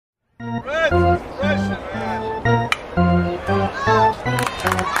Hey,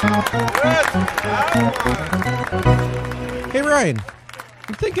 Ryan,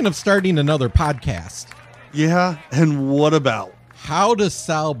 I'm thinking of starting another podcast. Yeah, and what about? How to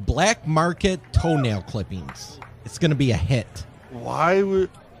sell black market toenail clippings. It's going to be a hit. Why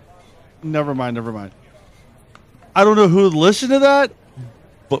would... Never mind. I don't know who would listen to that,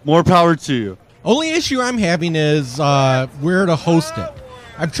 but more power to you. Only issue I'm having is where to host it.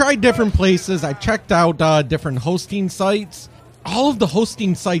 I've tried different places. I've checked out different hosting sites. All of the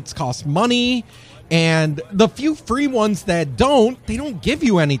hosting sites cost money, and the few free ones that they don't give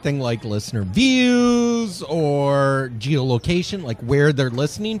you anything like listener views or geolocation, like where they're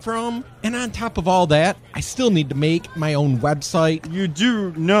listening from. And on top of all that, I still need to make my own website. You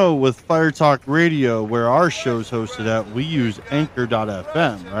do know with Fire Talk Radio, where our show's hosted at, we use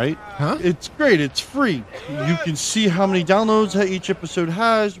Anchor.fm, right? Huh? It's great. It's free. You can see how many downloads each episode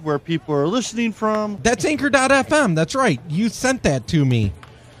has, where people are listening from. That's Anchor.fm. That's right. You sent that to me.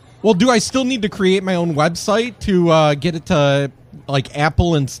 Well, do I still need to create my own website to get it to like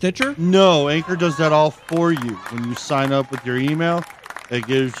Apple and Stitcher? No, Anchor does that all for you. When you sign up with your email, it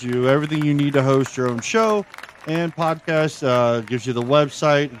gives you everything you need to host your own show and podcast. Gives you the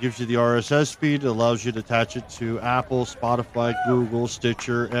website, it gives you the RSS feed, it allows you to attach it to Apple, Spotify, Google,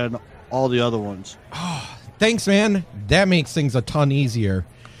 Stitcher, and all the other ones. Oh, thanks, man. That makes things a ton easier.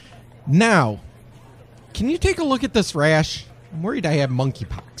 Now, can you take a look at this rash? I'm worried I have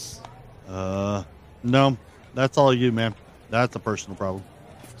monkeypox. No, that's all you, man. That's a personal problem.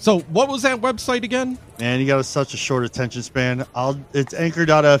 So what was that website again? Man, you got such a short attention span. It's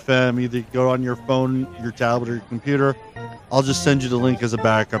Anchor.fm. Either go on your phone, your tablet, or your computer. I'll just send you the link as a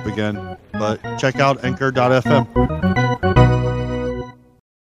backup again. But check out Anchor.fm.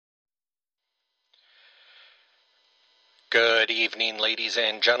 Good evening, ladies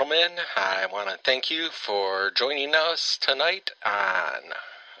and gentlemen. I want to thank you for joining us tonight on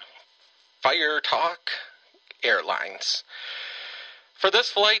Fire Talk Airlines. For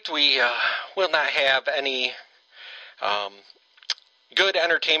this flight, we will not have any good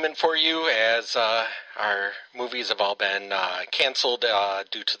entertainment for you, as our movies have all been canceled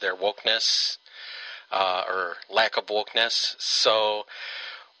due to their wokeness or lack of wokeness. So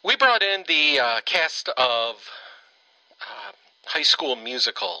we brought in the cast of High School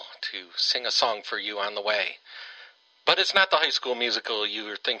Musical to sing a song for you on the way. But it's not the High School Musical you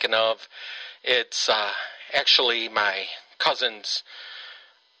were thinking of. It's actually my cousin's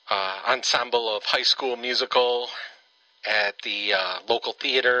ensemble of High School Musical at the local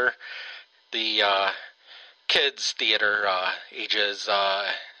theater, the kids theater, ages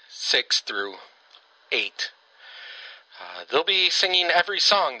 6 through 8. They'll be singing every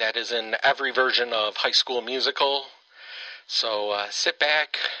song that is in every version of High School Musical. So sit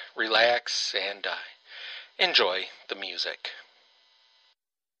back, relax, and enjoy the music.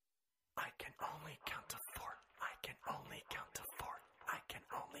 I can only count to 4. I can only count to 4. I can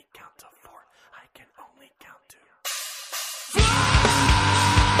only count to 4. I can only count to 4.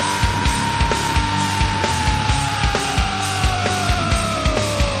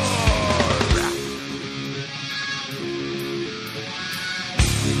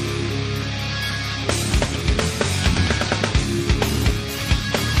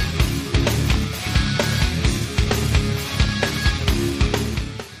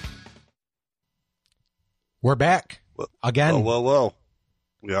 We're back again. Well.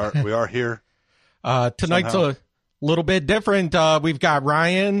 We are here. Tonight's somehow a little bit different. We've got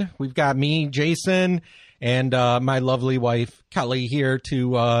Ryan, we've got me, Jason, and my lovely wife, Kelly, here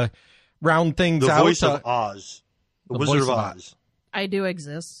to round things out. The voice of Oz. The Wizard of Oz. I do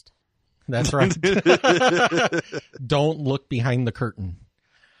exist. That's right. Don't look behind the curtain.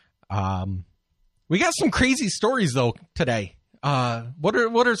 We got some crazy stories, though, today. What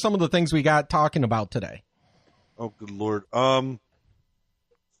are some of the things we got talking about today? Oh, good Lord. Talking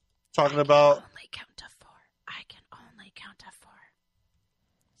about... Only count to 4. I can only count to 4.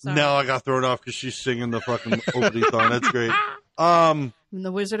 Sorry. Now I got thrown off because she's singing the fucking opening song. That's great. I'm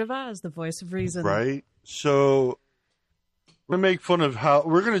the Wizard of Oz, the voice of reason. Right? So we're going to make fun of how...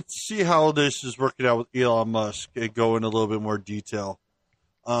 We're going to see how this is working out with Elon Musk and go in a little bit more detail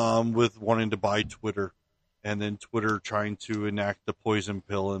with wanting to buy Twitter and then Twitter trying to enact the poison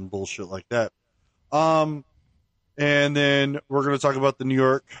pill and bullshit like that. And then we're going to talk about the New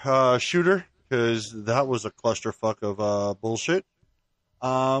York shooter, because that was a clusterfuck of bullshit.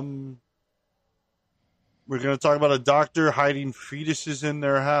 We're going to talk about a doctor hiding fetuses in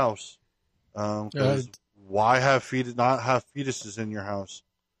their house. Why not have fetuses in your house?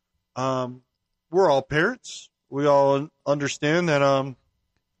 We're all parents. We all understand that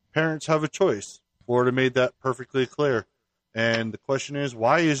parents have a choice. Florida made that perfectly clear. And the question is,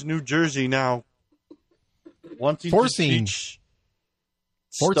 why is New Jersey now wanting to teach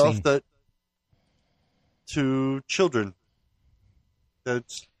stuff that to children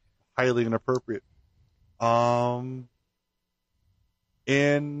that's highly inappropriate? And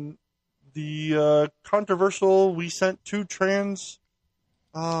the controversial, we sent 2 trans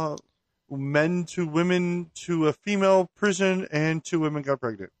men to women to a female prison, and 2 women got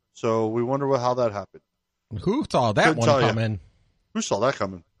pregnant. So we wonder how that happened. Who saw that one coming? Who saw that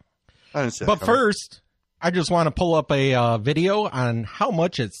coming? I didn't see But that coming. first, I just want to pull up a video on how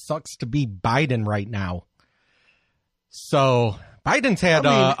much it sucks to be Biden right now. So Biden's had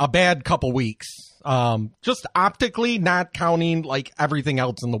a bad couple weeks. Just optically, not counting like everything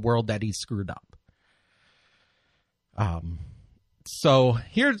else in the world that he screwed up. So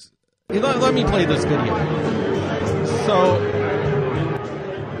let me play this video. So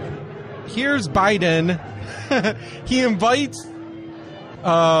here's Biden. He invites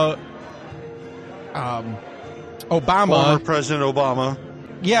Obama, former President Obama,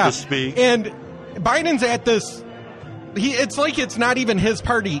 to speak. And Biden's at this. It's like it's not even his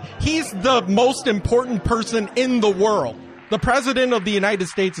party. He's the most important person in the world. The president of the United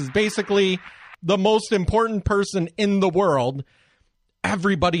States is basically the most important person in the world.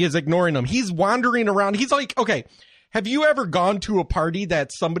 Everybody is ignoring him. He's wandering around. He's like, okay, have you ever gone to a party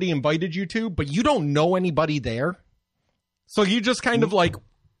that somebody invited you to, but you don't know anybody there? So you just kind of like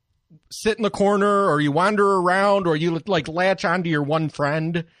sit in the corner, or you wander around, or you like latch onto your one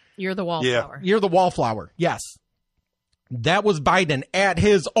friend. You're the wallflower. You're the wallflower. Yes. That was Biden at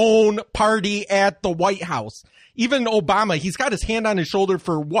his own party at the White House. Even Obama, he's got his hand on his shoulder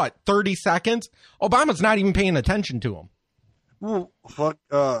for what, 30 seconds? Obama's not even paying attention to him. Well,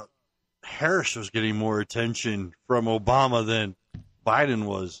 Harris was getting more attention from Obama than Biden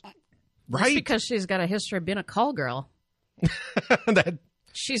was. Right? Just because she's got a history of being a call girl.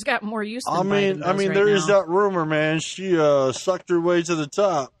 She's got more use than Biden does right there now. is that rumor, man. She sucked her way to the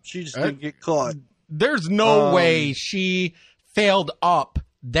top. She just didn't get caught. There's no way she failed up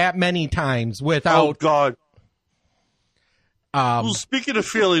that many times without. Oh God. Well, speaking of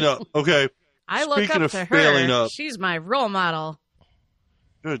failing up, okay. I look speaking up of to failing her. Up, she's my role model.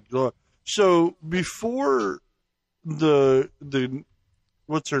 Good Lord. So before the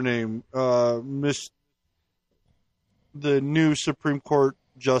what's her name? The new Supreme Court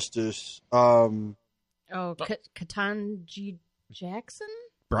Justice. Ketanji Jackson?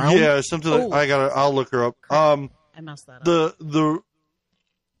 Brown? Yeah, something. I'll look her up. I messed that up.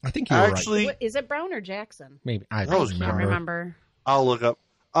 I think you're actually right. Is it Brown or Jackson? Maybe I don't can't remember. I'll look up.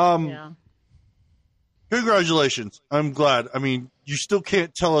 Yeah. Congratulations. I'm glad. I mean, you still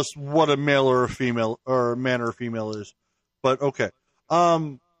can't tell us what a male or a female, or a man or a female is, but okay.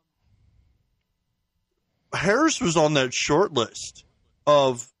 Harris was on that short list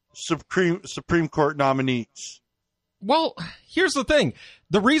of Supreme Court nominees. Well, here's the thing.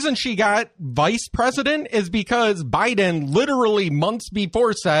 The reason she got vice president is because Biden literally months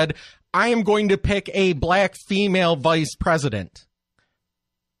before said, I am going to pick a black female vice president.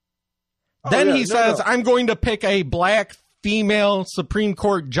 Then he says, I'm going to pick a black female Supreme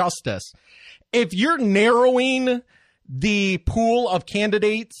Court justice. If you're narrowing the pool of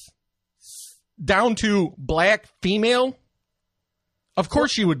candidates down to black female, of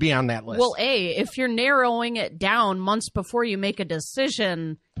course you would be on that list. Well, if you're narrowing it down months before you make a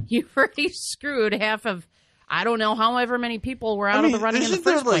decision, you've already screwed half of, I don't know, however many people were out of the running in the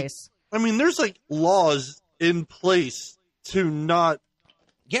first place. I mean, there's like laws in place to not.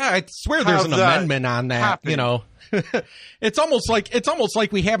 Yeah, I swear there's an amendment on that. Happen. You know, it's almost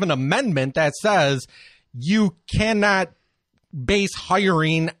like we have an amendment that says you cannot base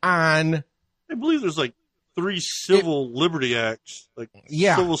hiring on. I believe there's like 3 civil liberty acts, like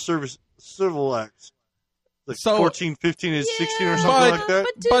civil acts, like 14, 15, and 16 or something like that.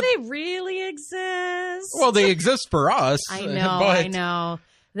 But do they really exist? Well, they exist for us. I know.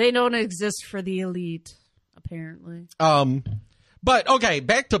 They don't exist for the elite, apparently. But okay,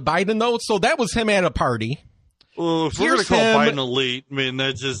 back to Biden though. So that was him at a party. Well, if we're going to call Biden elite, I mean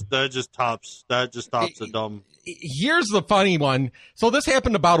that just tops the dumb. Here's the funny one. So this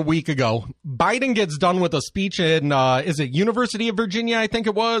happened about a week ago. Biden gets done with a speech in is it University of Virginia, I think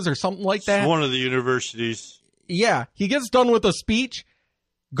it was, or something like that. It's one of the universities. Yeah, he gets done with a speech,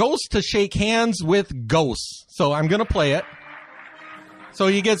 goes to shake hands with ghosts. So I'm going to play it. So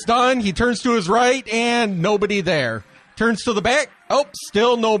he gets done, he turns to his right, and nobody there. Turns to the back. Oh,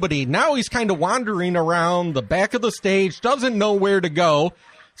 still nobody. Now he's kind of wandering around the back of the stage, doesn't know where to go.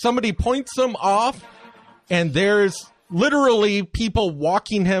 Somebody points him off, and there's literally people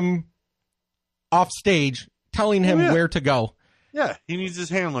walking him off stage, telling him where to go. Yeah, he needs his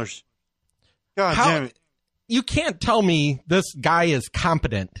handlers. God How- damn it. You can't tell me this guy is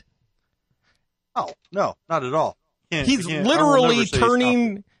competent. Oh, no, not at all. He's I will literally never say he's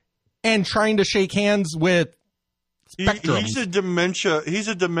turning and trying to shake hands with spectrums. He's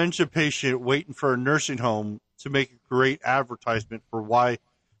a dementia patient waiting for a nursing home to make a great advertisement for why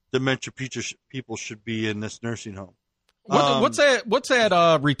dementia people should be in this nursing home. What's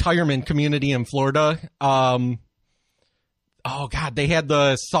that retirement community in Florida? Oh God, they had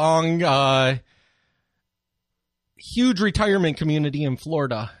the song huge retirement community in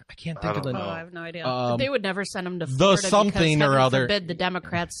Florida. I can't think of the Oh, name. I have no idea. They would never send him to the Florida something because or heaven other. forbid the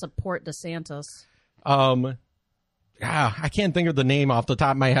Democrats support DeSantis. I can't think of the name off the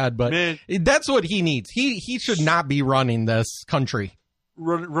top of my head, but Man. that's what he needs. He should not be running this country.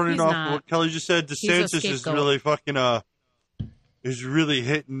 Running He's off not. what Kelly just said, He's a DeSantis is scapegoat. really fucking is really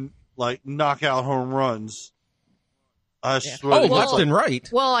hitting like knockout home runs. I swear Oh, to God. left and right.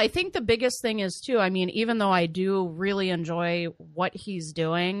 Well, I think the biggest thing is, too, I mean, even though I do really enjoy what he's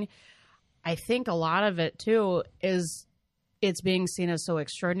doing, I think a lot of it, too, is it's being seen as so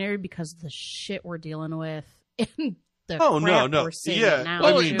extraordinary because of the shit we're dealing with and the crap we're seeing Yeah. now.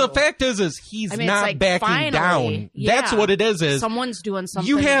 Well, too. the fact is he's I mean, it's not like, backing finally, down. yeah, That's what it is. someone's doing something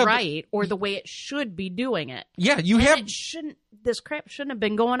you have- right or the way it should be doing it. Yeah, you And have it shouldn't. This crap shouldn't have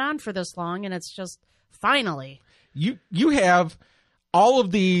been going on for this long, and it's just finally. you have all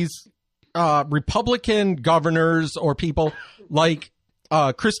of these Republican governors or people like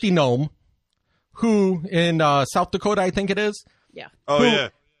Kristi Noem, who in South Dakota, I think it is. Yeah. Oh who- yeah.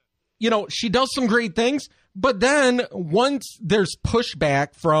 You know, she does some great things, but then once there's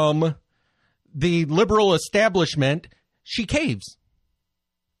pushback from the liberal establishment, she caves.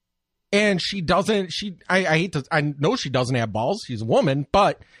 And she doesn't, I know she doesn't have balls. She's a woman,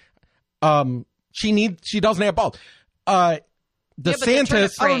 but she doesn't have balls. but they're trying to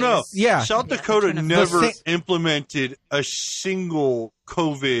DeSantis, I don't know. Yeah. South Dakota trying to- never The implemented a single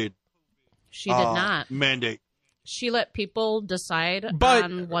COVID She did not. mandate. She let people decide But-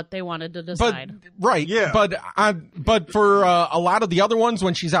 on what they wanted to But decide. right, Yeah. but for a lot of the other ones,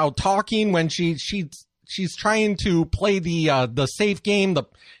 when she's out talking, when she's trying to play the safe game,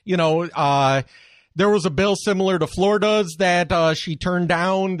 there was a bill similar to Florida's that she turned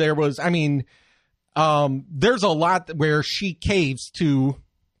down. There's a lot where she caves to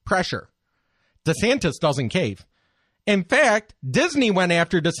pressure. DeSantis doesn't cave. In fact, Disney went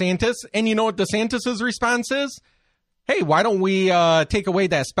after DeSantis, and you know what DeSantis' response is? Hey, why don't we take away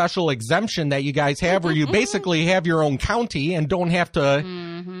that special exemption that you guys have where you basically have your own county and don't have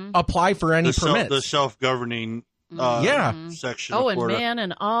to apply for any permits? The self-governing section Oh, of and Florida. man,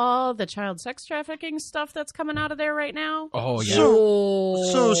 and all the child sex trafficking stuff that's coming out of there right now. Oh, yeah. So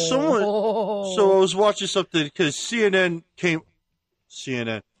I was watching something because CNN.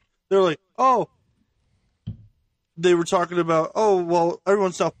 They're like, they were talking about, well,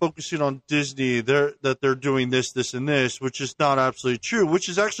 everyone's not focusing on Disney. They're doing this, and this, which is not absolutely true. Which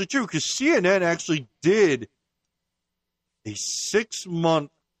is actually true because CNN actually did a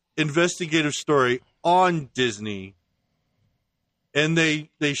 6-month investigative story on Disney, and they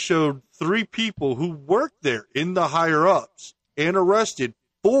showed 3 people who worked there in the higher ups and arrested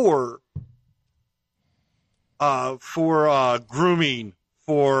for grooming,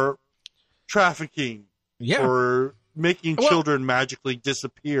 for trafficking, for making children magically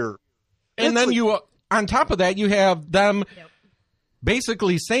disappear. And then on top of that, you have them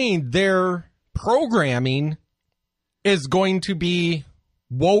basically saying their programming is going to be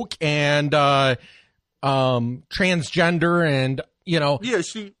woke and transgender and, Yeah,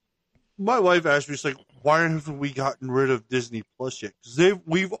 my wife asked me, she's like, why haven't we gotten rid of Disney Plus yet? Because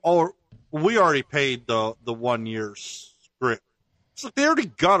we already paid the 1 year script. It's like they already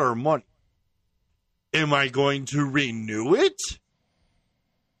got our money. Am I going to renew it?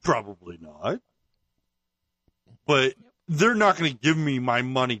 Probably not. But they're not going to give me my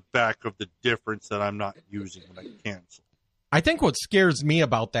money back of the difference that I'm not using when I cancel. I think what scares me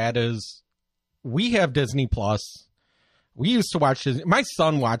about that is we have Disney Plus. We used to watch Disney. My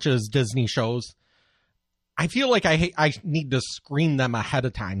son watches Disney shows. I feel like I need to screen them ahead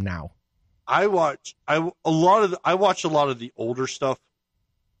of time now. I watch a lot of the older stuff.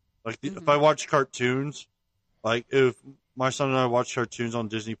 Like if I watch cartoons, like if my son and I watch cartoons on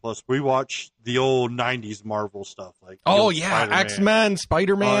Disney Plus, we watch the old '90s Marvel stuff. Like Spider-Man. X-Men,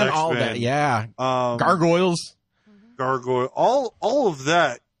 Spider-Man, all that. Yeah, Gargoyles. All of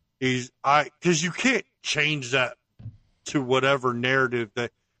that is because you can't change that to whatever narrative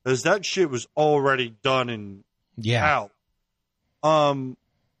because that shit was already done and Yeah. out. And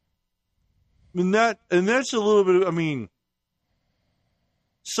that's a little bit. I mean,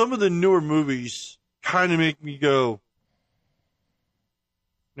 some of the newer movies kind of make me go,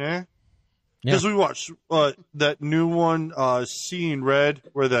 yeah. Because we watched that new one, Seeing Red,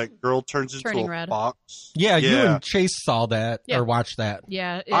 where that girl turns into Turning a Red. fox. Yeah, you and Chase saw that Yeah. or watched that.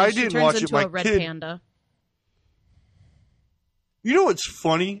 Yeah, I she didn't turns watch it. into My a red kid- panda. You know what's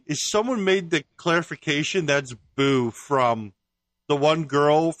funny is someone made the clarification that's Boo from the one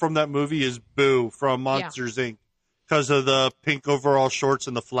girl from that movie is Boo from Monsters Inc. because of the pink overall shorts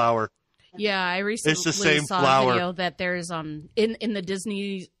and the flower. Yeah, I recently It's the same saw flower. a video that there's in the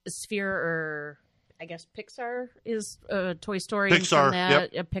Disney sphere, or I guess Pixar is Toy Story and Pixar, from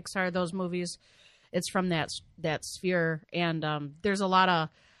that Pixar, those movies. It's from that sphere, and there's a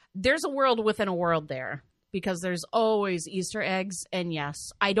world within a world there, because there's always Easter eggs. And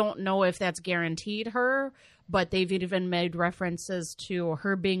yes, I don't know if that's guaranteed her, but they've even made references to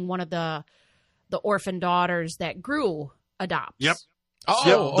her being one of the orphan daughters that Gru adopts. Yep.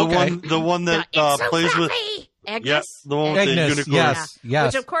 Oh, the one that It's so plays with fluffy! Agnes. Yep, the one with the Agnes, unicorn. yes.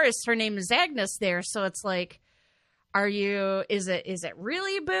 Which of course her name is Agnes there, so it's like, is it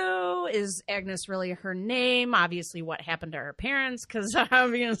really Boo? Is Agnes really her name? Obviously, what happened to her parents? Because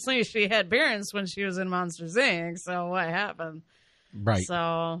obviously she had parents when she was in Monsters Inc. So what happened? Right.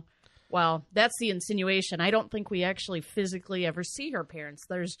 So, well, that's the insinuation. I don't think we actually physically ever see her parents.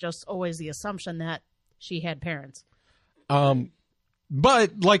 There's just always the assumption that she had parents.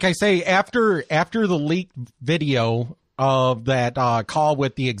 But like I say, after the leaked video of that call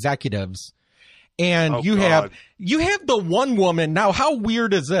with the executives, and you have the one woman. Now, how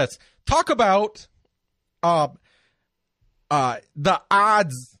weird is this? Talk about the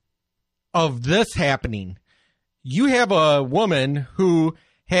odds of this happening. You have a woman who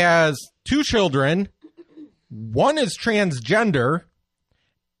has 2 children. One is transgender,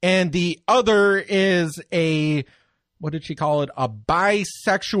 and the other is what did she call it? A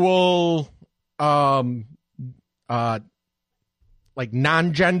bisexual, like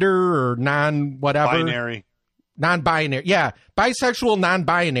non-gender or non-whatever. Non-binary. Yeah. Bisexual,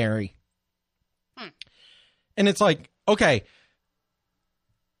 non-binary. And it's like, okay,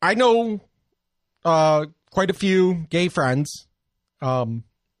 I know quite a few gay friends.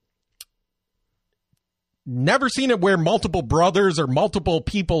 Never seen it where multiple brothers or multiple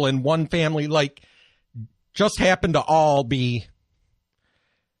people in one family, like, just happen to all be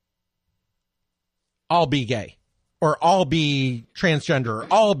gay or all be transgender or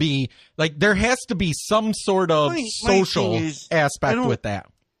all be like, there has to be some sort of social aspect with that.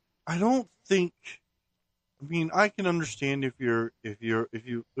 I don't think, I mean, I can understand if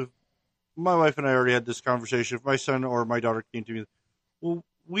my wife and I already had this conversation. If my son or my daughter came to me, well,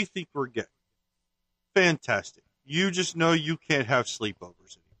 we think we're gay. Fantastic. You just know you can't have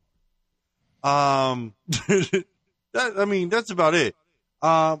sleepovers anymore. That's about it.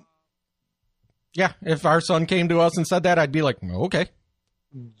 Yeah, if our son came to us and said that, I'd be like, okay.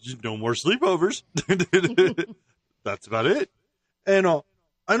 No more sleepovers. That's about it. And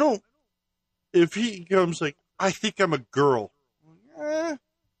I don't, if he comes like, I think I'm a girl.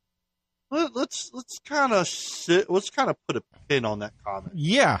 Let's kind of put a pin on that comment.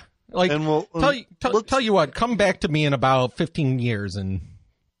 Yeah. Like, and we'll tell you what, come back to me in about 15 years and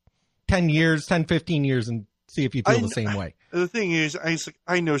 10, 15 years and see if you feel the same way. The thing is,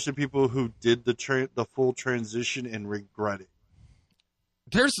 I know some people who did the full transition and regret it.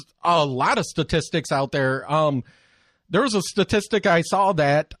 There's a lot of statistics out there. There was a statistic I saw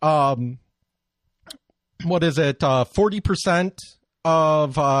that, 40%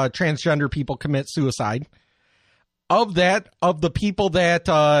 of transgender people commit suicide. Of the people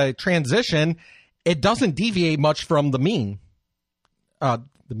that transition, it doesn't deviate much from the mean. The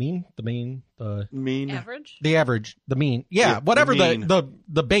mean, yeah, whatever the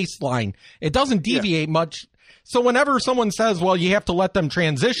baseline. It doesn't deviate much. So whenever someone says, "Well, you have to let them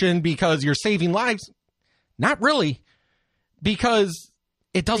transition because you're saving lives," not really, because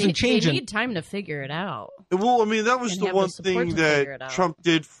it doesn't change. They need time to figure it out. Well, I mean, that was the one thing that Trump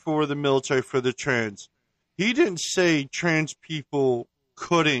did for the military, for the trans. He didn't say trans people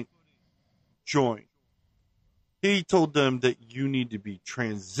couldn't join. He told them that you need to be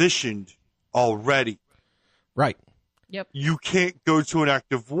transitioned already. Right. Yep. You can't go to an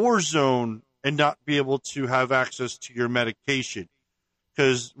active war zone and not be able to have access to your medication.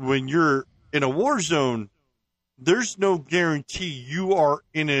 Because when you're in a war zone, there's no guarantee you are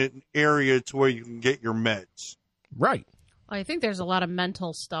in an area to where you can get your meds. Right. I think there's a lot of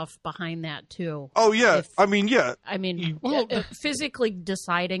mental stuff behind that too. Oh yeah, If- I mean, yeah. I mean, Well- physically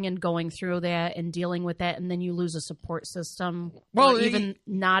deciding and going through that and dealing with that, and then you lose a support system. Well, or even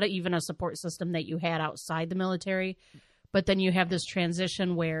not even a support system that you had outside the military, but then you have this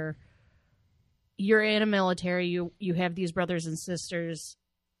transition where you're in a military, you have these brothers and sisters,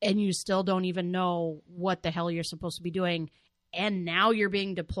 and you still don't even know what the hell you're supposed to be doing, and now you're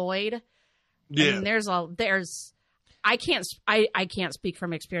being deployed. Yeah. I mean, I can't speak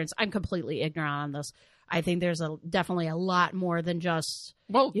from experience. I'm completely ignorant on this. I think there's definitely a lot more than just,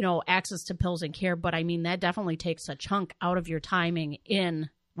 Well, access to pills and care, but I mean, that definitely takes a chunk out of your timing in.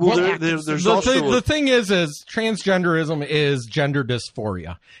 Well, an there- active there's the, also the thing is transgenderism is gender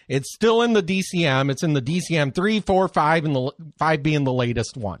dysphoria. It's still in the DCM. It's in the DCM 3, 4, 5, and the 5 being the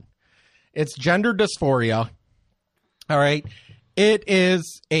latest one. It's gender dysphoria. All right. It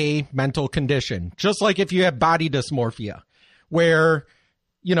is a mental condition, just like if you have body dysmorphia, where,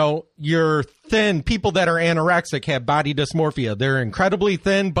 you're thin. People that are anorexic have body dysmorphia. They're incredibly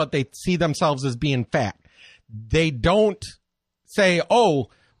thin, but they see themselves as being fat. They don't say, oh,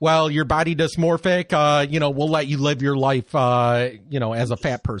 well, you're body dysmorphic, we'll let you live your life, as a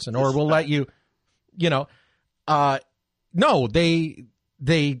fat person, or we'll let you, no, they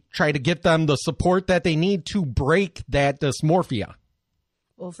try to give them the support that they need to break that dysmorphia.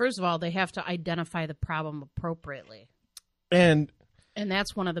 Well, first of all, they have to identify the problem appropriately. And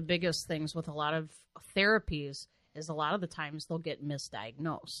that's one of the biggest things with a lot of therapies is a lot of the times they'll get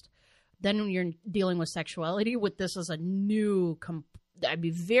misdiagnosed. Then when you're dealing with sexuality, with this is a new,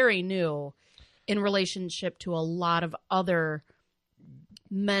 very new in relationship to a lot of other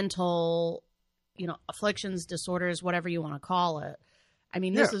mental, afflictions, disorders, whatever you want to call it. I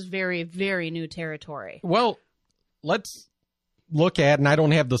mean, this is very, very new territory. well, let's look at, and I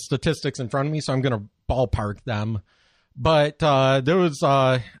don't have the statistics in front of me, so I'm going to ballpark them. But there was,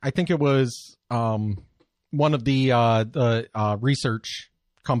 I think it was one of the research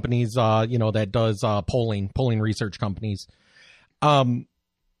companies, that does polling research companies. And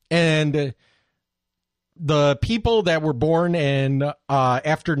the people that were born in from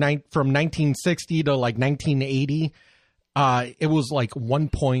 1960 to like 1980, it was like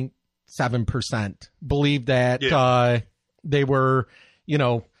 1.7% believed that they were,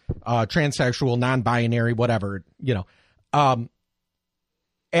 transsexual, non-binary, whatever,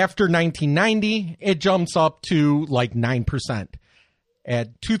 After 1990, it jumps up to like 9%.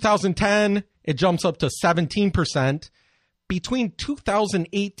 At 2010, it jumps up to 17%. Between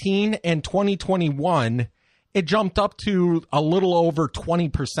 2018 and 2021, it jumped up to a little over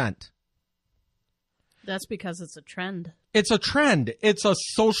 20%. That's because it's a trend. It's a trend. It's a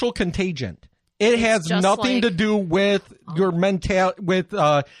social contagion. It has just nothing to like- do with your mental,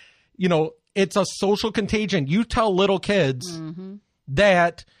 it's a social contagion. You tell little kids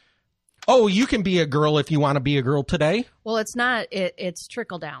that, oh, you can be a girl if you want to be a girl today. Well, it's not. It's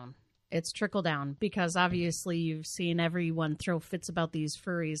trickle down. It's trickle down because obviously you've seen everyone throw fits about these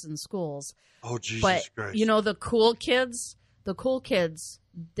furries in schools. Oh, Jesus But Christ. the cool kids,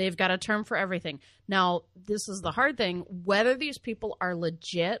 they've got a term for everything. Now, this is the hard thing. Whether these people are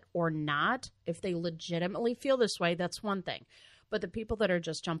legit or not, if they legitimately feel this way, that's one thing. But the people that are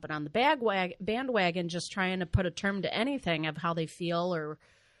just jumping on the bandwagon, just trying to put a term to anything of how they feel or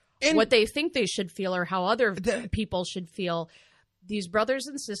what they think they should feel or how other people should feel, these brothers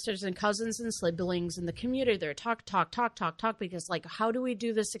and sisters and cousins and siblings in the community, they're talk, because like, how do we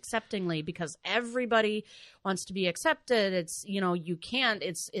do this acceptingly? Because everybody wants to be accepted. It's, you can't,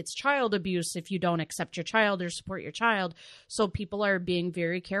 it's child abuse if you don't accept your child or support your child. So people are being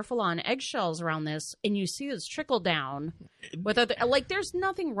very careful on eggshells around this. And you see this trickle down with other, like, there's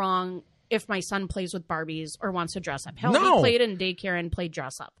nothing wrong if my son plays with Barbies or wants to dress up. Hell, No. he played in daycare and played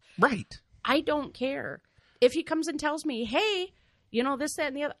dress up. Right. I don't care. If he comes and tells me, hey, this, that,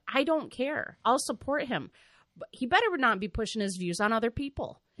 and the other, I don't care. I'll support him. But he better not be pushing his views on other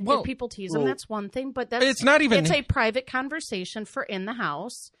people. Well- if people tease him, that's one thing. But that's It's not even- It's a private conversation for in the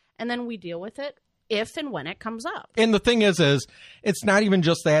house, and then we deal with it if and when it comes up. And the thing is it's not even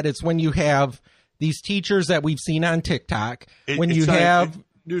just that. It's when you have these teachers that we've seen on TikTok,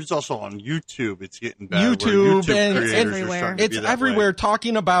 It's also on YouTube. It's getting bad. where YouTube and- creators it's are everywhere. starting to it's be that everywhere way.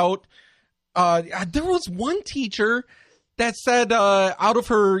 talking about, there was one teacher that said, out of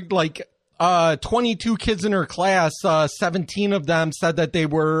her, 22 kids in her class, 17 of them said that they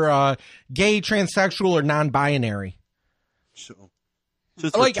were, gay, transsexual, or non-binary. So,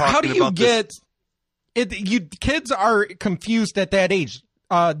 since we're Like, how do talking you about get it? Kids are confused at that age.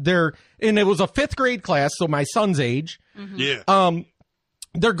 And it was a 5th grade class, so my son's age. Yeah.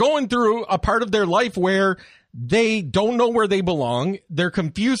 They're going through a part of their life where they don't know where they belong. They're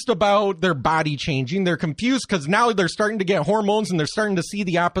confused about their body changing. They're confused because now they're starting to get hormones and they're starting to see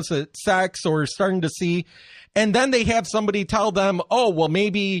the opposite sex or starting to see. And then they have somebody tell them, oh, well,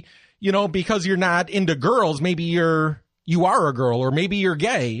 maybe, you know, because you're not into girls, maybe you are a girl, or maybe you're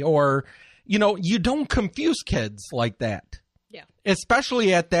gay, or, you know, you don't confuse kids like that. Yeah.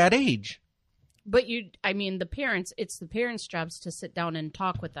 Especially at that age. But it's the parents' jobs to sit down and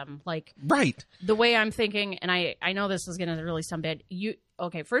talk with them. Like, right. The way I'm thinking, and I know this is going to really sound bad.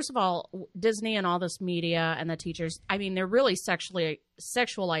 First of all, Disney and all this media and the teachers, I mean, they're really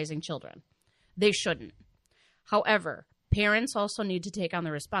sexualizing children. They shouldn't. However, parents also need to take on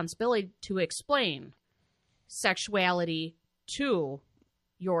the responsibility to explain sexuality to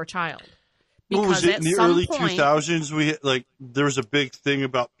your child. What was it in the early 2000s? There was a big thing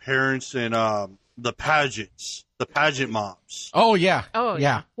about parents and the pageants, the pageant moms. Oh yeah. Oh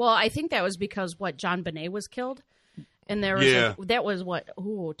yeah. Well, I think that was because John Bonet was killed, and there was that was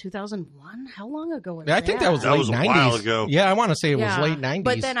 2001. How long ago was that? I think that was late 90s. A while ago. Yeah, I want to say it was late 90s.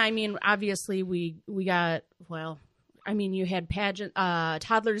 But then, I mean, obviously we got you had pageant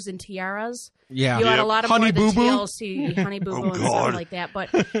toddlers and tiaras. Yeah, you had a lot of Honey more Boo Boo, TLC, Honey Boo Boo, and stuff like that.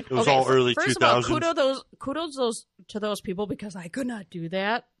 But it was all early 2000s. First of all, kudos to those people, because I could not do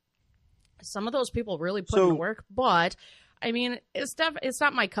that. Some of those people really put in work, but I mean, it's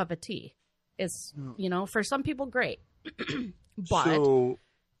not my cup of tea. It's for some people, great, but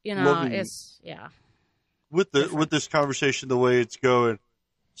it's With this conversation, the way it's going,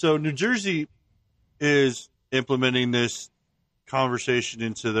 so New Jersey is implementing this conversation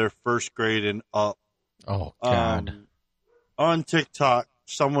into their first grade and up. Oh, God. On TikTok,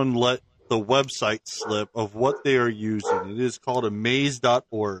 someone let the website slip of what they are using. It is called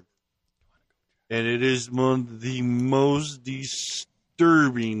amaze.org. And it is one of the most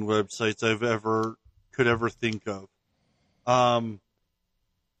disturbing websites could ever think of.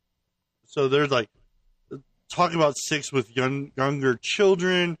 So there's talking about sex with younger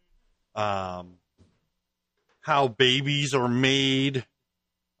children, how babies are made.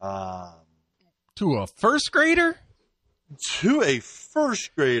 To a first grader? To a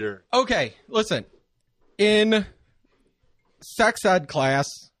first grader. Okay, listen. In sex ed class,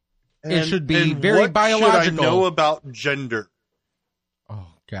 it should be very biological. What should I know about gender? Oh,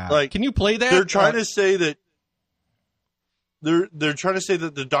 God. Can you play that? They're trying to say that they're trying to say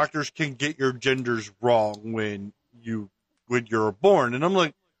that the doctors can get your genders wrong when you're born. And I'm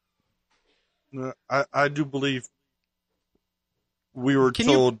like, I do believe we were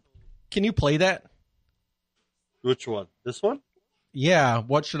told. Can you play that? Which one? This one? Yeah.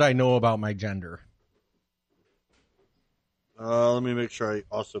 What should I know about my gender? Let me make sure I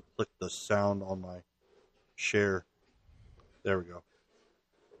also click the sound on my share. There we go.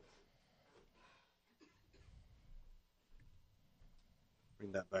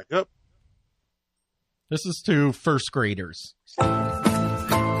 Bring that back up. This is to first graders.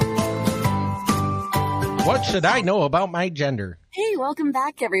 What should I know about my gender? Hey, welcome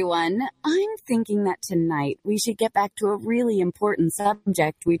back, everyone. I'm thinking that tonight we should get back to a really important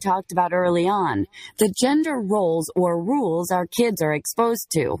subject we talked about early on. The gender roles or rules our kids are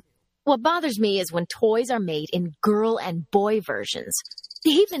exposed to. What bothers me is when toys are made in girl and boy versions.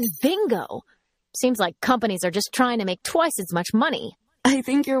 Even bingo. Seems like companies are just trying to make twice as much money. I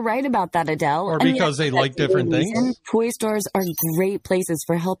think you're right about that, Adele. Or because they like different things. Toy stores are great places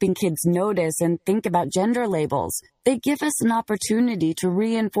for helping kids notice and think about gender labels. They give us an opportunity to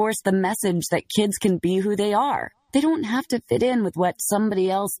reinforce the message that kids can be who they are. They don't have to fit in with what somebody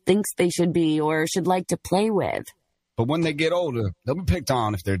else thinks they should be or should like to play with. But when they get older, they'll be picked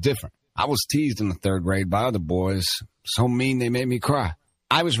on if they're different. I was teased in the 3rd grade by other boys, so mean they made me cry.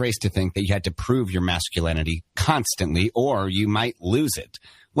 I was raised to think that you had to prove your masculinity constantly or you might lose it.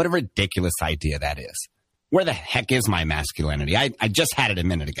 What a ridiculous idea that is. Where the heck is my masculinity? I just had it a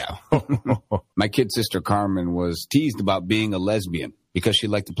minute ago. My kid sister Carmen was teased about being a lesbian because she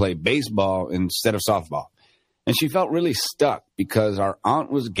liked to play baseball instead of softball. And she felt really stuck because our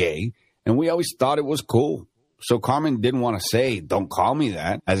aunt was gay and we always thought it was cool. So Carmen didn't want to say, "Don't call me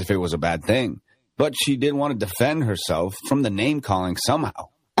that," as if it was a bad thing. But she did want to defend herself from the name-calling somehow.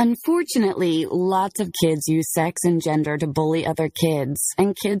 Unfortunately, lots of kids use sex and gender to bully other kids,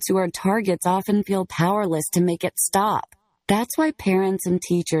 and kids who are targets often feel powerless to make it stop. That's why parents and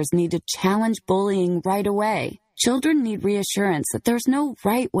teachers need to challenge bullying right away. Children need reassurance that there's no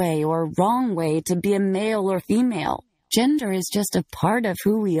right way or wrong way to be a male or female. Gender is just a part of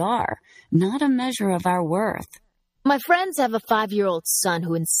who we are, not a measure of our worth. My friends have a 5-year-old son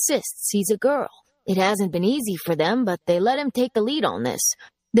who insists he's a girl. It hasn't been easy for them, but they let him take the lead on this.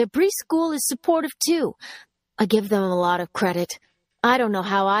 Their preschool is supportive too. I give them a lot of credit. I don't know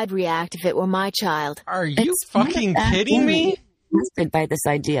how I'd react if it were my child. Are you It's not a fucking bad kidding thing. me? Interested by this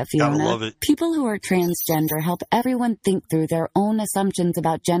idea, Fiona. Gotta love it. People who are transgender help everyone think through their own assumptions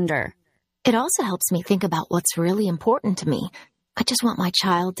about gender. It also helps me think about what's really important to me. I just want my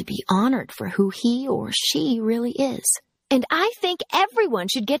child to be honored for who he or she really is. And I think everyone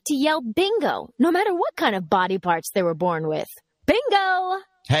should get to yell bingo, no matter what kind of body parts they were born with. Bingo!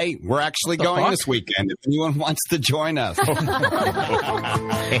 Hey, we're actually The going fuck? this weekend if anyone wants to join us.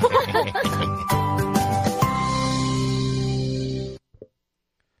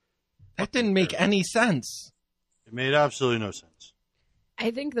 That didn't make any sense. It made absolutely no sense. I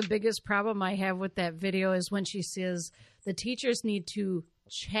think the biggest problem I have with that video is when she says the teachers need to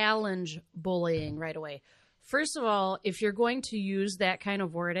challenge bullying right away. First of all, if you're going to use that kind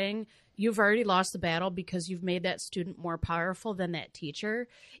of wording, you've already lost the battle because you've made that student more powerful than that teacher.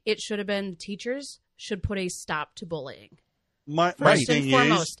 It should have been teachers should put a stop to bullying. My First thing and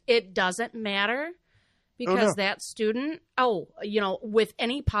foremost, is, it doesn't matter because no. that student, with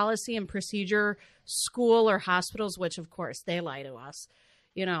any policy and procedure, school or hospitals, which of course they lie to us,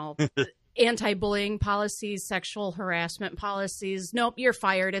 anti-bullying policies, sexual harassment policies. Nope, you're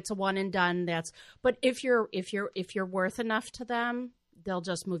fired. It's a one and done. But if you're worth enough to them, they'll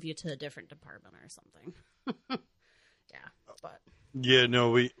just move you to a different department or something.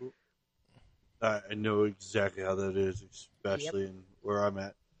 I know exactly how that is, especially in where I'm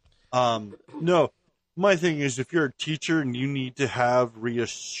at. No, my thing is, if you're a teacher and you need to have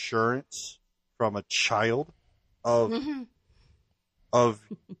reassurance from a child of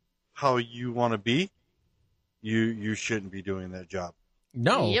how you want to be, you shouldn't be doing that job.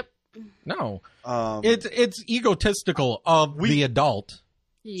 No. Yep. No. It's egotistical of the adult.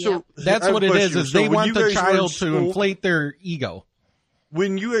 So That's what it is they want the child to inflate their ego.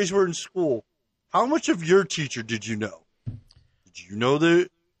 When you guys were in school, how much of your teacher did you know? Did you know that?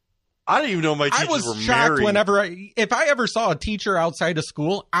 I didn't even know my teachers I was were shocked married. whenever if I ever saw a teacher outside of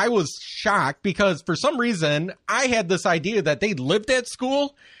school, I was shocked because for some reason I had this idea that they lived at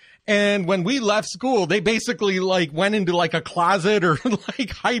school. And when we left school, they basically went into a closet or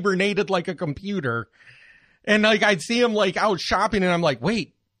hibernated like a computer. And I'd see them out shopping and I'm like,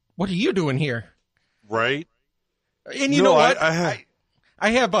 wait, what are you doing here? Right. And you know what? I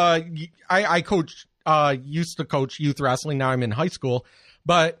used to coach youth wrestling. Now I'm in high school,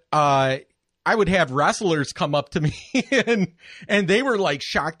 but, I would have wrestlers come up to me and they were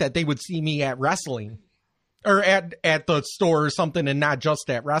shocked that they would see me at wrestling. Or at the store or something, and not just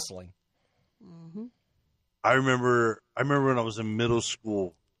at wrestling. Mm-hmm. I remember when I was in middle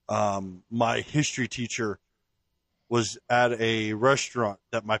school, my history teacher was at a restaurant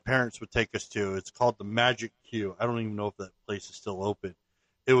that my parents would take us to. It's called the Magic Q. I don't even know if that place is still open.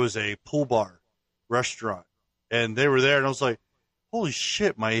 It was a pool bar restaurant, and they were there, and I was like, holy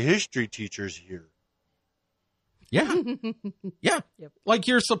shit, my history teacher's here. Yeah. Yeah. Yep.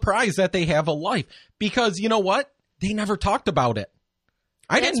 You're surprised that they have a life because you know what? They never talked about it.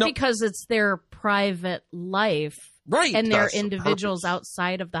 That's because it's their private life. Right. And they're That's the individuals purpose.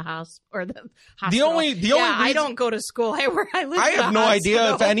 outside of the house or the hospital. The only I reason- don't go to school. I live I in the have no idea if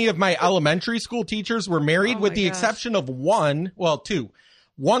hospital. any of my elementary school teachers were married, Oh with my the gosh. exception of two.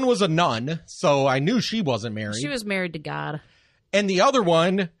 One was a nun, so I knew she wasn't married. She was married to God. And the other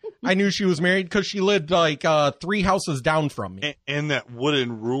one, I knew she was married because she lived 3 houses down from me. And that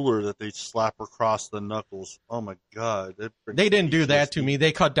wooden ruler that they slap across the knuckles. Oh my God. They didn't do that to me.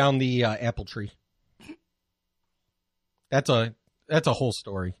 They cut down the apple tree. That's a whole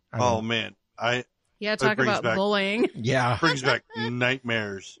story. Oh man. Yeah, It talk brings about back- bullying. Yeah. Brings back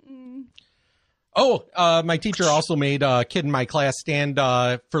nightmares. Oh, my teacher also made a kid in my class stand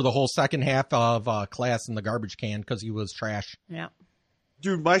for the whole second half of class in the garbage can because he was trash. Yeah.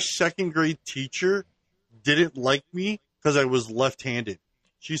 Dude, my second grade teacher didn't like me because I was left-handed.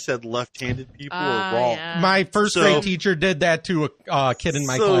 She said left-handed people are wrong. Yeah. My first grade teacher did that to a kid in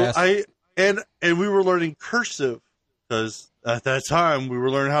my class. And we were learning cursive because at that time we were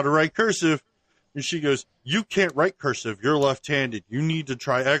learning how to write cursive. And she goes, "You can't write cursive. You're left-handed. You need to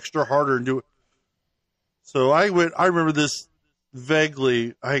try extra harder and do it." So I remember this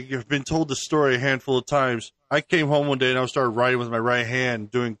vaguely. I've been told the story a handful of times. I came home one day and I started writing with my right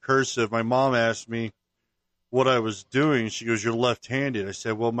hand, doing cursive. My mom asked me what I was doing. She goes, "You're left-handed." I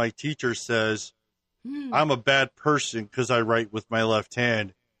said, "Well, my teacher says I'm a bad person because I write with my left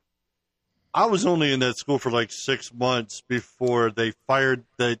hand." I was only in that school for 6 months before they fired.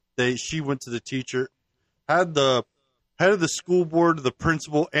 She went to the teacher, had the head of the school board, the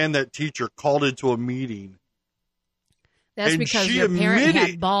principal, and that teacher called into a meeting. That's And because she your parent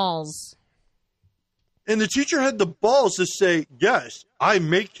admitted- had balls. And the teacher had the balls to say, yes, I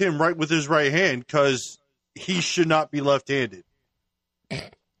make him write with his right hand because he should not be left-handed.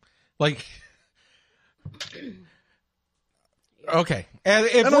 Like, okay. And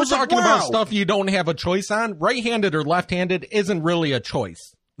if And I we're was like, talking about wow. stuff you don't have a choice on, right-handed or left-handed isn't really a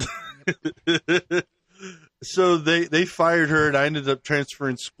choice. So they fired her, and I ended up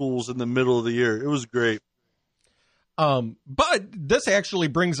transferring schools in the middle of the year. It was great. But this actually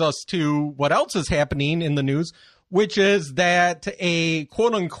brings us to what else is happening in the news, which is that a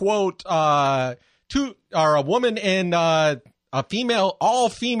quote unquote a woman in a female all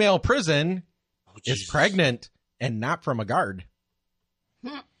female prison is pregnant and not from a guard.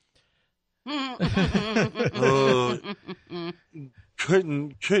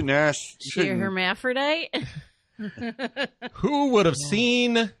 Couldn't ask. She a hermaphrodite? Who would have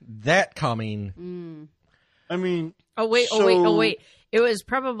seen that coming? I mean, Oh wait. It was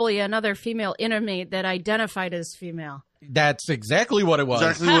probably another female inmate that identified as female. That's exactly what it was.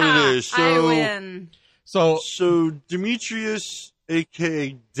 Exactly what it is. I win. So Demetrius,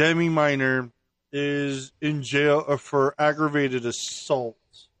 aka Demi Minor, is in jail for aggravated assault,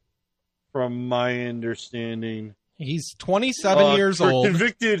 from my understanding. He's 27 years old.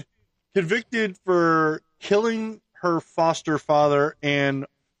 Convicted for killing her foster father and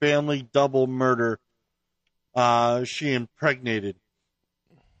family double murder. She impregnated.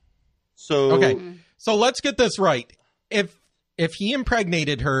 So okay, so let's get this right. If he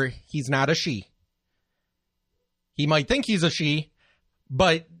impregnated her, he's not a she. He might think he's a she,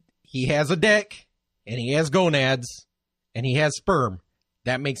 but he has a dick, and he has gonads, and he has sperm.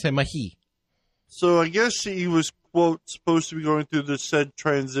 That makes him a he. So I guess he was, quote, supposed to be going through the said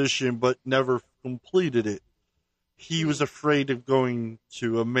transition, but never completed it. He was afraid of going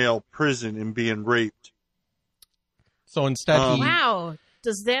to a male prison and being raped. So instead Wow.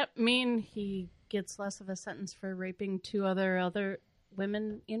 Does that mean he gets less of a sentence for raping two other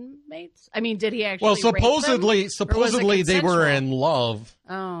women inmates? I mean, did he actually Well, rape them? supposedly they were in love.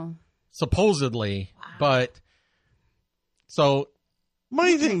 Oh. Supposedly. Wow. But so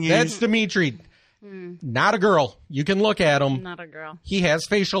my thing that's Dimitri. Not a girl. You can look at him. Not a girl. He has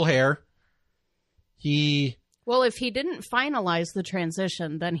facial hair. Well, if he didn't finalize the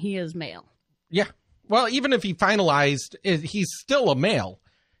transition, then he is male. Yeah. Well, even if he finalized, he's still a male.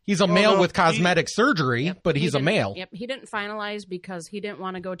 He's a male with cosmetic surgery, but he's a male. Yep, he didn't finalize because he didn't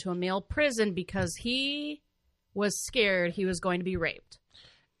want to go to a male prison because he was scared he was going to be raped.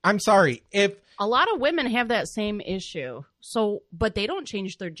 I'm sorry. If a lot of women have that same issue, but they don't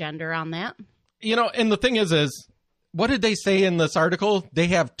change their gender on that. You know, and the thing is what did they say in this article? They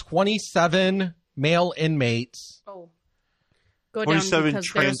have 27 male inmates. Oh. Go 27 down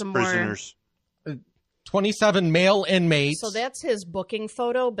trans prisoners. 27 male inmates. So that's his booking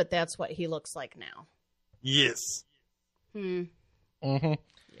photo, but that's what he looks like now. Yes. Mm-hmm.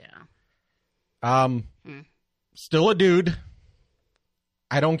 Yeah. Still a dude.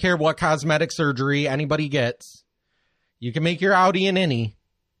 I don't care what cosmetic surgery anybody gets. You can make your Audi in any.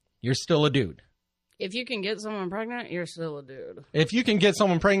 You're still a dude. If you can get someone pregnant, you're still a dude. If you can get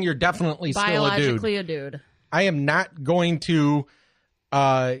someone pregnant, you're definitely still a dude. Biologically a dude. I am not going to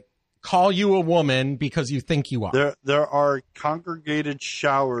call you a woman because you think you are. There are congregated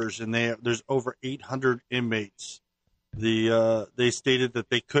showers, and there's over 800 inmates. They stated that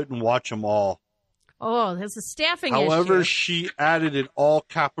they couldn't watch them all. Oh, that's a staffing However, issue. she added in all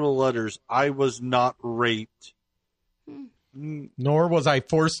capital letters, "I was not raped." Nor was I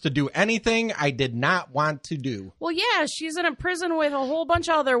forced to do anything I did not want to do. Well, yeah, she's in a prison with a whole bunch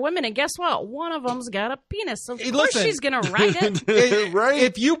of other women, and guess what? One of them's got a penis. Of course she's going to write it. Right?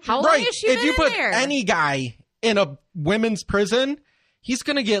 If you How long has she if been you in put there? any guy in a women's prison, he's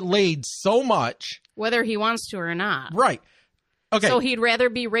going to get laid so much. Whether he wants to or not. Right. Okay. So he'd rather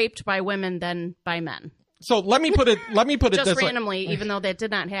be raped by women than by men. So let me put it Just this way. randomly, even though that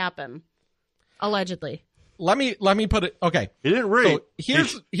did not happen. Allegedly. Let me put it. Okay. He didn't rape. So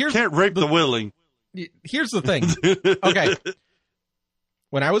here's can't rape the willing. Here's the thing. Okay.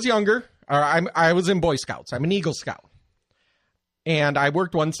 When I was younger, I was in Boy Scouts. I'm an Eagle Scout. And I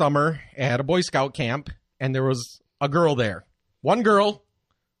worked one summer at a Boy Scout camp, and there was a girl there. One girl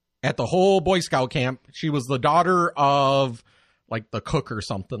at the whole Boy Scout camp. She was the daughter of, like, the cook or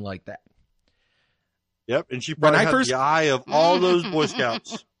something like that. Yep, and she probably had the eye of all those Boy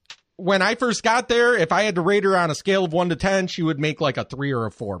Scouts. When I first got there, if I had to rate her on a scale of 1 to 10, she would make like a 3 or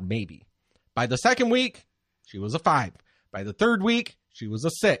a 4, maybe. By the second week, she was a 5. By the third week, she was a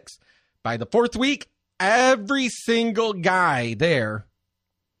 6. By the fourth week, every single guy there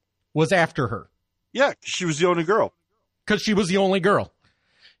was after her. Yeah, she was the only girl. Because she was the only girl.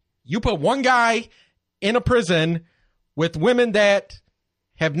 You put one guy in a prison with women that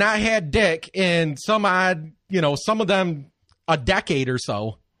have not had dick in some odd, some of them a decade or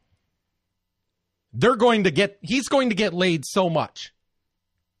so. He's going to get laid so much.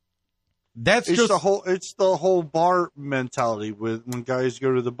 It's the whole bar mentality with when guys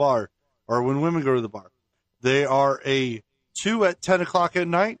go to the bar or when women go to the bar. They are a 2 at 10 o'clock at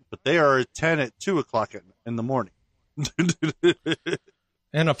night, but they are a 10 at 2 o'clock in the morning.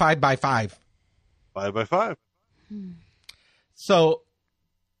 And a 5x5. 5x5. So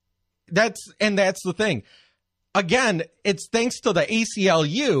that's the thing. Again, it's thanks to the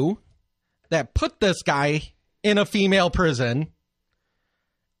ACLU that put this guy in a female prison.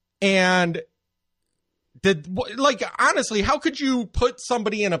 And honestly, how could you put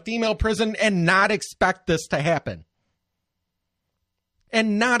somebody in a female prison and not expect this to happen?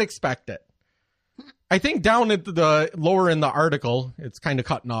 And not expect it. I think down at the lower in the article, it's kind of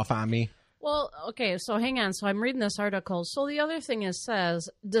cutting off on me. Well, okay, so hang on. So I'm reading this article. So the other thing says,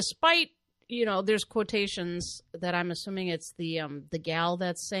 despite, there's quotations that I'm assuming it's the gal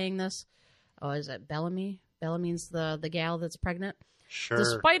that's saying this. Oh, is it Bellamy? Bellamy's the gal that's pregnant? Sure.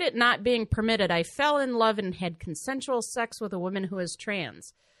 Despite it not being permitted, I fell in love and had consensual sex with a woman who is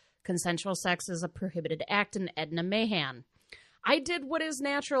trans. Consensual sex is a prohibited act in Edna Mahan. I did what is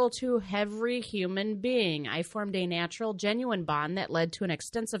natural to every human being. I formed a natural, genuine bond that led to an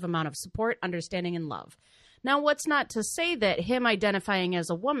extensive amount of support, understanding, and love. Now, what's not to say that him identifying as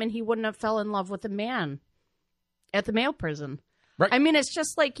a woman, he wouldn't have fell in love with a man at the male prison. Right. I mean, it's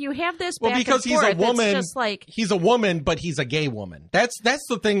just like you have this back because and forth. He's a woman. It's just like, he's a woman, but he's a gay woman. That's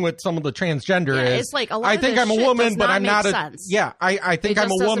the thing with some of the transgender is. It's like a lot I of think this I'm a shit woman, does but not I'm make not sense. I think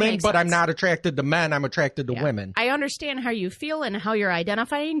I'm a woman, but I'm sense. not attracted to men. I'm attracted to women. I understand how you feel and how you're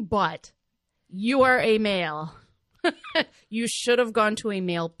identifying, but you are a male. You should have gone to a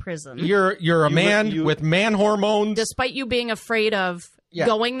male prison. You're a man with man hormones. Despite you being afraid of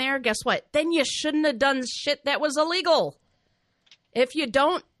going there, guess what? Then you shouldn't have done shit that was illegal. If you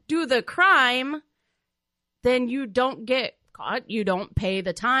don't do the crime, then you don't get caught. You don't pay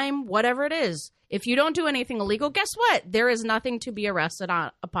the time, whatever it is. If you don't do anything illegal, guess what? There is nothing to be arrested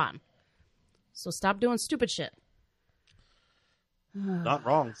upon. So stop doing stupid shit. Not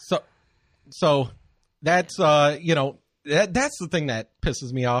wrong. So that's that's the thing that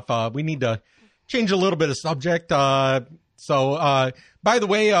pisses me off. We need to change a little bit of subject. By the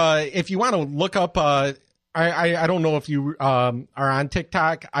way, if you want to look up, I don't know if you are on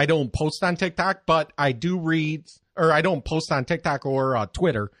TikTok. I don't post on TikTok, but I do read, or I don't post on TikTok or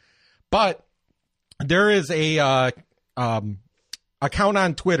Twitter. But there is a account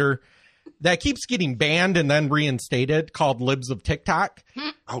on Twitter that keeps getting banned and then reinstated called Libs of TikTok.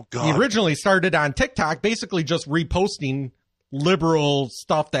 Oh, God. He originally started on TikTok, basically just reposting liberal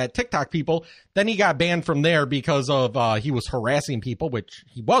stuff that TikTok people. Then he got banned from there because of he was harassing people, which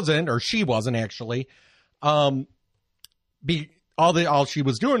he wasn't, or she wasn't actually. All she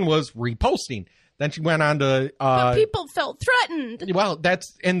was doing was reposting. Then she went on to the people felt threatened. Well,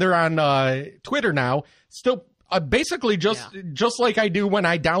 they're on Twitter now. Still, basically just like I do when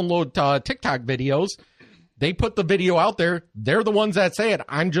I download TikTok videos. They put the video out there. They're the ones that say it.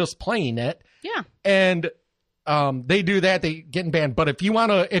 I'm just playing it. Yeah. And they do that. They getting banned. But if you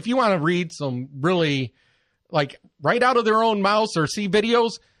wanna read some really like right out of their own mouths or see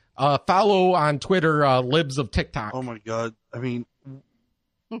videos. Follow on Twitter, Libs of TikTok. Oh my God. I mean,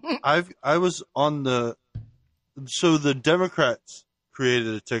 I was on the Democrats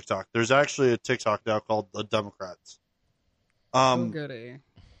created a TikTok. There's actually a TikTok now called the Democrats. Oh, goody.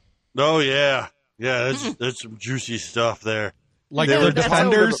 Oh yeah. Yeah. There's some juicy stuff there. Like the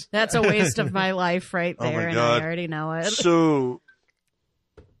Defenders. That's a waste of my life right there. Oh my and God. I already know it. So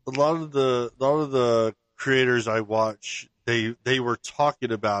a lot of the creators I watch, they were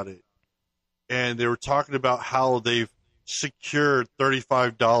talking about it, and they were talking about how they've secured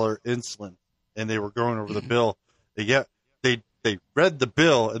 $35 insulin, and they were going over the bill. They read the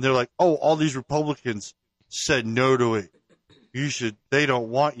bill, and they're like, "Oh, all these Republicans said no to it. They don't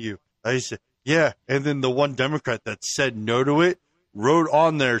want you." I said, "Yeah," and then the one Democrat that said no to it wrote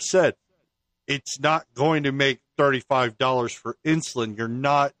on there said, "It's not going to make $35 for insulin. You're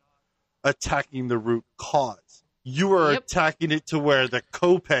not attacking the root cause. You are attacking it to where the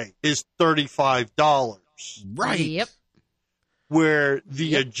copay is $35. Right. Yep. Where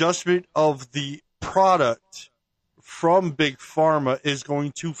the adjustment of the product from Big Pharma is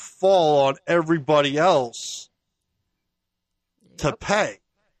going to fall on everybody else to pay."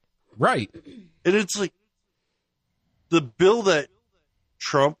 Right. And it's like the bill that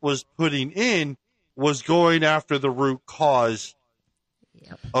Trump was putting in was going after the root cause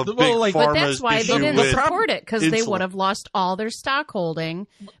of Well, big like- But pharma's that's why they issue didn't with support it, because they insulin. would have lost all their stock holding,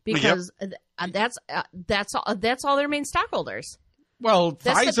 because that's all their main stockholders. Well,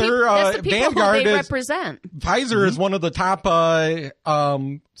 That's Pfizer, that's the people Vanguard who they is represent. Pfizer is one of the top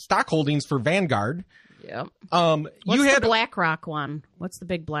stock holdings for Vanguard. Yep. You What's had the BlackRock one? What's the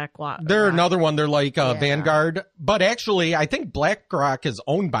big BlackRock? they're another one. They're like Yeah. Vanguard, but actually, I think BlackRock is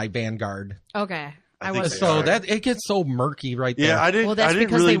owned by Vanguard. Okay. I think wasn't they So are. that it gets so murky right there. Yeah, I didn't. Well, that's I didn't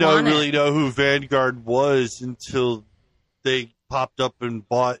because really they want it. know who Vanguard was until they popped up and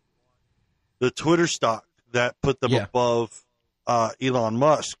bought the Twitter stock that put them Yeah. above Elon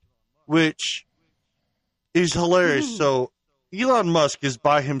Musk, which is hilarious. So Elon Musk is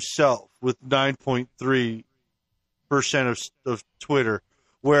by himself with 9.3% of Twitter,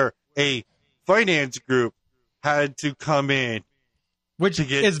 where a finance group had to come in, Which to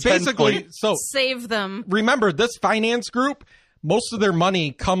get is 10 basically point- so. Save them. Remember, this finance group, most of their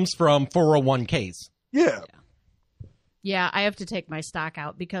money comes from 401ks. yeah. Yeah, I have to take my stock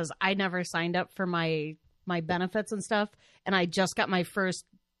out because I never signed up for my benefits and stuff, and I just got my first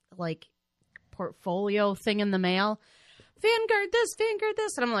like portfolio thing in the mail. Vanguard this,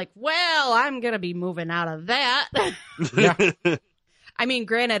 and I'm like, well, I'm gonna be moving out of that. Yeah. I mean,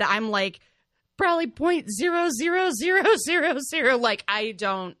 granted, I'm like probably 0.00000. Like I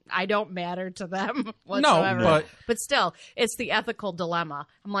don't matter to them whatsoever. but still, it's the ethical dilemma.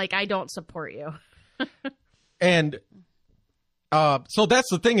 I'm like, I don't support you. and so that's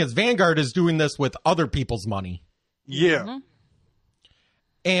the thing is Vanguard is doing this with other people's money, Yeah.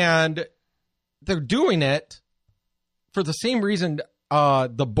 and they're doing it for the same reason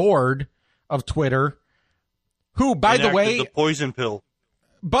the board of Twitter, who, by the Enacted way, the poison pill.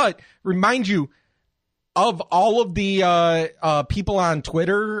 but remind you of all of the people on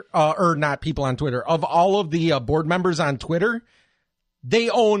Twitter, or not people on Twitter, of all of the board members on Twitter, they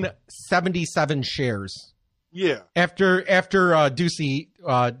own 77 shares. Yeah. After Dorsey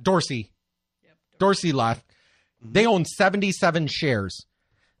left, they own 77 shares.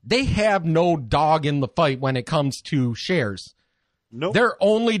 They have no dog in the fight when it comes to shares. Nope. They're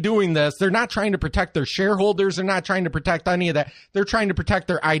only doing this. They're not trying to protect their shareholders. They're not trying to protect any of that. They're trying to protect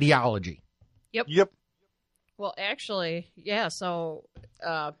their ideology. Yep. Well, actually, yeah. So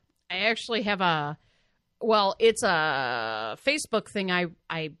I actually have it's a Facebook thing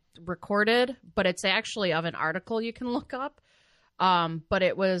I recorded, but it's actually of an article you can look up. But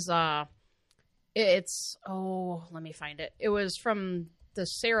it was let me find it. It was from the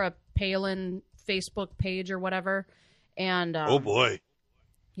Sarah Palin Facebook page or whatever, and Oh boy.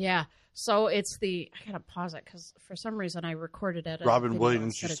 yeah. So it's I gotta pause it because for some reason I recorded it. Robin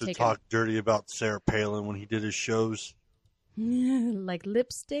Williams used to talk dirty about Sarah Palin when he did his shows. like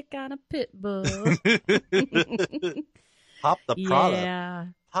lipstick on a pit bull. Pop the product. Yeah.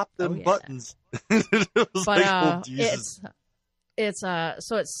 Pop them yeah. buttons. It was But like, oh, Jesus. it's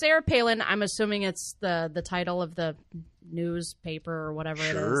Sarah Palin. I'm assuming it's the title of the newspaper or whatever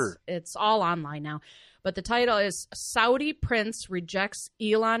it Sure. is. It's all online now. But the title is Saudi Prince Rejects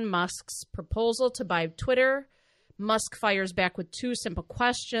Elon Musk's Proposal to Buy Twitter. Musk fires back with 2 simple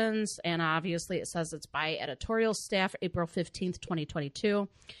questions. And obviously it says it's by editorial staff, April 15th, 2022.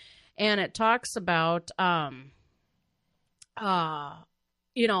 And it talks about,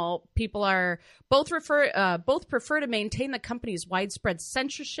 people are both prefer to maintain the company's widespread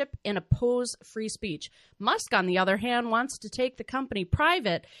censorship and oppose free speech. Musk, on the other hand, wants to take the company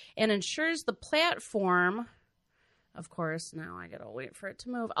private and ensures the platform, of course, now I gotta wait for it to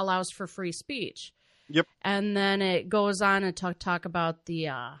move, allows for free speech. Yep. And then it goes on to talk about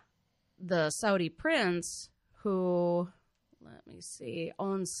the Saudi prince who, let me see,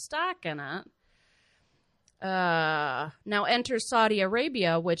 owns stock in it. Now enters Saudi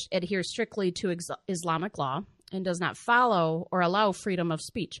Arabia, which adheres strictly to Islamic law and does not follow or allow freedom of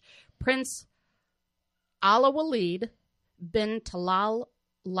speech. Prince Al-Walid bin Talal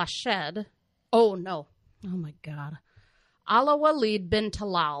Lashed. Oh, no. Oh, my God. Al-Walid bin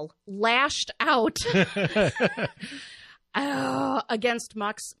Talal lashed out against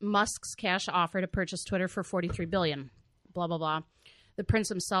Musk's cash offer to purchase Twitter for $43 billion. Blah, blah, blah. The prince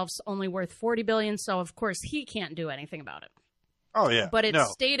himself's only worth $40 billion, so of course he can't do anything about it. Oh, yeah. But it's No.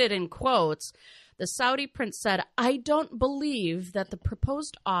 stated in quotes, the Saudi prince said, "I don't believe that the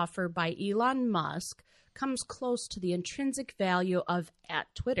proposed offer by Elon Musk comes close to the intrinsic value of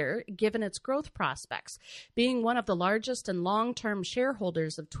 @Twitter, given its growth prospects. Being one of the largest and long-term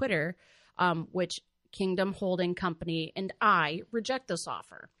shareholders of Twitter, which Kingdom Holding Company and I reject this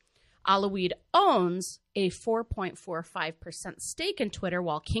offer. Al-Walid owns a 4.45% stake in Twitter,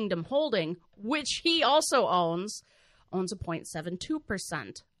 while Kingdom Holding, which he also owns owns a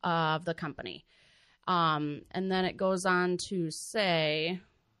 0.72% of the company. And then it goes on to say,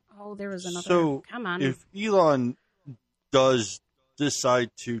 oh, there was another. So come on. If Elon does decide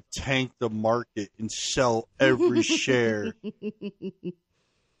to tank the market and sell every share,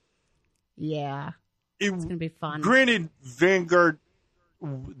 yeah, it's gonna be fun. Granted, Vanguard,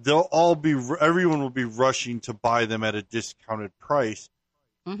 everyone will be rushing to buy them at a discounted price,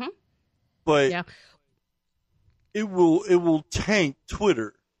 but yeah, it will tank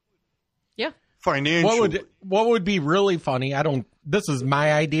Twitter. Yeah, financially. What would be really funny? This is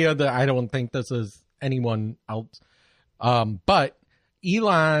my idea. That I don't think this is anyone else. But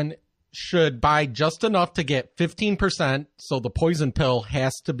Elon should buy just enough to get 15%. So the poison pill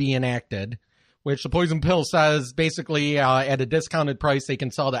has to be enacted, which the poison pill says basically at a discounted price they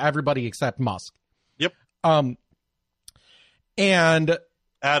can sell to everybody except Musk. Yep. And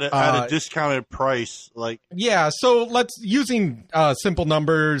at a discounted price, like, yeah. So let's, using simple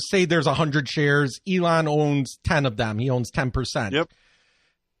numbers, say there's 100 shares. Elon owns 10 of them. He owns 10%. Yep.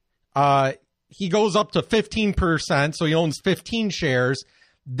 He goes up to 15%, so he owns 15 shares.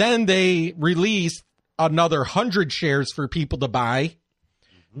 Then they release another 100 shares for people to buy,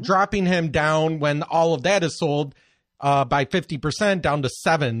 dropping him down when all of that is sold by 50% down to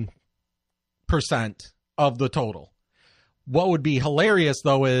 7% of the total. What would be hilarious,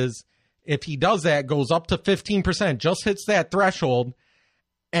 though, is if he does that, goes up to 15%, just hits that threshold,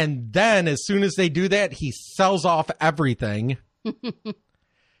 and then as soon as they do that, he sells off everything.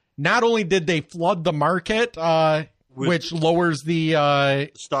 Not only did they flood the market, which lowers the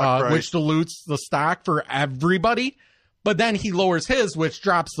stock price, which dilutes the stock for everybody, but then he lowers his, which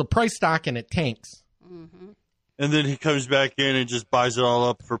drops the price stock and it tanks. And then he comes back in and just buys it all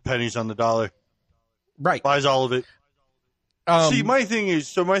up for pennies on the dollar. Right, buys all of it. See, my thing is,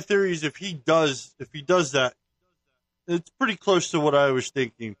 so my theory is if he does that, it's pretty close to what I was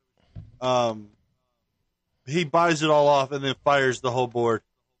thinking. He buys it all off and then fires the whole board.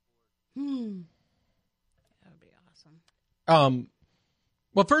 That would be awesome.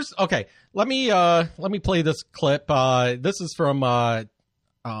 Well, first, okay, let me play this clip. This is from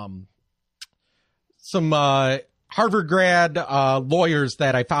some Harvard grad lawyers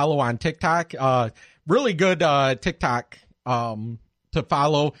that I follow on TikTok. Really good TikTok to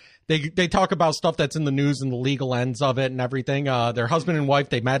follow. They talk about stuff that's in the news and the legal ends of it and everything. Their husband and wife,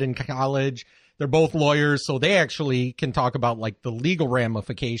 they met in college. They're both lawyers, so they actually can talk about like the legal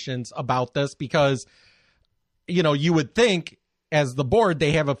ramifications about this, because, you know, you would think as the board,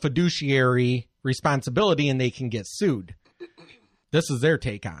 they have a fiduciary responsibility and they can get sued. This is their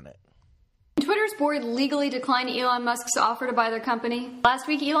take on it. Twitter's board legally declined Elon Musk's offer to buy their company. Last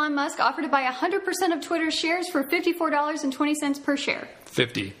week, Elon Musk offered to buy 100% of Twitter's shares for $54.20 per share.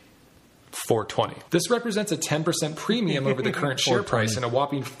 $54.20. This represents a 10% premium over the current share price and a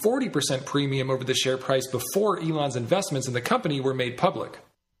whopping 40% premium over the share price before Elon's investments in the company were made public.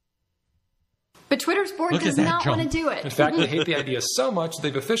 But Twitter's board does not want to do it. In fact, they hate the idea so much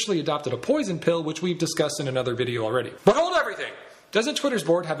they've officially adopted a poison pill, which we've discussed in another video already. But hold everything! Doesn't Twitter's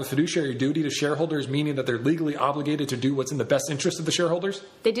board have a fiduciary duty to shareholders, meaning that they're legally obligated to do what's in the best interest of the shareholders?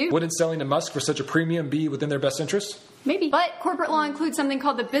 They do. Wouldn't selling to Musk for such a premium be within their best interest? Maybe. But corporate law includes something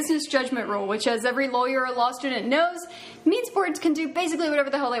called the business judgment rule, which, as every lawyer or law student knows, means boards can do basically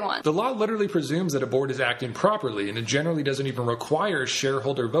whatever the hell they want. The law literally presumes that a board is acting properly, and it generally doesn't even require a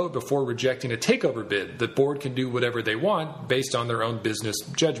shareholder vote before rejecting a takeover bid. The board can do whatever they want based on their own business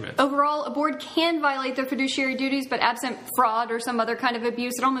judgment. Overall, a board can violate their fiduciary duties, but absent fraud or some other kind of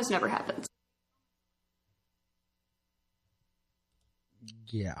abuse, it almost never happens.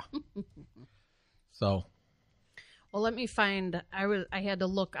 Yeah. So... Well, let me find. I had to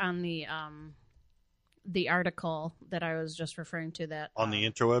look on the article that I was just referring to that on the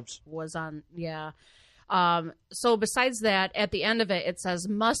interwebs was on. Yeah. So besides that, at the end of it, it says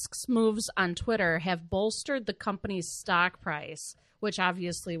Musk's moves on Twitter have bolstered the company's stock price, which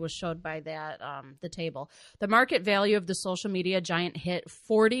obviously was showed by that the table. The market value of the social media giant hit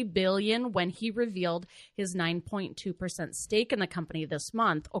 $40 billion when he revealed his 9.2% stake in the company this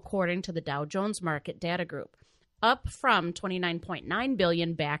month, according to the Dow Jones Market Data Group, up from $29.9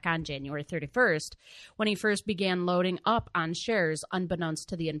 billion back on January 31st, when he first began loading up on shares unbeknownst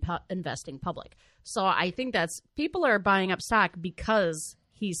to the investing public. So I think that's, people are buying up stock because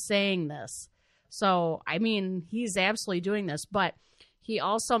he's saying this. So, I mean, he's absolutely doing this, but he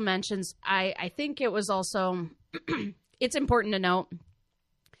also mentions, I think it was also, it's important to note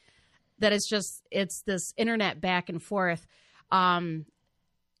that it's this internet back and forth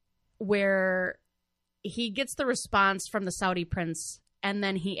where he gets the response from the Saudi prince and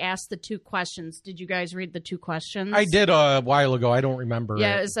then he asked the 2 questions. Did you guys read the 2 questions? I did a while ago. I don't remember.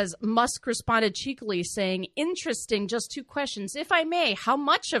 Yeah, it says, Musk responded cheekily saying, interesting, just 2 questions. If I may, how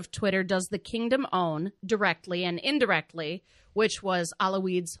much of Twitter does the kingdom own directly and indirectly, which was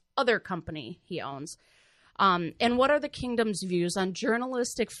Alaoudi's other company he owns? And what are the kingdom's views on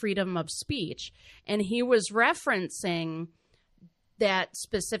journalistic freedom of speech? And he was referencing that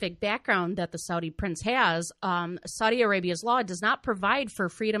specific background that the Saudi prince has. Saudi Arabia's law does not provide for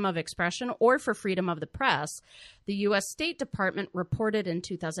freedom of expression or for freedom of the press. The U.S. State Department reported in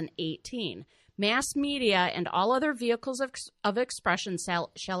 2018. Mass media and all other vehicles of expression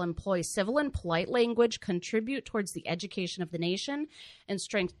shall employ civil and polite language, contribute towards the education of the nation, and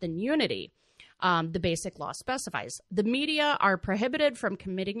strengthen unity. The basic law specifies. The media are prohibited from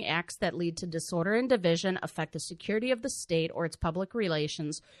committing acts that lead to disorder and division, affect the security of the state or its public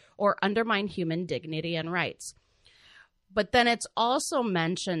relations, or undermine human dignity and rights. But then it's also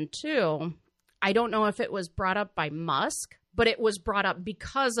mentioned, too, I don't know if it was brought up by Musk, but it was brought up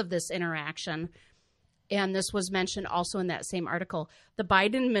because of this interaction. And this was mentioned also in that same article. The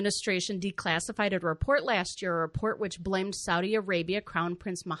Biden administration declassified a report last year, a report which blamed Saudi Arabia Crown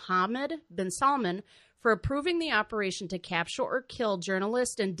Prince Mohammed bin Salman for approving the operation to capture or kill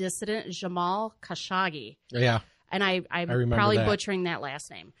journalist and dissident Jamal Khashoggi. Yeah. And I'm probably butchering that last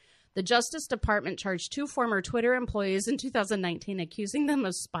name. The Justice Department charged 2 former Twitter employees in 2019, accusing them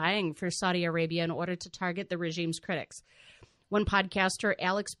of spying for Saudi Arabia in order to target the regime's critics. When podcaster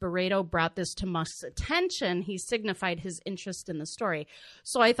Alex Barreto brought this to Musk's attention, he signified his interest in the story.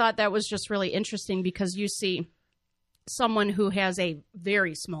 So I thought that was just really interesting because you see someone who has a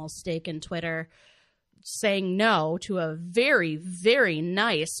very small stake in Twitter saying no to a very, very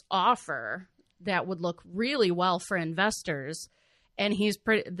nice offer that would look really well for investors. And he's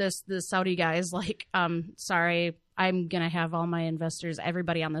the Saudi guy is like, sorry, I'm going to have all my investors,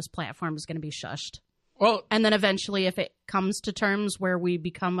 everybody on this platform is going to be shushed. Well, and then eventually, if it comes to terms where we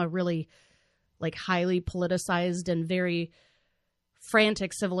become a really like highly politicized and very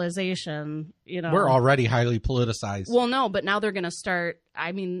frantic civilization, you know, we're already highly politicized. Well, no, but now they're going to start.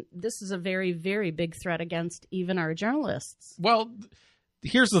 I mean, this is a very, very big threat against even our journalists. Well,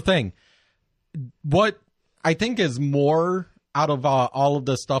 here's the thing. What I think is more out of all of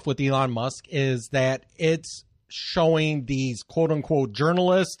the stuff with Elon Musk is that it's showing these quote unquote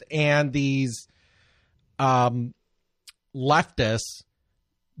journalists and these leftists,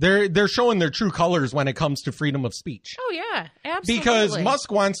 they're showing their true colors when it comes to freedom of speech. Oh yeah, absolutely. Because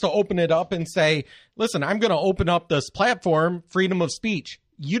Musk wants to open it up and say, listen, I'm going to open up this platform, freedom of speech.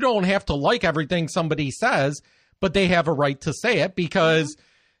 You don't have to like everything somebody says, but they have a right to say it because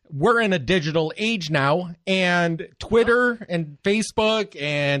we're in a digital age now, and Twitter and Facebook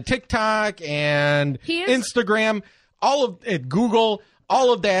and TikTok and Instagram, all of it, Google,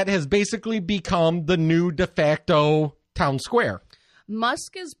 all of that has basically become the new de facto town square.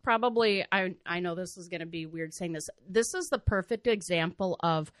 Musk is probably, I know this is going to be weird saying this. This is the perfect example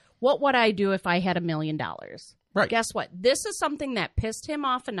of what would I do if I had $1 million? Right. Guess what? This is something that pissed him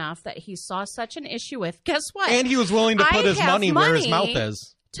off enough that he saw such an issue with. Guess what? And he was willing to put his money where his mouth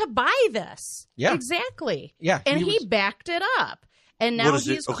is. To buy this. Yeah. Exactly. Yeah. And he backed it up. And now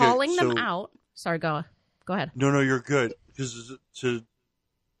he's calling them out. Sorry, go ahead. No, you're good. Because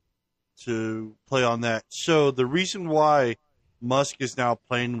to play on that. So the reason why Musk is now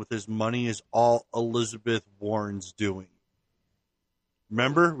playing with his money is all Elizabeth Warren's doing.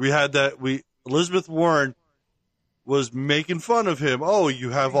 Remember? We had that. Elizabeth Warren was making fun of him. Oh, you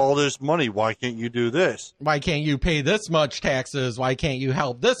have all this money. Why can't you do this? Why can't you pay this much taxes? Why can't you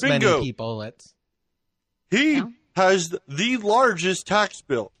help this many people? He has the largest tax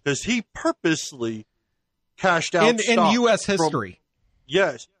bill because he purposely cashed out in U.S. history.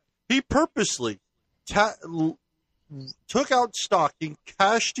 Yes. He purposely took out stock and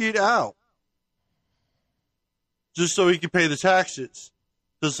cashed it out just so he could pay the taxes,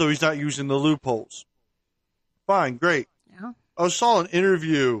 just so he's not using the loopholes. Fine, great. Yeah. I saw an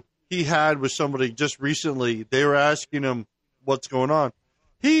interview he had with somebody just recently. They were asking him what's going on.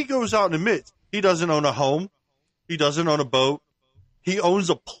 He goes out and admits he doesn't own a home. He doesn't own a boat. He owns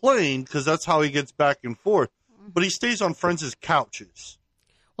a plane because that's how he gets back and forth. But he stays on friends' couches.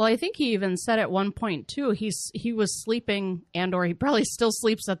 Well, I think he even said at one point, too, he was sleeping or he probably still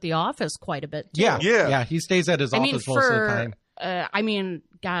sleeps at the office quite a bit, too. Yeah. He stays at his office most of the time.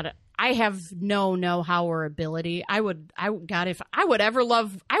 God, I have no know-how or ability. I would love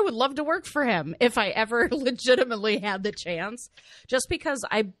to work for him if I ever legitimately had the chance, just because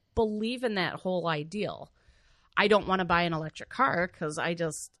I believe in that whole ideal. I don't want to buy an electric car because I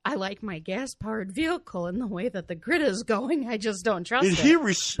like my gas-powered vehicle and the way that the grid is going. I just don't trust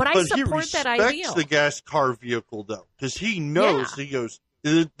it. But I support that ideal. The gas car vehicle, though, because he knows, he goes,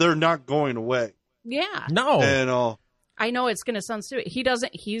 they're not going away. Yeah. No. And I know it's going to sound stupid.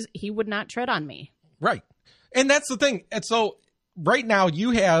 He would not tread on me. Right. And that's the thing. And so right now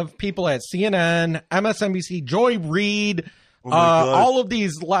you have people at CNN, MSNBC, Joy Reid, all of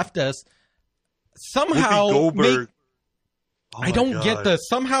these leftists somehow I don't get this.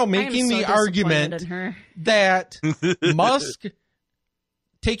 Somehow making the argument that Musk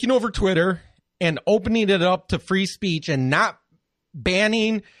taking over Twitter and opening it up to free speech and not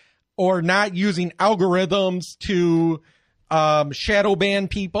banning or not using algorithms to shadow ban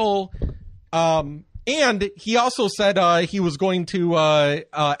people. And he also said he was going to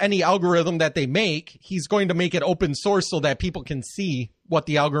any algorithm that they make, he's going to make it open source so that people can see what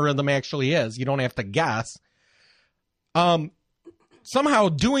the algorithm actually is. You don't have to guess. Somehow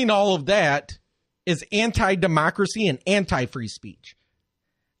doing all of that is anti-democracy and anti-free speech.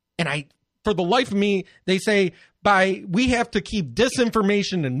 And for the life of me, they say we have to keep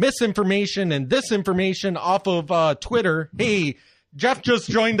disinformation and misinformation and disinformation off of Twitter. Hey, Jeff just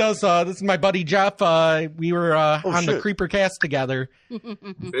joined us. This is my buddy Jeff. We were on the Creepercast together.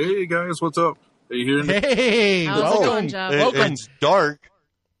 Hey guys, what's up? Are you hearing me? Hey, how's it going, Jeff? Welcome. It's dark.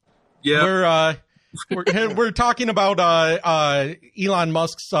 Yeah, we're talking about Elon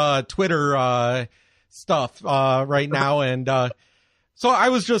Musk's Twitter stuff right now, and so I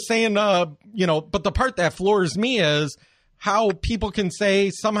was just saying, but the part that floors me is how people can say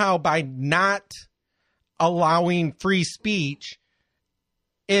somehow by not allowing free speech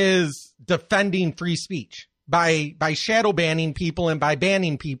is defending free speech by shadow banning people and by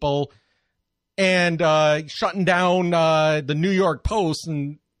banning people and shutting down the New York Post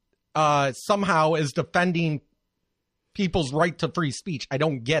and somehow is defending people's right to free speech. I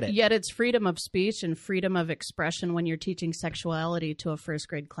don't get it. Yet it's freedom of speech and freedom of expression when you're teaching sexuality to a first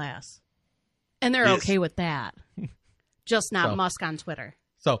grade class. And they're okay with that. Just not Musk on Twitter.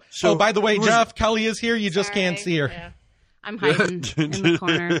 So by the way, Jeff, Kelly is here. You just can't see her. Yeah. I'm hiding in the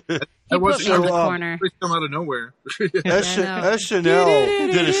corner. He put me in the corner. They come out of nowhere.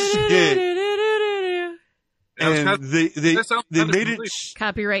 SNL did a skit. And they made it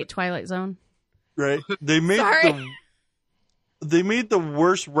copyright Twilight Zone. Right. They made the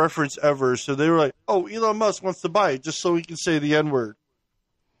worst reference ever. So they were like, "Oh, Elon Musk wants to buy it just so he can say the N-word."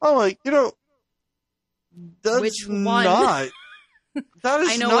 I'm like, that's which one? Not. That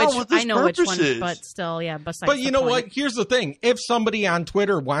is not what this purpose which one, is. but still, yeah. But you know what? Here's the thing: if somebody on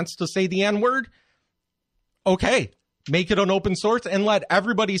Twitter wants to say the N-word, okay, make it an open source and let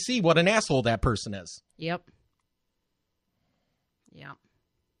everybody see what an asshole that person is. Yep.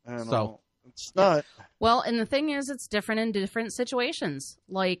 I don't know. It's not. Well, and the thing is, it's different in different situations.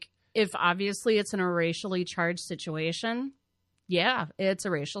 Like, if obviously it's in a racially charged situation, yeah, it's a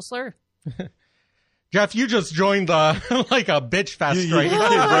racial slur. Jeff, you just joined like a bitch fest right now.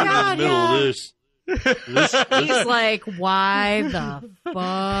 Right in the middle of this. He's like, why the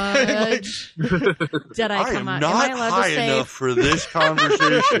fudge did I come out? Am I not high enough for this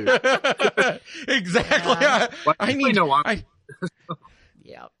conversation? Exactly. Yeah. I need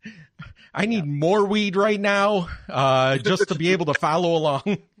yeah. I need more weed right now, just to be able to follow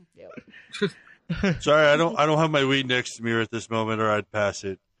along. Sorry, I don't have my weed next to me at this moment, or I'd pass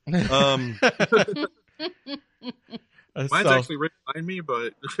it. Mine's actually right behind me,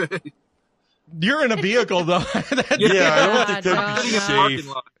 but you're in a vehicle though. I don't think that'd be safe.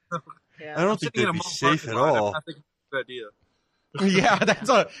 I don't think that'd be safe at all. I think it's a good idea. Yeah,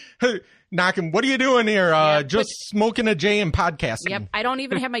 that's knocking. What are you doing here? Just smoking a J and podcasting. Yep, I don't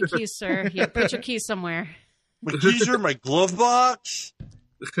even have my keys, sir. Here, put your keys somewhere. My keys are in my glove box,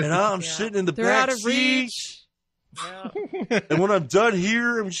 and I'm sitting in the They're back out of seat. reach. Yeah. And when I'm done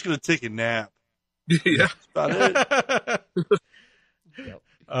here, I'm just gonna take a nap. Yeah, that's about it.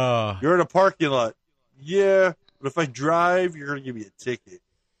 You're in a parking lot. Yeah, but if I drive, you're gonna give me a ticket.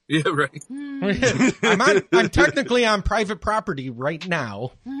 Yeah, right. I'm technically on private property right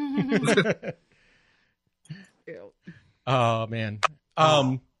now. Oh man.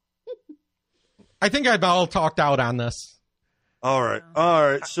 I think I've all talked out on this. All right.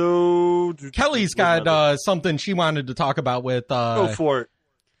 So Kelly's got something she wanted to talk about with. Go for it.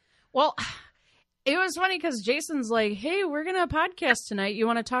 Well, it was funny because Jason's like, "Hey, we're gonna podcast tonight. You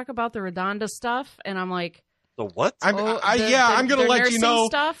want to talk about the Redonda stuff?" And I'm like, "The what?" I'm gonna let you know.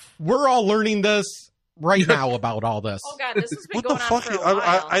 Stuff? We're all learning this right now about all this. Oh God, this has been going on for a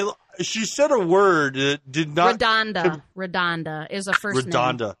while. She said a word that did not. Redonda is a first name.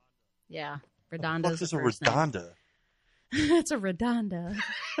 Redonda. Yeah. Redonda What is is the a first name. redonda? It's a redonda.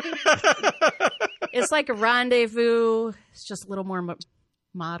 It's like a rendezvous. It's just a little more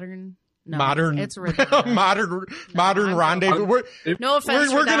modern. No, modern. It's a redonda. modern rendezvous. No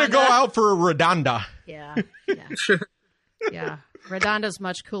offense, We're gonna Redonda. go out for a redonda. Yeah. Yeah. Redonda's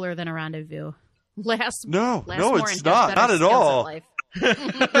much cooler than a rendezvous. Lasts No, more it's and not. has Not better at skills all. life.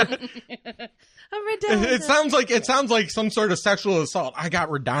 A redonda. It sounds like some sort of sexual assault. I got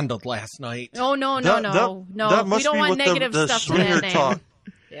redonda last night. Oh no. That must we don't be want what negative the stuff to swinger that name. talk.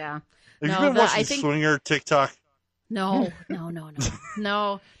 Yeah. Have you No, been watching I think swinger TikTok? no.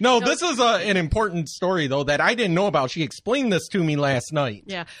 No, this is an important story though that I didn't know about. She explained this to me last night.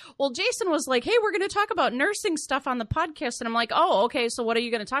 Yeah. Well, Jason was like, "Hey, we're going to talk about nursing stuff on the podcast," and I'm like, "Oh, okay. So what are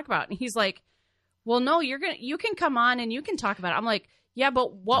you going to talk about?" And he's like, "Well, no, you can come on and you can talk about it." I'm like, "Yeah,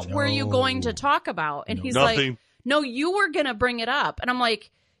 but what were you going to talk about?" And he's Nothing. like, "No, you were going to bring it up," and I'm like,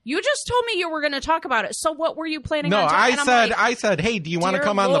 "You just told me you were going to talk about it. So what were you planning on?" I said, hey, do you want to "Dear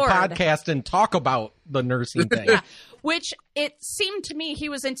come on Lord." the podcast and talk about the nursing thing? Yeah. Which it seemed to me he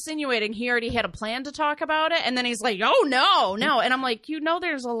was insinuating he already had a plan to talk about it, and then he's like, "Oh no," and I'm like,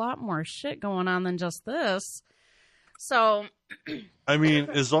 there's a lot more shit going on than just this. So, I mean,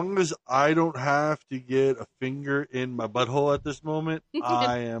 as long as I don't have to get a finger in my butthole at this moment,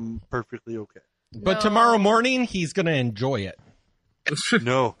 I am perfectly okay. But tomorrow morning, he's going to enjoy it.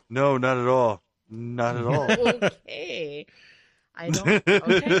 No, not at all. Not at all. Okay. I don't.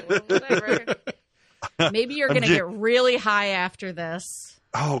 Okay, well, whatever. Maybe you're going to get really high after this.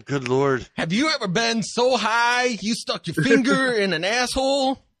 Oh, good Lord. Have you ever been so high you stuck your finger in an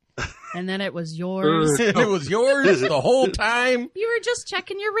asshole? And then it was yours. And it was yours the whole time? You were just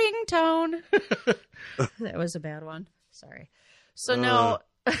checking your ringtone. That was a bad one. Sorry. So, no.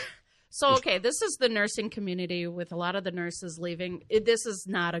 So, okay, this is the nursing community with a lot of the nurses leaving. This is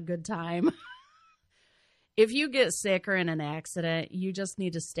not a good time. If you get sick or in an accident, you just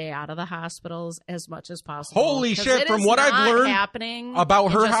need to stay out of the hospitals as much as possible. Holy 'Cause shit, it from is what I've not learned happening about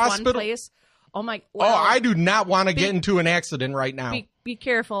in her just one hospital. place. Oh, my. Oh, I do not want to get into an accident right now. Be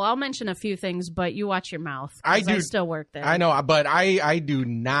careful. I'll mention a few things, but you watch your mouth. I 'cause do. I still work there. I know, but I do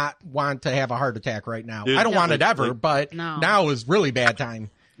not want to have a heart attack right now. Dude, I don't want it like- ever, but No. now is really bad time.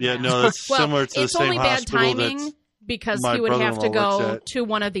 Yeah, no, that's Well, similar to the it's same only bad hospital timing that's because my he would have to brother-in-law go works at. to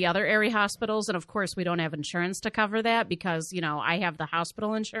one of the other area hospitals, and of course we don't have insurance to cover that because I have the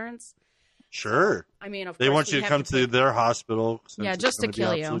hospital insurance. Sure. I mean, of They course want we you to have come to to their hospital. since Yeah, it's just to gonna be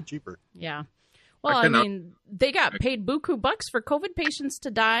kill you. absolutely cheaper. Yeah. Well, I cannot- mean, they got paid buku bucks for COVID patients to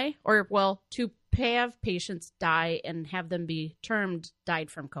die, or to have patients die and have them be termed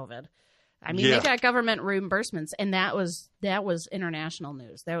died from COVID. I mean, Yeah. they got government reimbursements, and that was international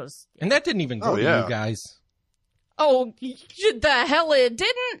news. That was And that didn't even go Oh, to yeah. you guys. oh the hell it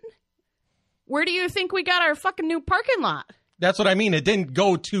didn't. Where do you think we got our fucking new parking lot? That's what I mean. It didn't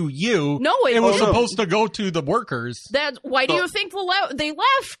go to you. No, it was didn't. supposed to go to the workers. Why do you think they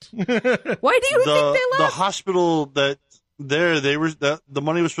left? Why do you think they The left? hospital that the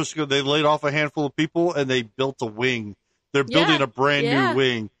money was supposed to go. They laid off a handful of people and they built a wing. They're building a brand new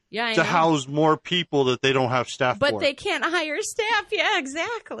wing Yeah, I to know. house more people that they don't have staff But for. they can't hire staff. Yeah,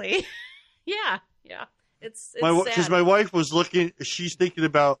 exactly. yeah. It's Because sad. my wife was looking. She's thinking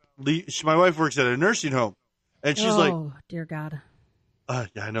about. My wife works at a nursing home, and she's like, oh, dear God. yeah,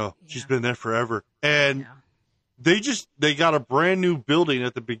 I know. She's been there forever. And they got a brand new building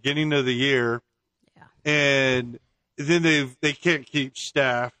at the beginning of the year. Yeah. And then they can't keep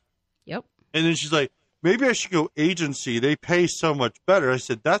staff. Yep. And then she's like, maybe I should go agency. They pay so much better. I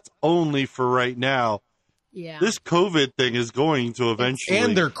said, that's only for right now. Yeah. This COVID thing is going to eventually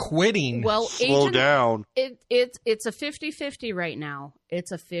And they're quitting. Well, slow down. It's a 50-50 right now.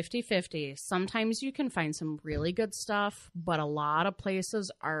 It's a 50-50. Sometimes you can find some really good stuff, but a lot of places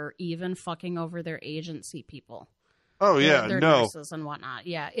are even fucking over their agency people. Oh, yeah, their no. nurses and whatnot.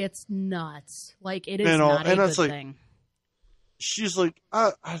 Yeah, it's nuts. Like, it is And not a and good that's like, thing. she's like,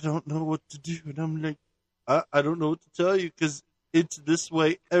 I don't know what to do. And I'm like, I don't know what to tell you because it's this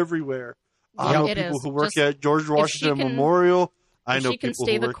way everywhere. I know It people is. who work Just- at George if she Washington can- Memorial. I If know she can people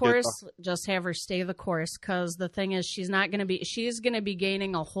stay who the work course, just have her stay the course, because the thing is, she's going to be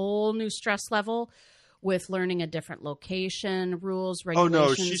gaining a whole new stress level with learning a different location, rules, Oh, regulations.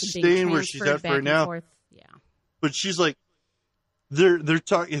 no, she's and being staying where she's transferred at for back and now. forth. Yeah. But she's like, they're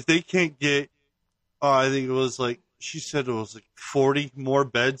talking, if they can't get, I think it was like, she said it was like 40 more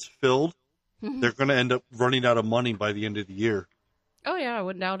beds filled, they're going to end up running out of money by the end of the year. Oh, yeah, I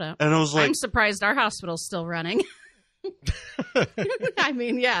wouldn't doubt it. And I was like, I'm surprised our hospital's still running. I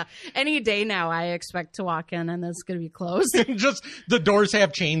mean, yeah. Any day now, I expect to walk in and it's going to be closed. Just the doors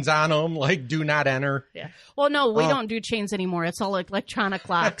have chains on them, like do not enter. Yeah. Well, no, we don't do chains anymore. It's all like electronic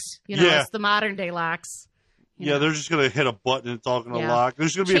locks. You know, Yeah. it's the modern day locks. Yeah, they're just going to hit a button and it's all going to lock.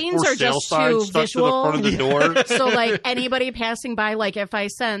 There's going to be Chains a for are sale just sign too stuck visual. to the front of the door. So, like, anybody passing by, like, if I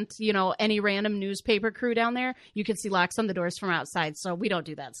sent, you know, any random newspaper crew down there, you could see locks on the doors from outside. So we don't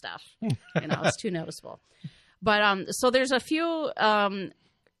do that stuff. You know, it's too noticeable. But so there's a few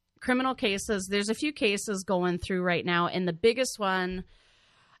criminal cases. There's a few cases going through right now. And the biggest one,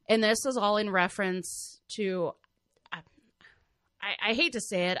 and this is all in reference to, I hate to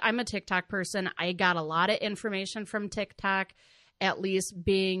say it, I'm a TikTok person. I got a lot of information from TikTok, at least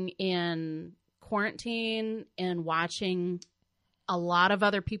being in quarantine and watching a lot of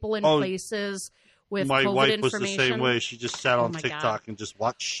other people in places with My COVID wife was information. the same way. She just sat on my TikTok God. and just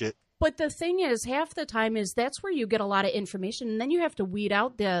watched shit. But the thing is, half the time is that's where you get a lot of information, and then you have to weed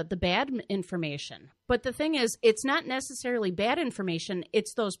out the bad information. But the thing is, it's not necessarily bad information.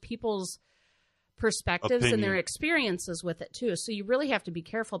 It's those people's perspectives and their Opinion. experiences with it, too. So you really have to be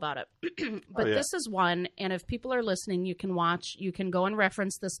careful about it. But yeah. this is one, and if people are listening, you can go and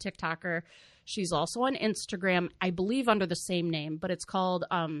reference this TikToker. She's also on Instagram, I believe under the same name, but it's called,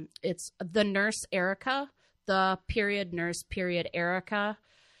 it's The Nurse Erica, _nurse Erica.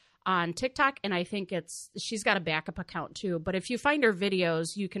 On TikTok, and I think she's got a backup account too. But if you find her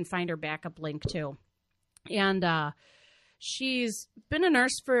videos, you can find her backup link too. And she's been a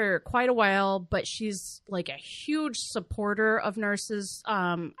nurse for quite a while, but she's like a huge supporter of nurses.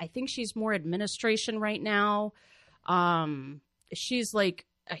 I think she's more administration right now. She's like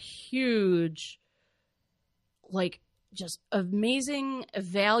a huge, like just amazing,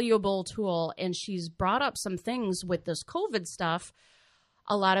 valuable tool. And she's brought up some things with this COVID stuff.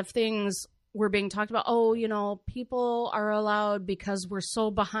 A lot of things were being talked about. Oh, you know, people are allowed because we're so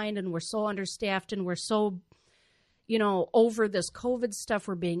behind and we're so understaffed and we're so, you know, over this COVID stuff.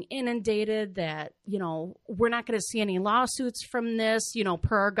 We're being inundated that, you know, we're not going to see any lawsuits from this, you know,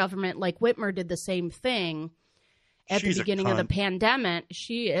 per our government. Like Whitmer did the same thing at She's the a beginning of the cunt. pandemic.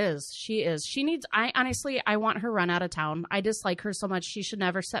 She is. She needs, I want her run out of town. I dislike her so much. She should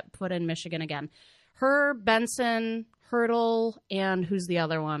never set foot in Michigan again. Her, Benson, Hurdle, and who's the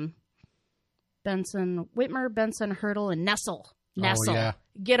other one? Whitmer, Benson, Hurdle, and Nessel. Nessel. yeah.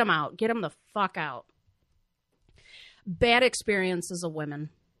 Get them out. Get them the fuck out. Bad experiences of women.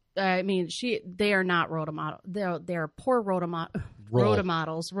 I mean, they are not rota model. They're poor rota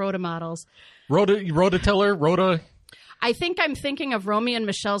models. Rototiller, Rota. I think I'm thinking of Romeo and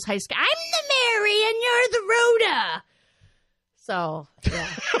Michelle's high school. I'm the Mary and you're the Rhoda. So, yeah.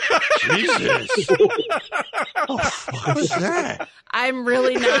 Jesus. What's that? I'm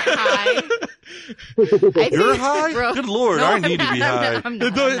really not high. You're high? Good Lord, I need to be high.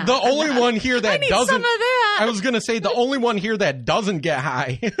 The only one here that I need doesn't. some of that. I was going to say the only one here that doesn't get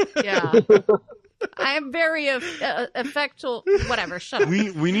high. Yeah. I am very effectual. Whatever. Shut up.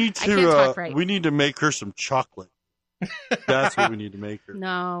 We need I can't to talk right. we need to make her some chocolate. That's what we need to make her.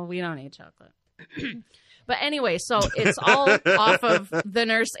 No, we don't need chocolate. But anyway, so it's all off of the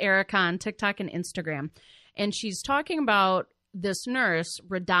nurse Erica on TikTok and Instagram. And she's talking about this nurse,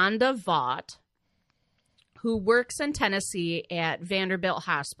 Redonda Vaught, who works in Tennessee at Vanderbilt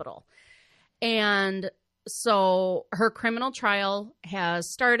Hospital. And so her criminal trial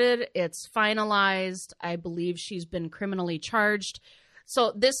has started. It's finalized. I believe she's been criminally charged.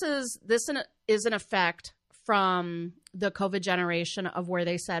 So this is an effect from the COVID generation of where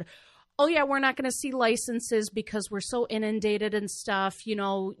they said, oh, yeah, we're not going to see licenses because we're so inundated and stuff. You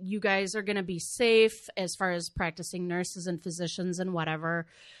know, you guys are going to be safe as far as practicing nurses and physicians and whatever.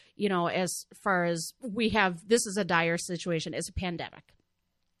 You know, as far as this is a dire situation. It's a pandemic.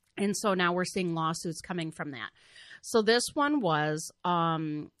 And so now we're seeing lawsuits coming from that. So this one was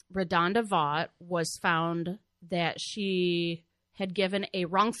Redonda Vaught was found that she had given a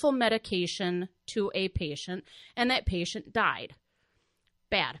wrongful medication to a patient and that patient died.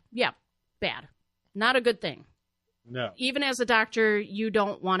 Bad. Yeah, bad. Not a good thing. No. Even as a doctor, you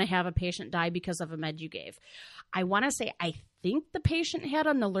don't want to have a patient die because of a med you gave. I want to say I think the patient had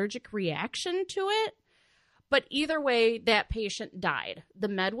an allergic reaction to it, but either way, that patient died. The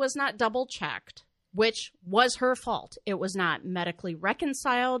med was not double checked, which was her fault. It was not medically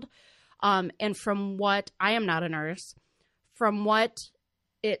reconciled. And from what, I am not a nurse, from what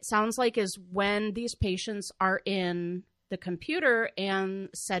it sounds like is when these patients are in the computer and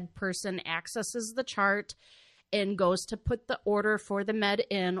said person accesses the chart and goes to put the order for the med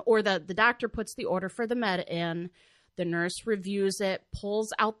in, or the doctor puts the order for the med in, The nurse reviews it,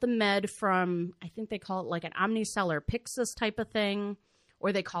 pulls out the med from, I think they call it like an Omnicell or Pyxis type of thing,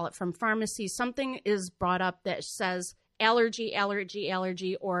 or they call it from pharmacy. Something is brought up that says allergy,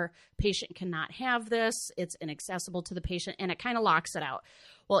 or patient cannot have this. It's inaccessible to the patient, and it kind of locks it out.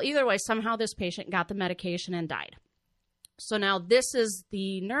 Well, either way, somehow this patient got the medication and died. So now this is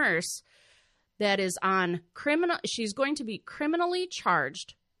the nurse that is on criminal. She's going to be criminally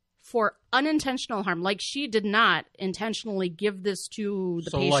charged for unintentional harm. Like, she did not intentionally give this to the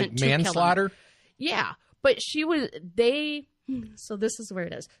patient. Like to manslaughter? Kill him. Yeah, but so this is where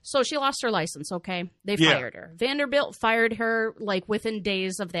it is. So she lost her license, okay? They fired her. Vanderbilt fired her, like, within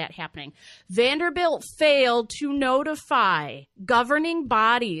days of that happening. Vanderbilt failed to notify governing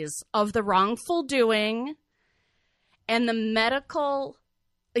bodies of the wrongful doing and the medical...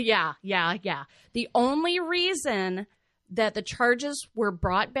 Yeah. The only reason that the charges were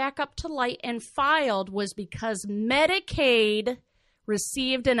brought back up to light and filed was because Medicaid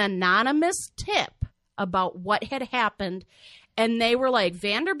received an anonymous tip about what had happened, and they were like,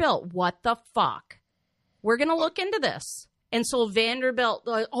 Vanderbilt, what the fuck? We're going to look into this. And so Vanderbilt,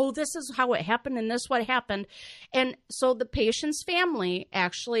 this is how it happened, and this what happened. And so the patient's family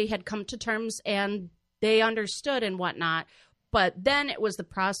actually had come to terms, and they understood and whatnot. But then it was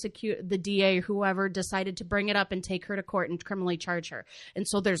the DA, whoever, decided to bring it up and take her to court and criminally charge her. And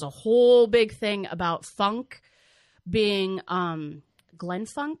so there's a whole big thing about Funk being, Glenn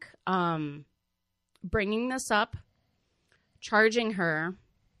Funk, bringing this up, charging her,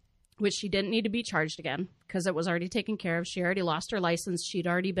 which she didn't need to be charged again because it was already taken care of. She already lost her license. She'd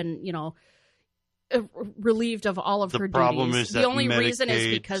already been, relieved of all of her duties. The only reason is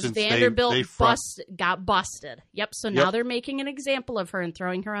because Vanderbilt got busted. Yep. So now they're making an example of her and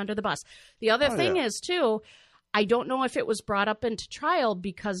throwing her under the bus. The other thing is, too, I don't know if it was brought up into trial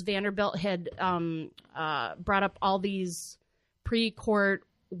because Vanderbilt had brought up all these pre-court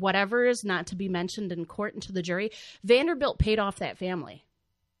whatever is not to be mentioned in court and to the jury. Vanderbilt paid off that family.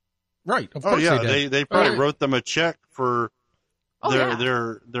 Right. Of course they did. They probably wrote them a check for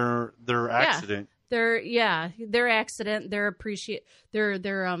their accident. Their accident, their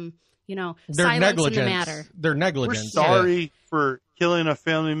silence negligence. in the matter. Their negligence. We're sorry for killing a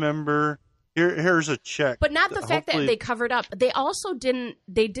family member. Here's a check. But not the fact that they covered up. They also didn't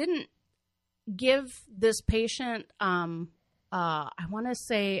give this patient, I want to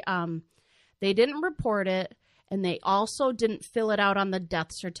say, they didn't report it, and they also didn't fill it out on the death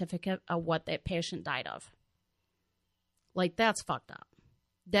certificate of what that patient died of. Like, that's fucked up.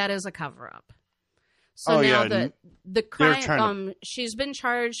 That is a cover-up. So the crime, she's been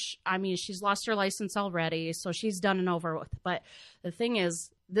charged. I mean, she's lost her license already, so she's done and over with. But the thing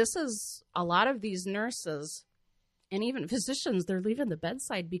is, this is a lot of these nurses and even physicians, they're leaving the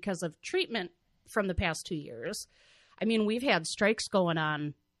bedside because of treatment from the past 2 years. I mean, we've had strikes going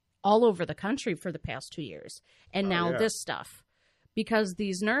on all over the country for the past 2 years. And now this stuff. Because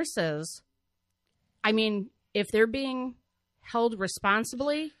these nurses, I mean, if they're being held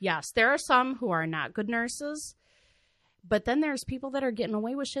responsibly, yes, there are some who are not good nurses, but then there's people that are getting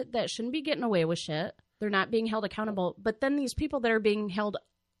away with shit that shouldn't be getting away with shit. They're not being held accountable. But then these people that are being held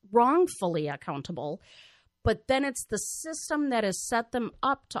wrongfully accountable, but then it's the system that has set them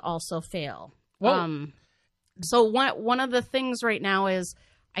up to also fail. So one of the things right now is,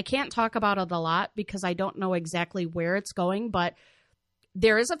 I can't talk about it a lot because I don't know exactly where it's going, but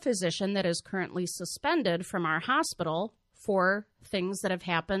there is a physician that is currently suspended from our hospital for things that have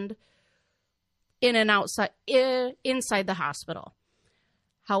happened in and inside the hospital.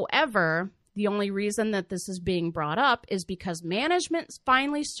 However, the only reason that this is being brought up is because management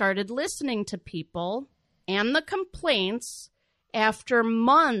finally started listening to people and the complaints after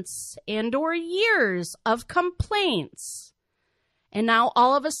months and or years of complaints. And now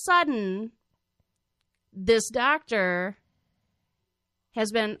all of a sudden, this doctor has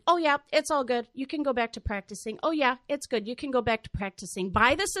been, oh yeah, it's all good. You can go back to practicing. Oh yeah, it's good. You can go back to practicing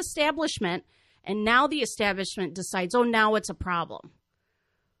by this establishment. And now the establishment decides, oh, now it's a problem.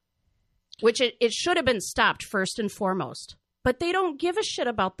 Which it should have been stopped first and foremost. But they don't give a shit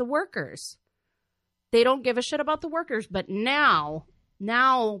about the workers. They don't give a shit about the workers. But now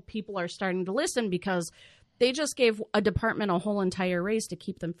people are starting to listen because they just gave a department a whole entire raise to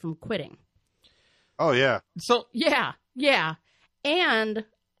keep them from quitting. Oh, yeah. So Yeah. And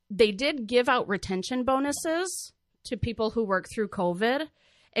they did give out retention bonuses to people who work through COVID,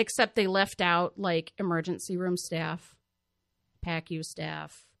 except they left out like emergency room staff, PACU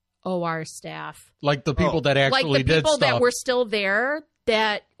staff, OR staff. Like the people that actually did stuff. Like the people that were still there,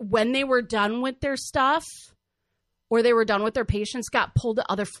 that when they were done with their stuff or they were done with their patients, got pulled to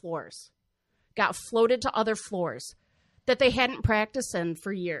other floors, got floated to other floors. that they hadn't practiced in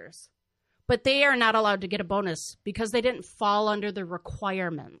for years. But they are not allowed to get a bonus because they didn't fall under the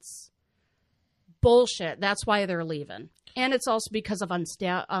requirements. Bullshit. That's why they're leaving. And it's also because of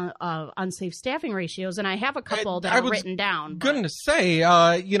unsafe staffing ratios. And I have a couple that are written down. Going to say,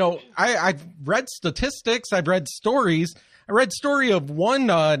 I've read statistics. I've read stories. I read story of one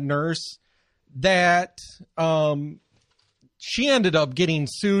nurse that she ended up getting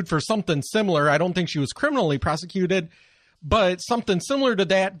sued for something similar. I don't think she was criminally prosecuted, but something similar to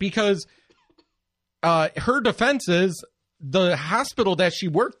that, because her defense is the hospital that she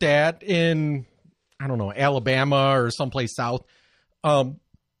worked at in, I don't know, Alabama or someplace south.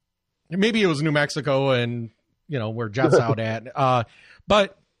 Maybe it was New Mexico and, where Jeff's out at.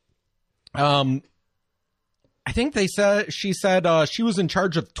 But I think she said she was in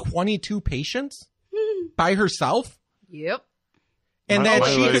charge of 22 patients by herself. Yep. And it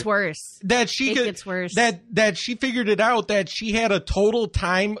gets worse. That she figured it out that she had a total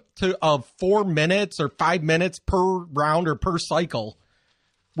time of 4 minutes or 5 minutes per round or per cycle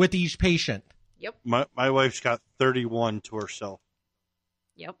with each patient. Yep. My wife's got 31 to herself.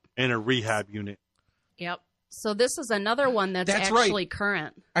 Yep. In a rehab unit. Yep. So this is another one that's actually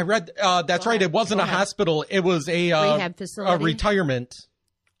current. I read that's right. It wasn't a hospital. It was a rehab facility. A retirement.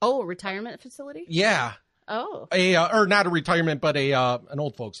 Oh, a retirement facility? Yeah. Oh. Or not a retirement, but an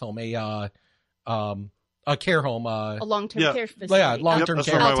old folks home, a care home, a long-term care facility. Yeah, long-term that's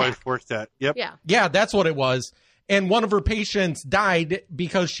care. That's where my wife worked at. Yep. Yeah, that's what it was. And one of her patients died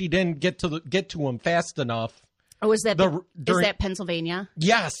because she didn't get to him fast enough. Oh, is that Pennsylvania?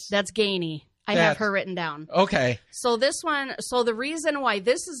 Yes, that's Gainey. I have her written down. Okay. So this one. So the reason why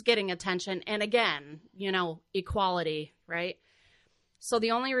this is getting attention, and again, equality, right? So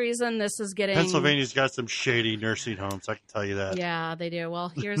the only reason this is getting... Pennsylvania's got some shady nursing homes, I can tell you that. Yeah, they do. Well,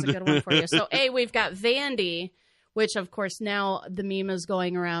 here's a good one for you. So, we've got Vandy, which, of course, now the meme is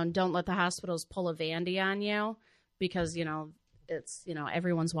going around, don't let the hospitals pull a Vandy on you, because, it's,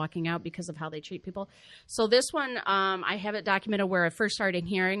 everyone's walking out because of how they treat people. So this one, I have it documented where I first started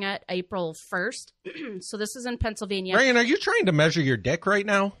hearing it April 1st. So this is in Pennsylvania. Ryan, are you trying to measure your dick right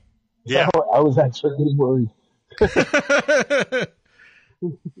now? Yeah. I was actually getting worried.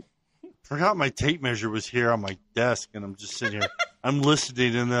 Forgot my tape measure was here on my desk, and I'm just sitting here. I'm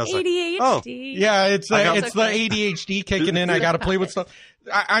listening, and I was ADHD. like, "Oh, yeah, it's the ADHD kicking in. I got to play with stuff.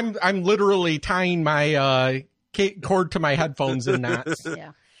 I'm literally tying my cord to my headphones in knots."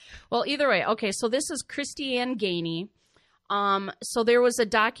 Yeah. Well, either way, okay. So this is Christiane Gainey. So there was a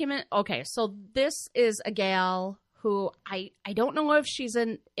document. Okay, so this is a gal who I don't know if she's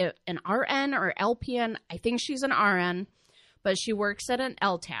an RN or LPN. I think she's an RN. But she works at an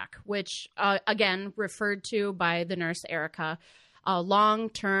LTAC, which, again, referred to by the nurse Erica, a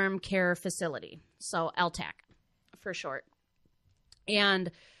long-term care facility. So LTAC for short.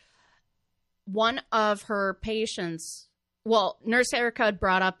 And one of her patients, Nurse Erica had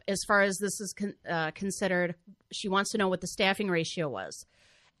brought up, as far as this is considered, she wants to know what the staffing ratio was.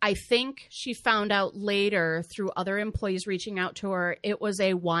 I think she found out later through other employees reaching out to her, it was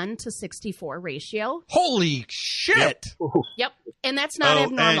a 1:64 ratio. Holy shit! Yep. And that's not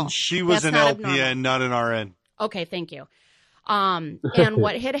abnormal. And she was an LPN, not an RN. Okay, thank you. And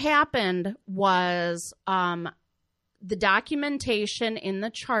what had happened was the documentation in the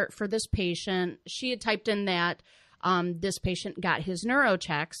chart for this patient, she had typed in that this patient got his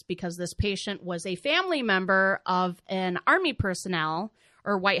neurochecks because this patient was a family member of an Army personnel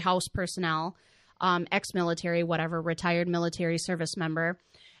or White House personnel, ex-military, whatever, retired military service member,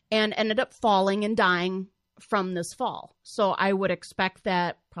 and ended up falling and dying from this fall. So I would expect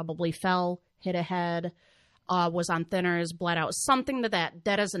that probably fell, hit a head, was on thinners, bled out, something to that.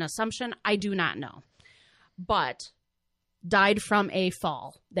 That is an assumption. I do not know. But died from a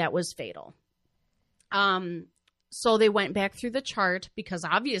fall that was fatal. So they went back through the chart because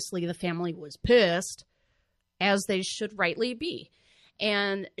obviously the family was pissed, as they should rightly be.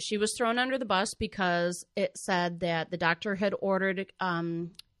 And she was thrown under the bus because it said that the doctor had ordered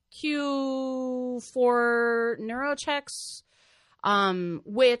Q for neurochecks,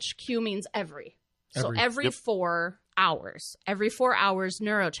 which Q means every. So every 4 hours. Every 4 hours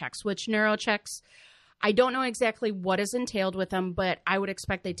neurochecks, which neurochecks, I don't know exactly what is entailed with them, but I would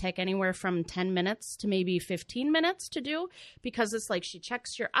expect they take anywhere from 10 minutes to maybe 15 minutes to do, because it's like she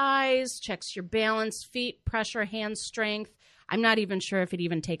checks your eyes, checks your balance, feet, pressure, hand strength. I'm not even sure if it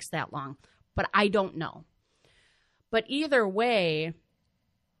even takes that long, but I don't know. But either way,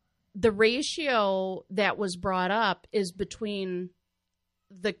 the ratio that was brought up is between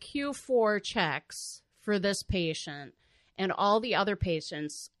the Q4 checks for this patient and all the other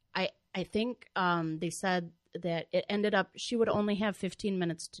patients. I think they said that it ended up she would only have 15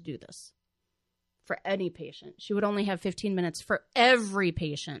 minutes to do this for any patient. She would only have 15 minutes for every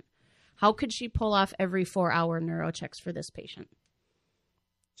patient. How could she pull off every 4-hour neuro checks for this patient?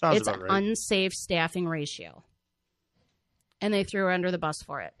 Sounds It's about an right. unsafe staffing ratio. And they threw her under the bus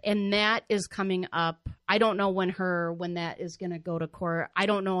for it. And that is coming up. I don't know when that is going to go to court. I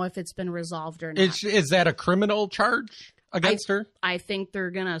don't know if it's been resolved or not. Is that a criminal charge against her? I think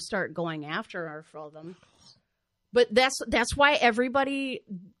they're going to start going after her for them. But that's why everybody,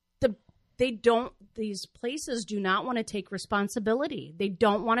 these places do not want to take responsibility. They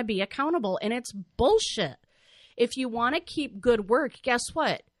don't want to be accountable. And it's bullshit. If you want to keep good work, guess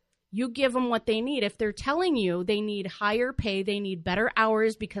what? You give them what they need. If they're telling you they need higher pay, they need better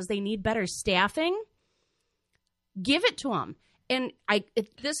hours because they need better staffing, give it to them. And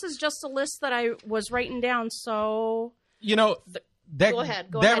this is just a list that I was writing down. So, that go ahead.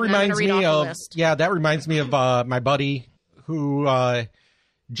 That reminds me of that reminds me of my buddy who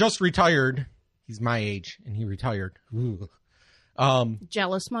just retired. He's my age, and he retired. Ooh.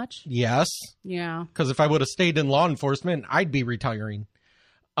 Jealous much? Yes. Yeah. Because if I would have stayed in law enforcement, I'd be retiring.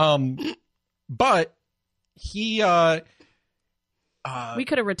 But he we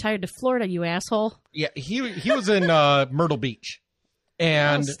could have retired to Florida, you asshole. Yeah, he was in Myrtle Beach,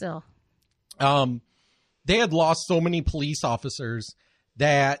 and still, they had lost so many police officers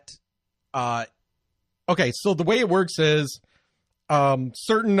that okay, so the way it works is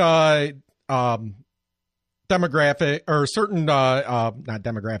certain demographic or certain not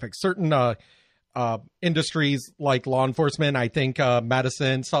demographic, certain industries like law enforcement, I think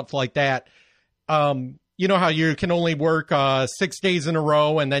medicine, stuff like that. You know how you can only work 6 days in a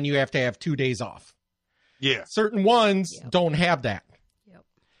row and then you have to have 2 days off. Yeah. Certain ones don't have that.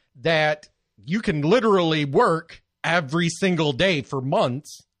 That you can literally work every single day for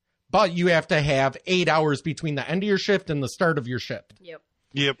months, but you have to have 8 hours between the end of your shift and the start of your shift.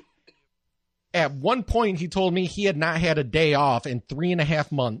 Yep. At one point, he told me he had not had a day off in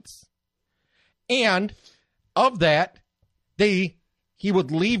 3.5 months. And of that, he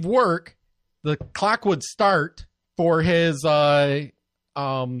would leave work. The clock would start for his 8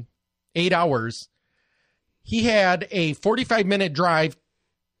 hours. He had a 45-minute drive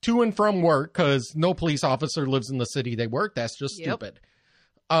to and from work because no police officer lives in the city they work. That's just stupid.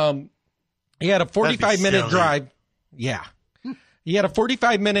 He had a 45-minute drive. Yeah. He had a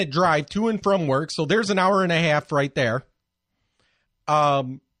 45-minute drive to and from work. So there's an hour and a half right there.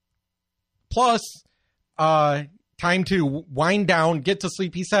 Plus time to wind down, get to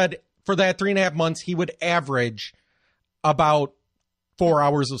sleep. He said for that 3.5 months, he would average about 4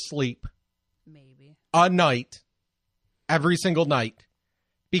 hours of sleep. Maybe. A night. Every single night.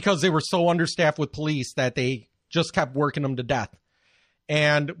 Because they were so understaffed with police that they just kept working him to death.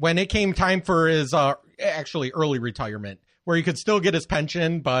 And when it came time for his actually early retirement, where he could still get his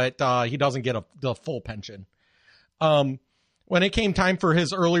pension, but he doesn't get the full pension. When it came time for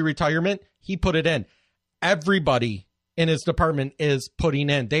his early retirement, he put it in. Everybody in his department is putting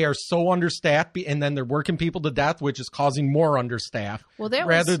in. They are so understaffed, and then they're working people to death, which is causing more understaff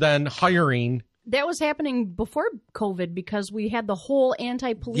rather than hiring. That was happening before COVID because we had the whole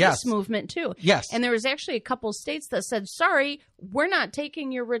anti-police movement too. Yes. And there was actually a couple of states that said, sorry, we're not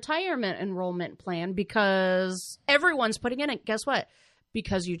taking your retirement enrollment plan because everyone's putting in it. Guess what?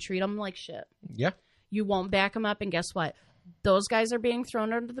 Because you treat them like shit. Yeah. You won't back them up. And guess what? Those guys are being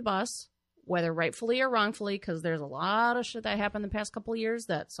thrown under the bus, whether rightfully or wrongfully, because there's a lot of shit that happened the past couple of years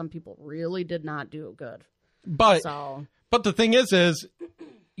that some people really did not do good. But the thing is,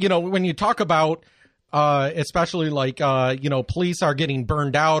 when you talk about, especially like, police are getting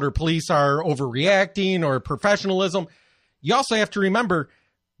burned out or police are overreacting or professionalism, you also have to remember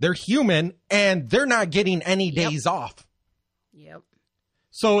they're human and they're not getting any days off. Yep.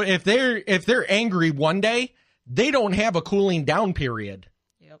 So if they're angry one day, they don't have a cooling down period.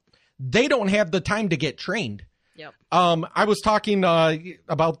 Yep. They don't have the time to get trained. Yep. I was talking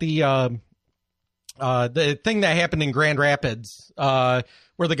about the thing that happened in Grand Rapids,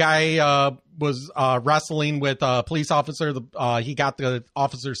 where the guy was wrestling with a police officer. He got the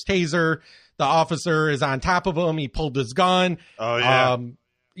officer's taser. The officer is on top of him. He pulled his gun. Oh, yeah.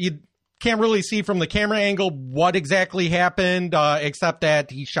 You can't really see from the camera angle what exactly happened, except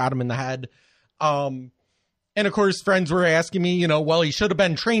that he shot him in the head. And of course, friends were asking me, well, he should have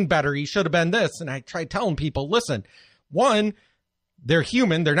been trained better. He should have been this. And I tried telling people, listen, one, they're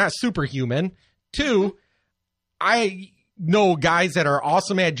human. They're not superhuman. Two, I know guys that are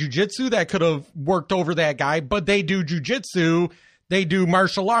awesome at jujitsu that could have worked over that guy, but they do jujitsu. They do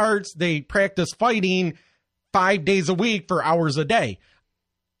martial arts. They practice fighting 5 days a week for hours a day.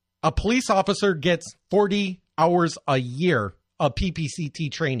 A police officer gets 40, hours a year of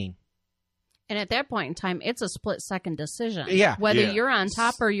PPCT training. And at that point in time, it's a split-second decision. Yeah. Whether Yeah. you're on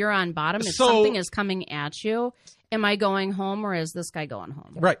top or you're on bottom, if So- something is coming at you, am I going home or is this guy going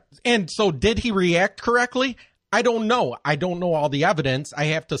home? Right. And so did he react correctly? I don't know. I don't know all the evidence. I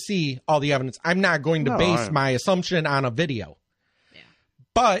have to see all the evidence. I'm not going to base my assumption on a video. Yeah.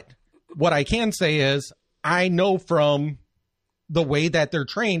 But what I can say is I know from the way that they're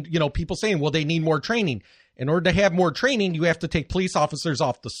trained, you know, people saying, well, they need more training. In order to have more training, you have to take police officers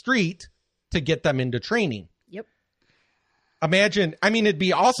off the street to get them into training. Yep. Imagine, I mean, it'd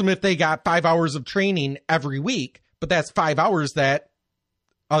be awesome if they got 5 hours of training every week, but that's 5 hours that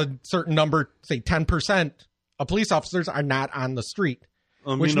a certain number, say 10% of police officers are not on the street,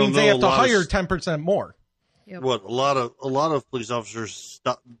 which means they have to hire 10% more. Yep. What a lot of police officers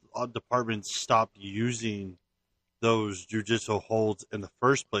departments stopped using those jujitsu holds in the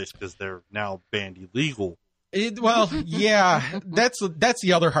first place because they're now banned illegal. Well, yeah, that's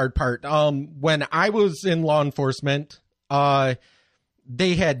the other hard part. When I was in law enforcement, they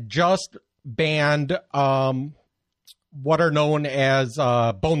had just banned what are known as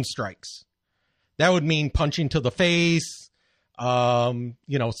bone strikes. That would mean punching to the face, you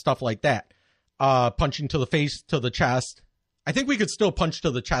know, stuff like that. Punching to the face, to the chest. I think we could still punch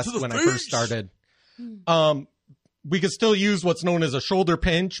to the chest when I first started. We could still use what's known as a shoulder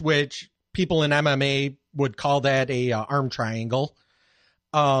pinch, which people in MMA would call that a arm triangle.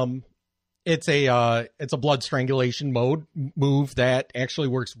 It's a blood strangulation move that actually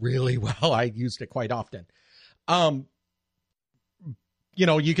works really well. I used it quite often. You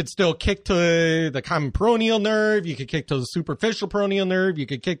know, you could still kick to the common peroneal nerve. You could kick to the superficial peroneal nerve. You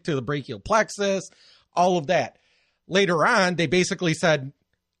could kick to the brachial plexus, all of that. Later on, they basically said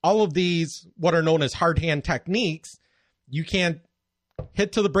all of these, what are known as hard hand techniques, you can't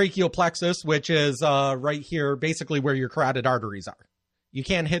hit to the brachial plexus, which is right here, basically where your carotid arteries are. You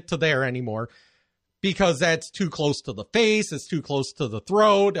can't hit to there anymore because that's too close to the face. It's too close to the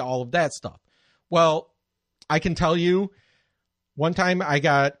throat, all of that stuff. Well, I can tell you, one time I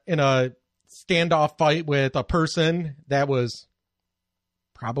got in a standoff fight with a person that was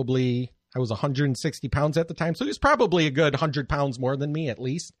probably, I was 160 pounds at the time. So he was probably a good 100 pounds more than me, at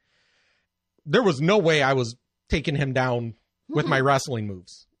least. There was no way I was taking him down with my wrestling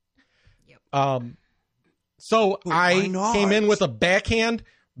moves. Yep. So I came in with a backhand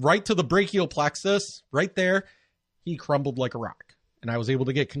right to the brachial plexus, right there. He crumbled like a rock. And I was able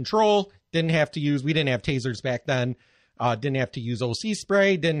to get control. We didn't have tasers back then. Didn't have to use OC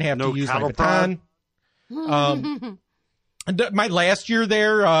spray. Didn't have to use my baton. My last year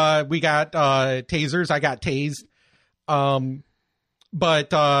there, we got tasers. I got tased. But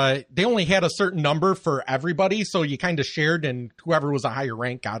they only had a certain number for everybody, so you kind of shared, and whoever was a higher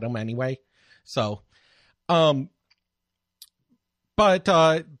rank got them anyway. So, but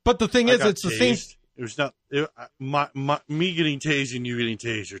the thing is, it's the same. It was not me getting tased and you getting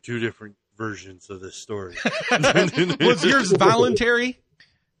tased are two different versions of this story. Was yours voluntary?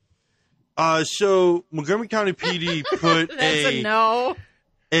 So Montgomery County PD put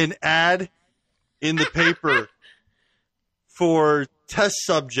an ad in the paper for test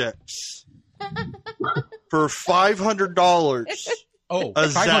subjects for $500. Oh,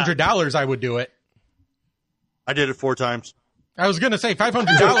 $500, I would do it. I did it 4 times. I was going to say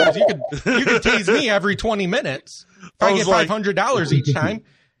 $500. You could tase me every 20 minutes. If I get $500 each time.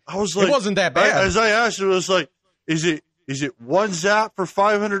 I was like, it wasn't that bad. As I asked, it was like, is it one zap for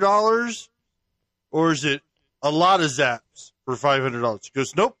 $500, or is it a lot of zaps for $500? He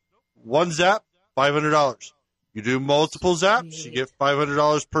goes, nope, one zap, $500. You do multiple zaps, you get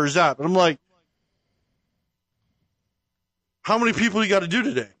 $500 per zap. And I'm like, how many people you got to do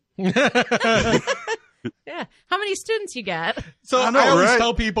today? Yeah, how many students you got? So I always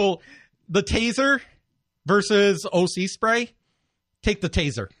tell people, the taser versus OC spray, take the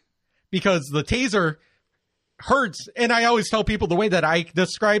taser. Because the taser hurts. And I always tell people the way that I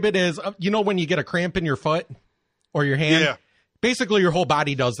describe it is, you know when you get a cramp in your foot or your hand? Yeah. Basically, your whole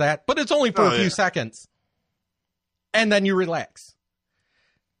body does that. But it's only for a few seconds. And then you relax.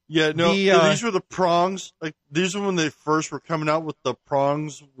 Yeah, no, these were the prongs. Like, these were when they first were coming out with the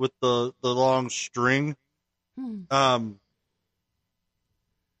prongs with the long string. God,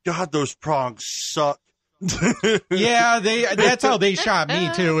 those prongs suck. Yeah, that's how they shot me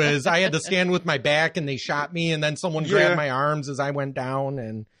too, is I had to stand with my back and they shot me, and then someone grabbed my arms as I went down.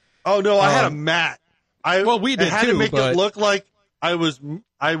 And oh no, I had a mat. We did had too, to make it look like I was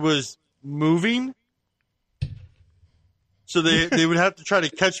moving. So they would have to try to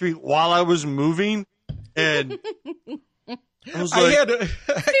catch me while I was moving, and I was like,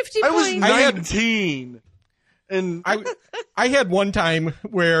 50 I was points. 19. And I had one time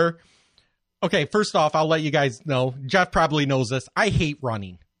where, okay, first off, I'll let you guys know. Jeff probably knows this. I hate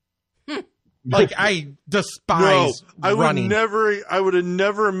running. Like, I despise running. I would have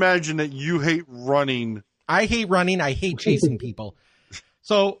never imagined that you hate running. I hate running. I hate chasing people.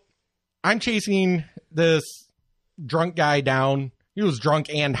 So I'm chasing this drunk guy down. He was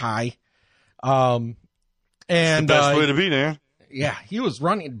drunk and high. And the best way to be, man. Yeah, he was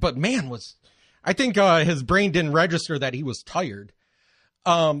running, but man, I think his brain didn't register that he was tired.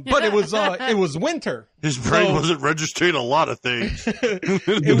 But it was winter. His brain wasn't registering a lot of things.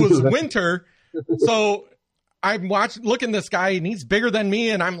 It was winter. So I'm looking at this guy, and he's bigger than me,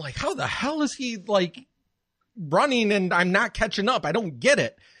 and I'm like, how the hell is he like running and I'm not catching up? I don't get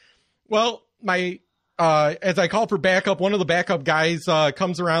it. Well, as I call for backup, one of the backup guys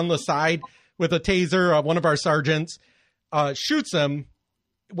comes around the side with a taser, one of our sergeants, shoots him.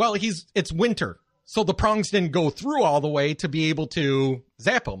 Well, it's winter, so the prongs didn't go through all the way to be able to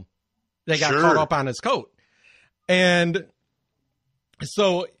zap him. They got caught up on his coat. And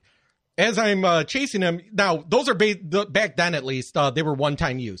so as I'm chasing him, now those are back then at least, they were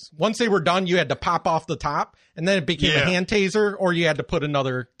one-time use. Once they were done, you had to pop off the top, and then it became a hand taser, or you had to put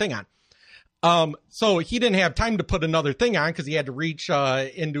another thing on. So he didn't have time to put another thing on because he had to reach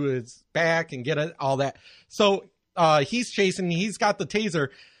into his back and get all that. So he's chasing, he's got the taser.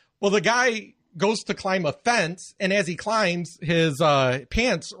 Well, the guy goes to climb a fence, and as he climbs, his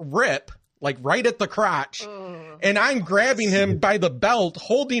pants rip, like right at the crotch. And I'm grabbing him by the belt,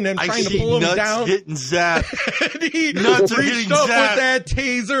 holding him, trying to pull him down. Getting zapped. And he Nuts reached up with that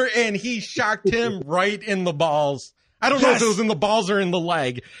taser, and he shocked him right in the balls. I don't know if it was in the balls or in the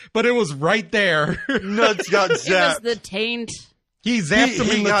leg, but it was right there. Nuts got zapped. It was the taint. He zapped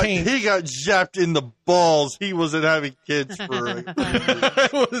him in the taint. He got zapped in the balls. He wasn't having kids for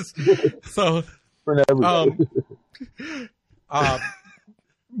it was so for everybody.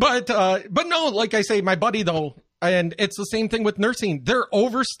 But no, like I say, my buddy though, and it's the same thing with nursing. They're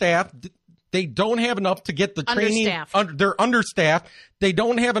overstaffed. They don't have enough to get the training. They're understaffed. They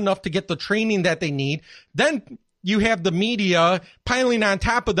don't have enough to get the training that they need. Then you have the media piling on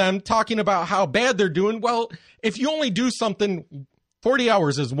top of them, talking about how bad they're doing. Well, if you only do something, 40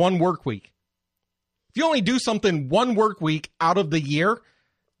 hours is one work week. If you only do something one work week out of the year,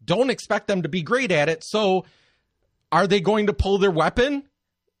 don't expect them to be great at it. So are they going to pull their weapon?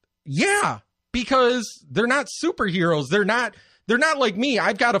 Yeah, because they're not superheroes. They're not like me.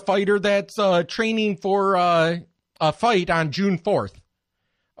 I've got a fighter that's training for a fight on June 4th.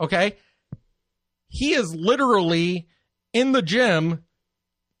 Okay. He is literally in the gym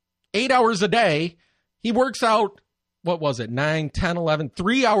 8 hours a day. He works out, what was it, 9, 10, 11,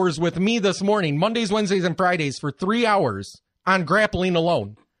 3 hours with me this morning, Mondays, Wednesdays, and Fridays for 3 hours on grappling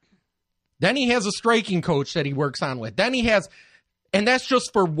alone. Then he has a striking coach that he works on with. Then he has, and that's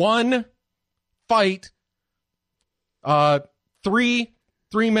just for one fight,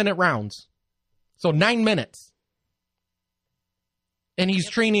 3-minute rounds. So 9 minutes. And he's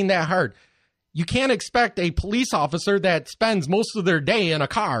training that hard. You can't expect a police officer that spends most of their day in a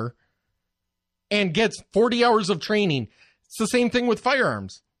car and gets 40 hours of training. It's the same thing with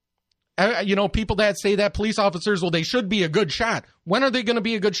firearms. People that say that police officers, well, they should be a good shot. When are they going to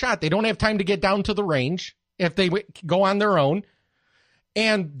be a good shot? They don't have time to get down to the range if they go on their own.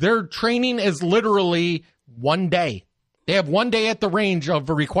 And their training is literally one day. They have 1 day at the range of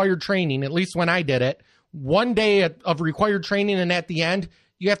required training, at least when I did it. 1 day of required training, and at the end,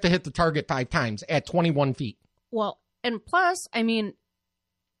 you have to hit the target 5 times at 21 feet. Well, and plus, I mean,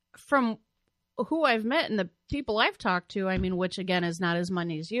 from who I've met and the people I've talked to, I mean, which again is not as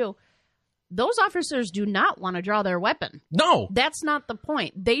many as you, those officers do not want to draw their weapon. No. That's not the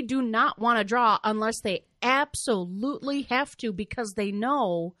point. They do not want to draw unless they absolutely have to, because they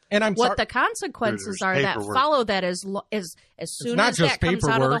know what the consequences are that follow that as soon as that comes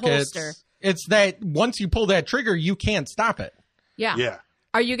out of the holster. It's that once you pull that trigger, you can't stop it. Yeah.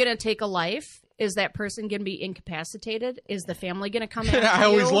 Are you going to take a life? Is that person going to be incapacitated? Is the family going to come after I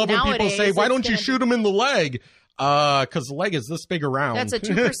always you? love when people say, why don't you shoot him in the leg? Because the leg is this big around. That's a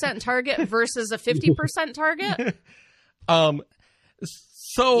 2% target versus a 50% target.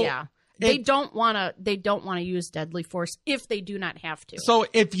 So yeah, they don't want to use deadly force if they do not have to. So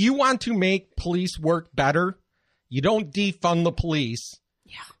if you want to make police work better, you don't defund the police.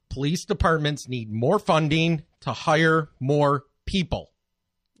 Yeah, police departments need more funding to hire more people.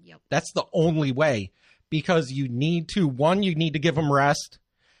 Yep, that's the only way, because you need to give them rest.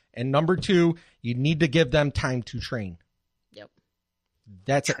 And number 2, you need to give them time to train. Yep.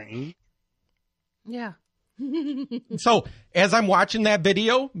 That's train. Yeah. So as I'm watching that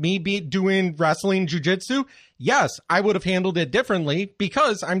video, me doing wrestling jiu-jitsu, yes, I would have handled it differently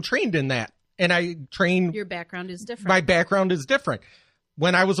because I'm trained in that. And I train. Your background is different. My background is different.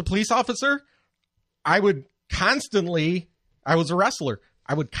 When I was a police officer, I was a wrestler.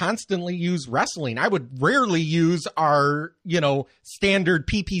 I would constantly use wrestling. I would rarely use our, standard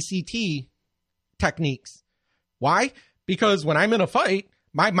PPCT techniques. Why? Because when I'm in a fight,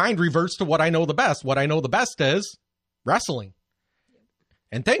 my mind reverts to what I know the best. What I know the best is wrestling.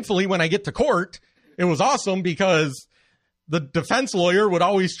 And thankfully, when I get to court, it was awesome because the defense lawyer would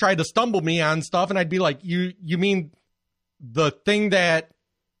always try to stumble me on stuff. And I'd be like, you mean the thing that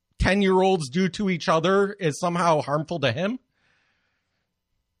 10-year-olds do to each other is somehow harmful to him?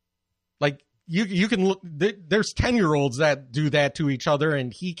 Like, you can look, there's 10-year-olds that do that to each other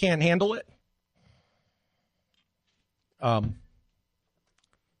and he can't handle it.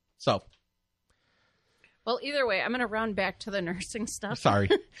 So. Well, either way, I'm going to round back to the nursing stuff. Sorry.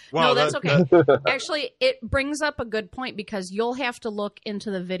 No, that's okay. Actually, it brings up a good point because you'll have to look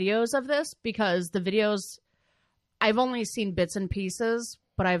into the videos of this because the videos, I've only seen bits and pieces,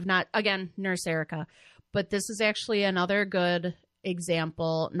 but I've not, again, Nurse Erica. But this is actually another good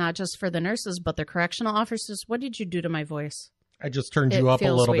example, not just for the nurses, but the correctional officers. What did you do to my voice? I just turned you up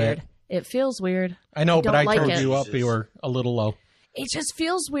a little bit. It feels weird. I know, but I turned you up. You were a little low. It just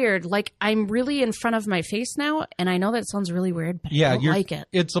feels weird. Like I'm really in front of my face now, and I know that sounds really weird, but I don't like it.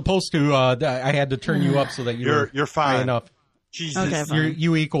 It's supposed to. I had to turn you up so that you're fine high enough. Jesus, okay,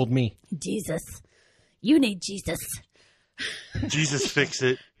 you equaled me. Jesus, you need Jesus. Jesus, fix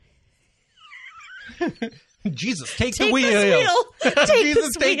it. Jesus, take the wheel.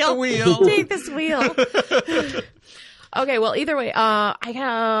 Jesus, take the wheel. Take this wheel. Okay, well, either way,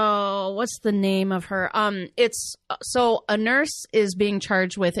 what's the name of her? It's so a nurse is being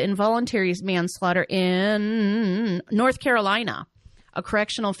charged with involuntary manslaughter in North Carolina, a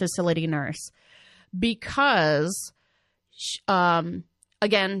correctional facility nurse, because,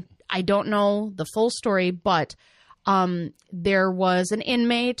 again, I don't know the full story, but there was an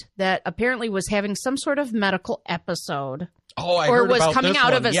inmate that apparently was having some sort of medical episode, or was coming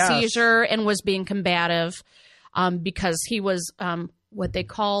out of a seizure and was being combative. Because he was what they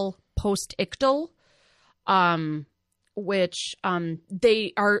call post-ictal, which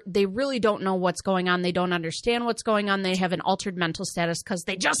they really don't know what's going on. They don't understand what's going on. They have an altered mental status because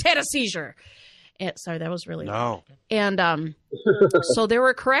they just had a seizure. Sorry, that was really no. And so there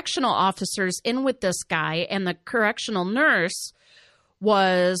were correctional officers in with this guy, and the correctional nurse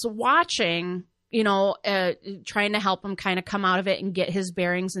was watching, trying to help him kind of come out of it and get his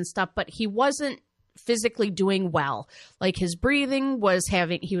bearings and stuff, but he wasn't physically doing well. Like his breathing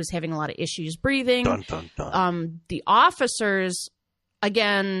he was having a lot of issues breathing. Dun, dun, dun. The officers,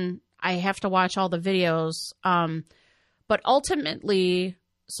 again, I have to watch all the videos. But ultimately,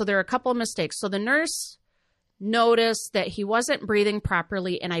 so there are a couple of mistakes. So the nurse noticed that he wasn't breathing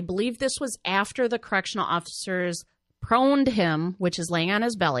properly. And I believe this was after the correctional officers proned him, which is laying on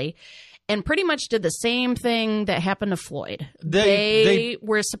his belly, and pretty much did the same thing that happened to Floyd. They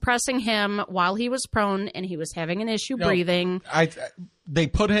were suppressing him while he was prone, and he was having an issue breathing. They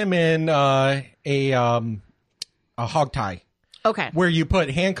put him in a hog tie. Okay. Where you put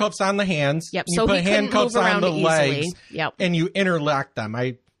handcuffs on the hands. Yep. You So put he couldn't handcuffs move around on the easily. legs. Yep. And you interlock them.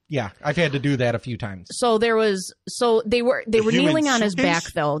 I've had to do that a few times. So they were kneeling on his back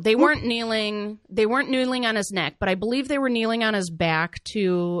though. They weren't kneeling on his neck, but I believe they were kneeling on his back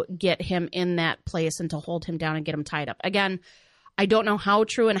to get him in that place and to hold him down and get him tied up. Again, I don't know how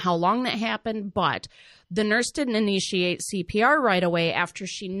true and how long that happened, but the nurse didn't initiate CPR right away after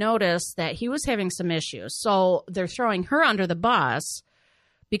she noticed that he was having some issues. So they're throwing her under the bus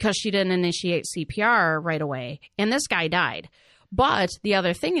because she didn't initiate CPR right away. And this guy died. But the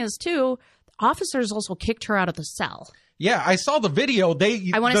other thing is, too, officers also kicked her out of the cell. Yeah, I saw the video.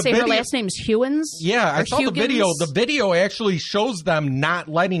 I want to say her last name's Hewins. Yeah, I saw the video. The video actually shows them not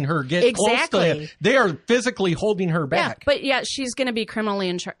letting her get close to him. They are physically holding her back. Yeah, but yeah, she's going to be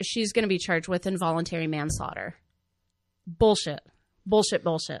she's going to be charged with involuntary manslaughter. Bullshit.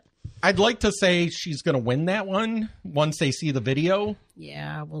 I'd like to say she's going to win that one once they see the video.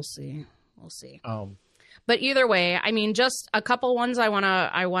 Yeah, we'll see. But either way, I mean, just a couple ones I want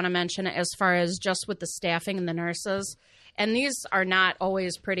to mention as far as just with the staffing and the nurses. And these are not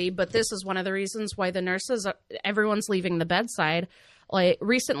always pretty, but this is one of the reasons why the nurses, everyone's leaving the bedside. Like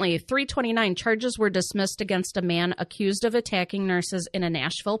recently, 329 charges were dismissed against a man accused of attacking nurses in a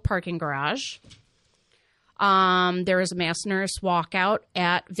Nashville parking garage. There was a mass nurse walkout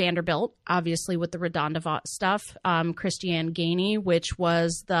at Vanderbilt, obviously with the Redonda stuff. Christiane Gainey, which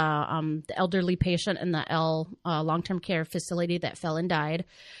was the elderly patient in the long-term care facility that fell and died.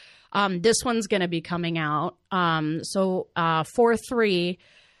 This one's going to be coming out. 4-3,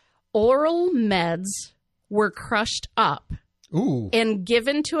 oral meds were crushed up and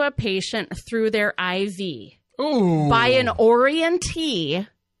given to a patient through their IV by an orientee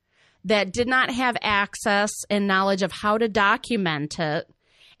that did not have access and knowledge of how to document it.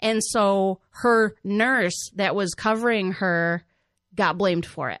 And so her nurse that was covering her got blamed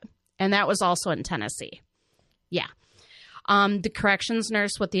for it. And that was also in Tennessee. Yeah. The corrections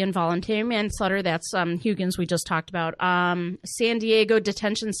nurse with the involuntary manslaughter, that's Huggins we just talked about. San Diego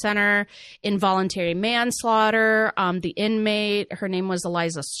Detention Center, involuntary manslaughter. The inmate, her name was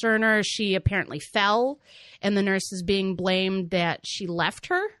Eliza Cerner. She apparently fell, and the nurse is being blamed that she left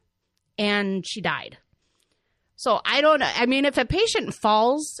her, and she died. So I don't know. I mean, if a patient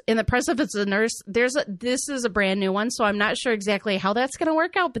falls in the presence of a nurse, this is a brand new one, so I'm not sure exactly how that's going to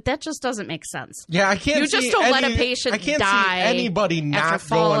work out, but that just doesn't make sense. Yeah, I can't. You just don't let a patient die. Anybody not after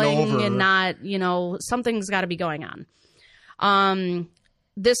falling going over and not, something's got to be going on.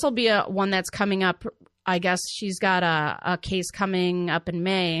 This will be one that's coming up. I guess she's got a case coming up in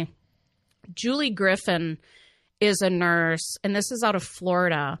May. Julie Griffin is a nurse, and this is out of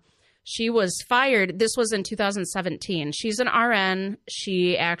Florida. She was fired. This was in 2017. She's an RN.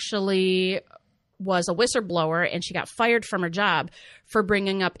 She actually was a whistleblower, and she got fired from her job for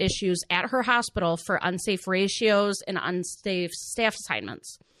bringing up issues at her hospital for unsafe ratios and unsafe staff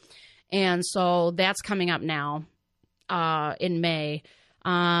assignments. And so that's coming up now in May.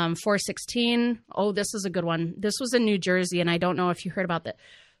 416. Oh, this is a good one. This was in New Jersey, and I don't know if you heard about that.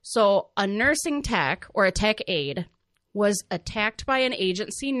 So a nursing tech or a tech aide was attacked by an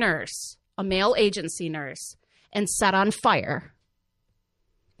agency nurse, a male agency nurse, and set on fire.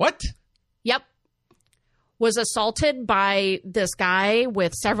 What? Yep. Was assaulted by this guy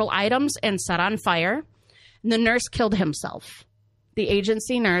with several items and set on fire. And the nurse killed himself. The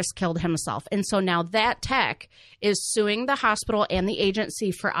agency nurse killed himself. And so now that tech is suing the hospital and the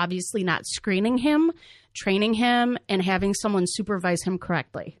agency for obviously not screening him, training him, and having someone supervise him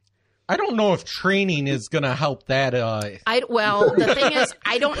correctly. I don't know if training is going to help that. Well, the thing is,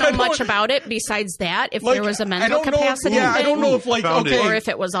 I don't know much about it besides that. If there was a mental capacity thing, I don't know if or if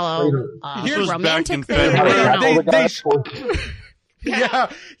it was a romantic thing.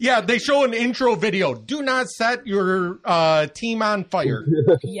 They show an intro video. Do not set your team on fire.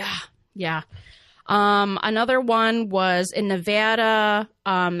 Yeah. Another one was in Nevada.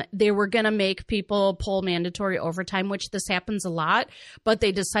 They were going to make people pull mandatory overtime, which this happens a lot, but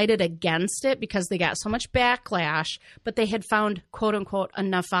they decided against it because they got so much backlash, but they had found, quote unquote,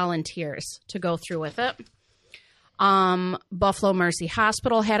 enough volunteers to go through with it. Buffalo Mercy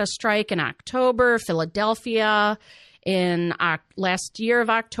Hospital had a strike in October. Philadelphia in last year of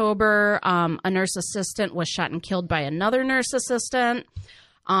October, a nurse assistant was shot and killed by another nurse assistant.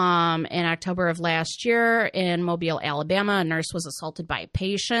 In October of last year in Mobile, Alabama, a nurse was assaulted by a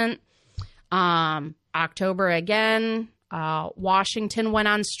patient. October again, Washington went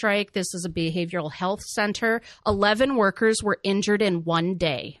on strike. This is a behavioral health center. 11 workers were injured in one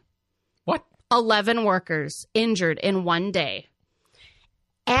day. What? 11 workers injured in one day.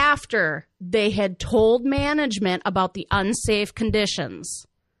 After they had told management about the unsafe conditions.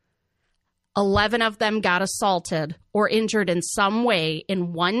 11 of them got assaulted or injured in some way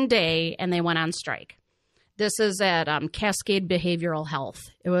in one day, and they went on strike. This is at Cascade Behavioral Health.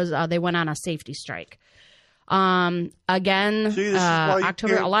 It was they went on a safety strike. October.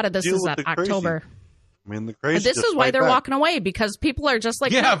 A lot of this is at October. I mean, the crazy. This is why they're walking away, because people are just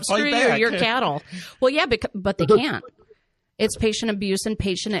like, screw you, you're cattle. Well, yeah, but they can't. It's patient abuse and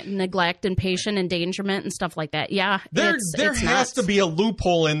patient neglect and patient endangerment and stuff like that. Yeah, there has to be a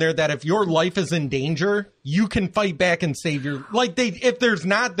loophole in there that if your life is in danger, you can fight back and save your. If there's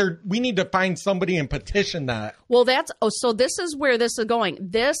not, we need to find somebody and petition that. Well, so this is where this is going.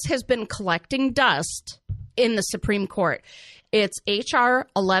 This has been collecting dust in the Supreme Court. It's H.R.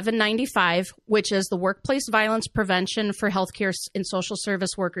 1195, which is the Workplace Violence Prevention for Healthcare and Social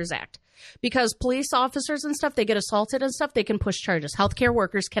Service Workers Act. Because police officers and stuff, they get assaulted and stuff, they can push charges. Healthcare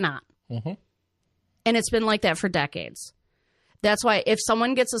workers cannot. Mm-hmm. And it's been like that for decades. That's why if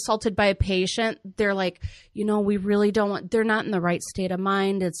someone gets assaulted by a patient, they're like, we really don't want, they're not in the right state of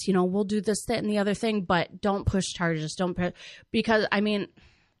mind. It's, we'll do this, that, and the other thing, but don't push charges. Because, I mean,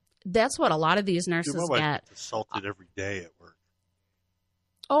 that's what a lot of these nurses get. Assaulted every day at work.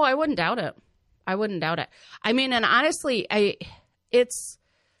 Oh, I wouldn't doubt it. I mean, and honestly,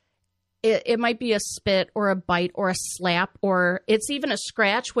 it might be a spit or a bite or a slap, or it's even a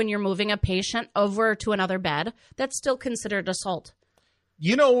scratch when you're moving a patient over to another bed. That's still considered assault.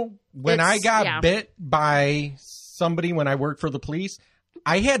 You know, when I got yeah. bit by somebody when I worked for the police,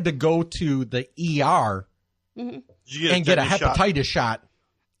 I had to go to the ER and get a hepatitis shot.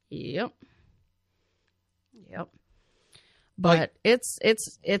 Yep. But it's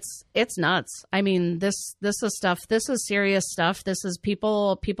nuts. I mean, this is stuff. This is serious stuff. This is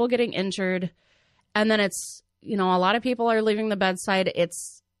people getting injured, and then it's, you know, a lot of people are leaving the bedside.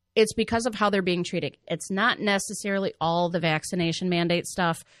 It's because of how they're being treated. It's not necessarily all the vaccination mandate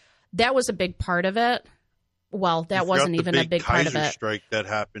stuff. That was a big part of it. Well, that wasn't even a big part of it. Strike that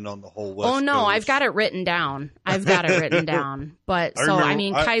happened on the whole West Oh no, Coast. I've got it written down. But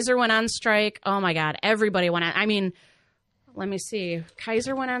Kaiser went on strike. Oh my God, everybody went on. I mean, let me see.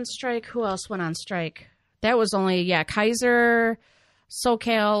 Kaiser went on strike. Who else went on strike? That was only Kaiser,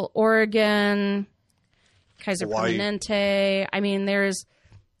 SoCal, Oregon, Kaiser Hawaii. Permanente. I mean, there's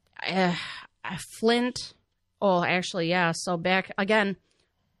Flint. Oh, actually, yeah. So back again.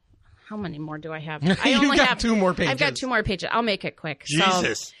 How many more do I have? I only have 2 more pages. I've got 2 more pages. I'll make it quick.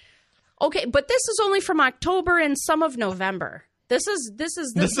 Jesus. So, okay, but this is only from October and some of November. This isn't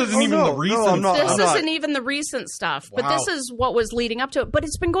even the recent. This isn't even the recent stuff. But this is what was leading up to it. But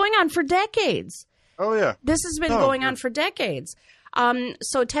it's been going on for decades. Oh yeah. This has been going on for decades.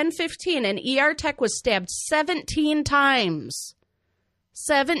 So 10/15, an ER tech was stabbed 17 times.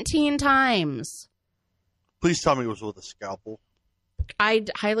 17 times. Please tell me it was with a scalpel. I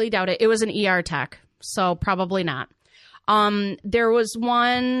highly doubt it. It was an ER tech, so probably not. There was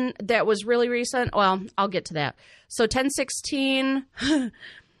one that was really recent. Well, I'll get to that. So 10/16,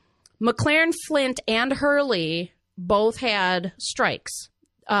 McLaren, Flint, and Hurley both had strikes.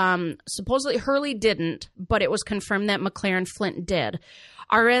 Supposedly Hurley didn't, but it was confirmed that McLaren, Flint did.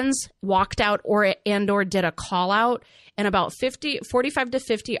 RNs walked out or did a call out, and about 45 to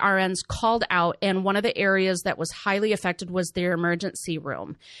 50 RNs called out, and one of the areas that was highly affected was their emergency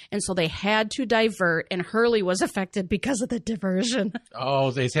room. And so they had to divert, and Hurley was affected because of the diversion.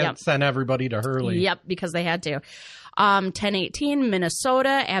 Oh, they sent everybody to Hurley. Yep, because they had to. 10/18,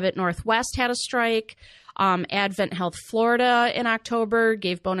 Minnesota, Abbott Northwest had a strike. Advent Health Florida in October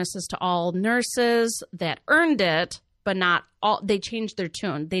gave bonuses to all nurses that earned it, but not all. They changed their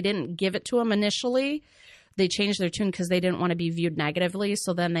tune. They didn't give it to them initially. They changed their tune because they didn't want to be viewed negatively.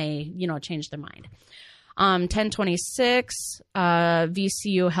 So then they, changed their mind. 10/26,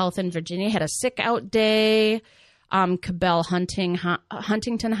 VCU Health in Virginia had a sick out day. Cabell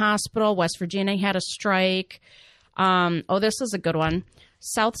Huntington Hospital, West Virginia had a strike. This is a good one.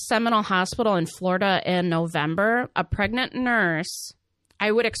 South Seminole Hospital in Florida in November, a pregnant nurse.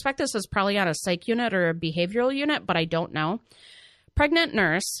 I would expect this is probably on a psych unit or a behavioral unit, but I don't know. Pregnant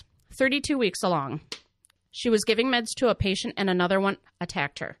nurse, 32 weeks along. She was giving meds to a patient and another one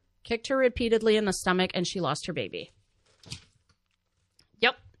attacked her, kicked her repeatedly in the stomach, and she lost her baby.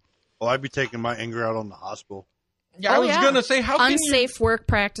 Yep. Well, I'd be taking my anger out on the hospital. Yeah, I was going to say, unsafe work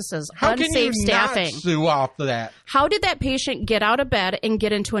practices, unsafe staffing. Not sue off of that? How did that patient get out of bed and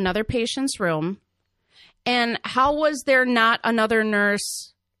get into another patient's room? And how was there not another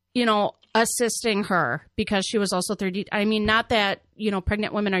nurse, assisting her because she was also 30? I mean, not that,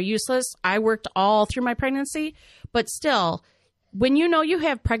 pregnant women are useless. I worked all through my pregnancy, but still, when you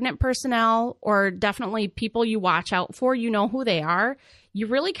have pregnant personnel or definitely people you watch out for, you know who they are, you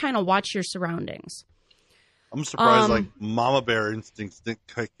really kind of watch your surroundings. I'm surprised, mama bear instincts didn't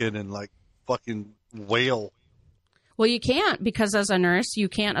kick in and, fucking wail. Well, you can't, because as a nurse, you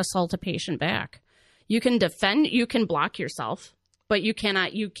can't assault a patient back. You can defend, you can block yourself, but you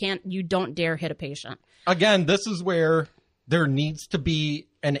don't dare hit a patient. Again, this is where there needs to be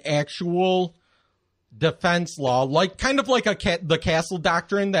an actual defense law, kind of like the Castle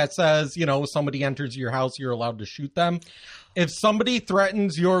Doctrine that says, somebody enters your house, you're allowed to shoot them. If somebody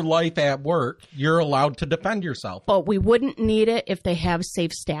threatens your life at work, you're allowed to defend yourself. But we wouldn't need it if they have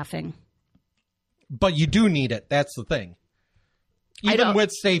safe staffing. But you do need it. That's the thing. Even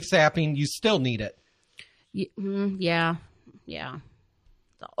with safe staffing, you still need it. Yeah.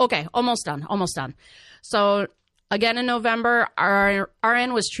 Okay, almost done. So, again, in November, our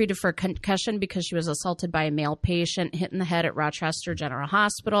RN was treated for concussion because she was assaulted by a male patient, hit in the head at Rochester General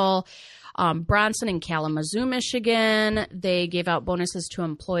Hospital. Bronson in Kalamazoo, Michigan, they gave out bonuses to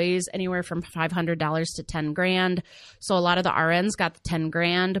employees anywhere from $500 to $10,000. So a lot of the RNs got the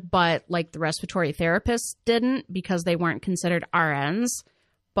 $10,000, but the respiratory therapists didn't because they weren't considered RNs.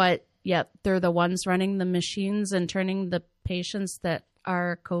 But yet they're the ones running the machines and turning the patients that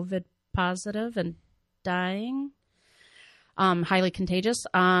are COVID positive and dying. highly contagious.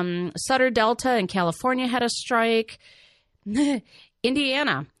 Sutter Delta in California had a strike.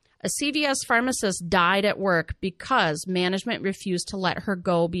 Indiana, a CVS pharmacist died at work because management refused to let her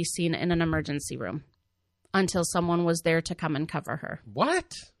go be seen in an emergency room until someone was there to come and cover her.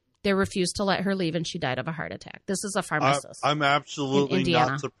 What? They refused to let her leave, and she died of a heart attack. This is a pharmacist. I'm absolutely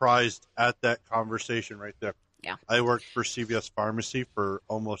Indiana. not surprised at that conversation right there. Yeah. I worked for CVS Pharmacy for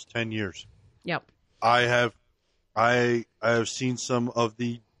almost 10 years. Yep. I have seen some of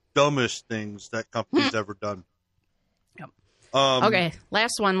the dumbest things that company's ever done. Yep. Okay,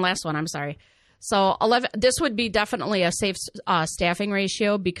 last one. I'm sorry. So 11. This would be definitely a safe staffing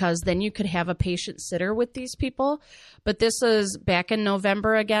ratio because then you could have a patient sitter with these people. But this is back in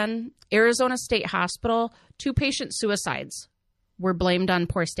November again. Arizona State Hospital, 2 patient suicides were blamed on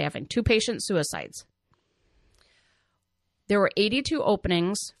poor staffing. 2 patient suicides. There were 82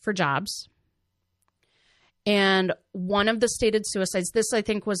 openings for jobs. And one of the stated suicides, this I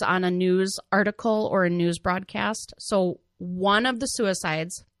think was on a news article or a news broadcast. So one of the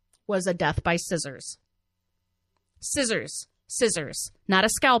suicides was a death by scissors. Scissors. Not a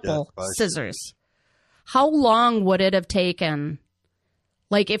scalpel, scissors. How long would it have taken?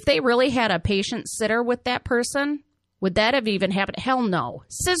 Like, if they really had a patient sitter with that person, would that have even happened? Hell no.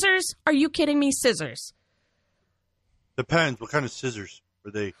 Scissors? Are you kidding me? Scissors. Depends. What kind of scissors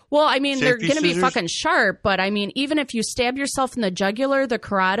were they? Well, I mean, they're Safety going to be scissors? fucking sharp, but I mean, even if you stab yourself in the jugular, the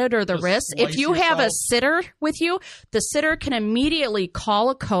carotid, or the wrist, if slice you have a yourself. sitter with you, the sitter can immediately call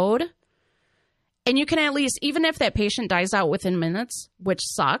a code, and you can at least, even if that patient dies out within minutes, which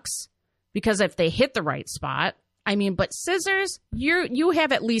sucks, because if they hit the right spot, I mean, but scissors, you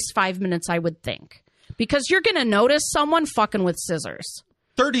have at least 5 minutes, I would think, because you're going to notice someone fucking with scissors.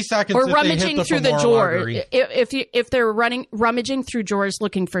 30 seconds Or if they rummaging hit through the femoral drawer. artery. If they're rummaging through drawers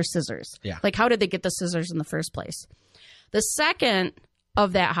looking for scissors. Yeah. Like, how did they get the scissors in the first place? The second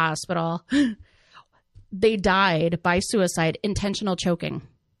of that hospital, they died by suicide, intentional choking.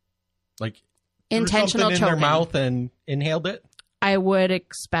 Like, threw Intentional something in choking. their mouth and inhaled it? I would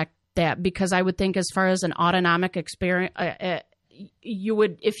expect that because I would think as far as an autonomic experience, you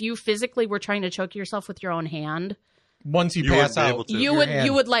would, if you physically were trying to choke yourself with your own hand, Once you You pass wouldn't be able out, to. you your would hand-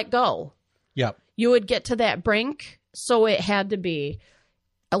 you would let go. Yep. You would get to that brink, so it had to be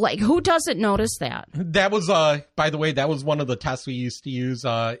like, who doesn't notice that? That was, by the way, that was one of the tests we used to use.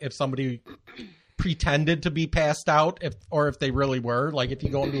 If somebody pretended to be passed out, if they really were, like if you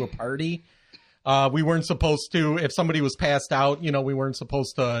go into a party, we weren't supposed to. If somebody was passed out, we weren't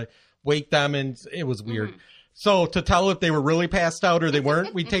supposed to wake them, and it was weird. So to tell if they were really passed out or they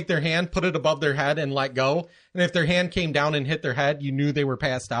weren't, we'd take their hand, put it above their head, and let go. And if their hand came down and hit their head, you knew they were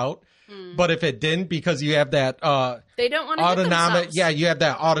passed out. But if it didn't, because you have that They don't want to hit autonomic, themselves. yeah, you have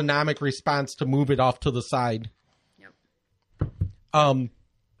that autonomic response to move it off to the side. But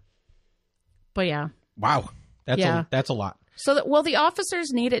yeah. Wow, Yeah. that's a lot. So, the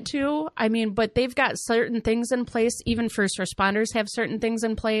officers need it too. I mean, but they've got certain things in place. Even first responders have certain things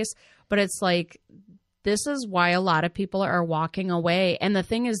in place. But it's like, this is why a lot of people are walking away. And the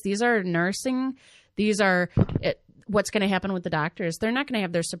thing is, these are nursing. These are what's going to happen with the doctors. They're not going to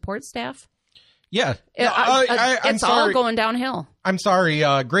have their support staff. Yeah, I'm it's all going downhill. I'm sorry.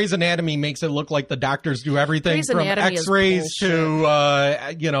 Grey's Anatomy makes it look like the doctors do everything Grey's from Anatomy is X-rays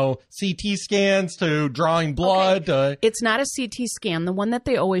to CT scans to drawing blood. It's not a CT scan. The one that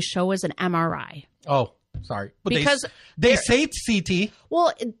they always show is an MRI. Oh, sorry, but Because they say CT.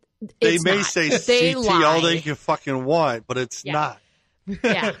 Well, They it's may not. say They CT lie. all they can fucking want, but it's not.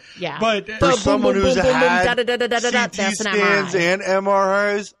 Yeah. But For someone who's had CT that's an scans MRI. and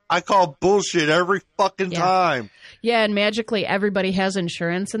MRIs, I call bullshit every fucking time. Yeah, and magically everybody has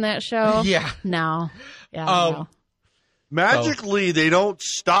insurance in that show. Yeah. No. Yeah. No. Magically, they don't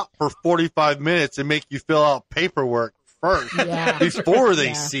stop for 45 minutes and make you fill out paperwork first Yeah. before they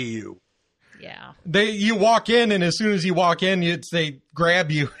Yeah. see you. Yeah. You walk in, and as soon as you walk in, they grab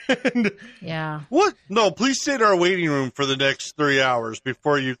you. Yeah. What? No, please sit in our waiting room for the next 3 hours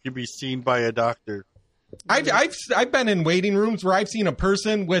before you can be seen by a doctor. I've been in waiting rooms where I've seen a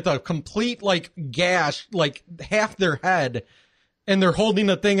person with a complete gash, like half their head, and they're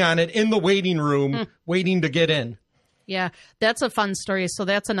holding a thing on it in the waiting room, waiting to get in. Yeah, that's a fun story. So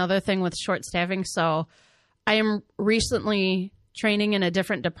that's another thing with short staffing. So I am recently training in a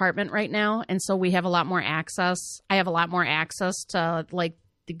different department right now, and so we have a lot more access. I have a lot more access to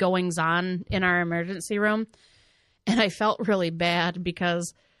the goings on in our emergency room, and I felt really bad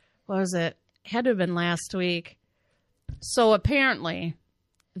because what was it? Had to have been last week. So apparently,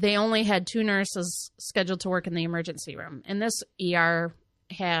 they only had 2 nurses scheduled to work in the emergency room, and this ER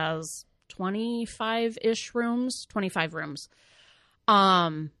has 25-ish rooms, 25 rooms.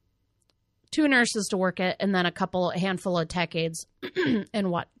 2 nurses to work it, and then a handful of tech aides and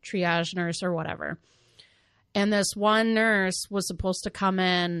triage nurse or whatever. And this one nurse was supposed to come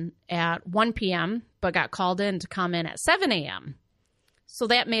in at 1 p.m., but got called in to come in at 7 a.m. So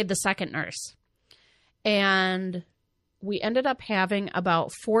that made the second nurse. And we ended up having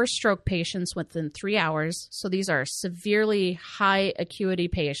about 4 stroke patients within 3 hours. So these are severely high acuity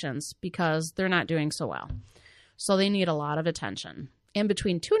patients because they're not doing so well. So they need a lot of attention. And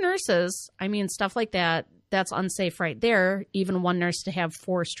between 2 nurses, I mean, stuff like that, that's unsafe right there. Even one nurse to have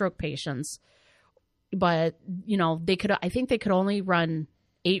 4 stroke patients. But, I think they could only run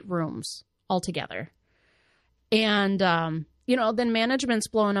 8 rooms altogether. And, then management's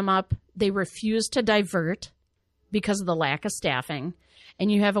blowing them up. They refuse to divert because of the lack of staffing. And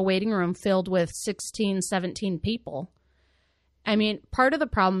you have a waiting room filled with 16, 17 people. I mean, part of the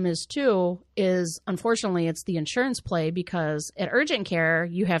problem is unfortunately, it's the insurance play because at urgent care,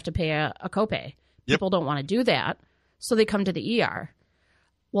 you have to pay a copay. Yep. People don't want to do that. So they come to the ER.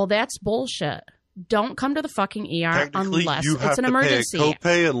 Well, that's bullshit. Don't come to the fucking ER unless it's an emergency. You have to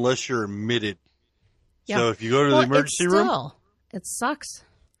pay a copay unless you're admitted. Yep. So if you go to the emergency room, it sucks.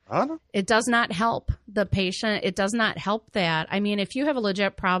 I don't know. It does not help the patient. It does not help that. I mean, if you have a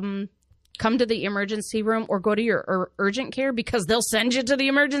legit problem, come to the emergency room or go to your urgent care because they'll send you to the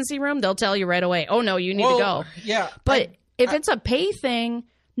emergency room. They'll tell you right away, oh, no, you need to go. Yeah. But if it's a pay thing,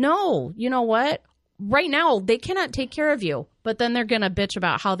 no, you know what? Right now, they cannot take care of you. But then they're going to bitch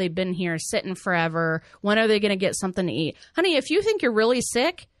about how they've been here sitting forever. When are they going to get something to eat? Honey, if you think you're really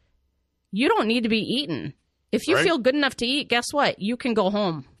sick, you don't need to be eating. If you feel good enough to eat, guess what? You can go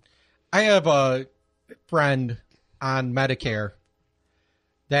home. I have a friend on Medicare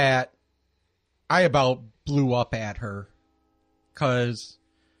that I about blew up at her because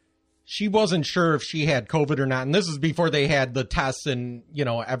she wasn't sure if she had COVID or not. And this is before they had the tests in,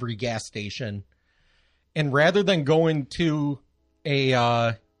 every gas station. And rather than going to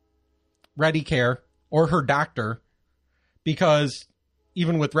a ReadyCare or her doctor, because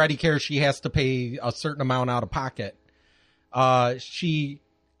even with ReadyCare, she has to pay a certain amount out of pocket. She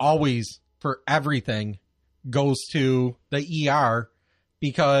always, for everything, goes to the ER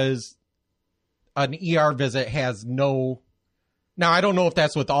because an ER visit has no... Now, I don't know if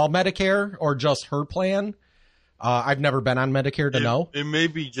that's with all Medicare or just her plan. I've never been on Medicare to know. It may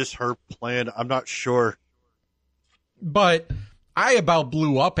be just her plan. I'm not sure. But I about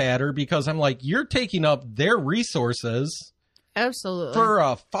blew up at her because I'm like, you're taking up their resources. Absolutely. For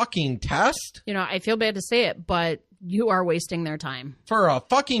a fucking test? I feel bad to say it, but you are wasting their time. For a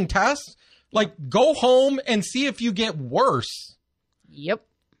fucking test? Like, go home and see if you get worse. Yep.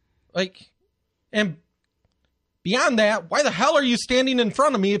 And beyond that, why the hell are you standing in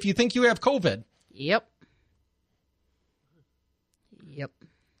front of me if you think you have COVID? Yep.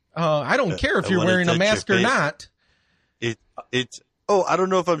 I don't care if you're wearing a mask or not. I don't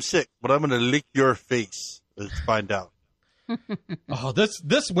know if I'm sick, but I'm going to lick your face. Let's find out.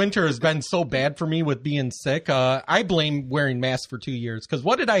 This winter has been so bad for me with being sick. I blame wearing masks for 2 years. Because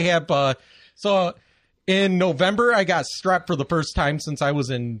what did I have? So in November, I got strep for the first time since I was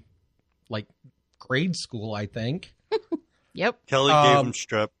in grade school, I think. Yep. Kelly gave him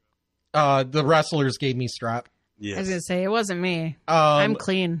strep. The wrestlers gave me strep. Yes. I was going to say, it wasn't me. I'm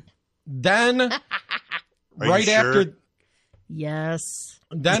clean. Then right after... Yes.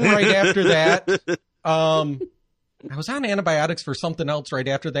 Then right after that, I was on antibiotics for something else right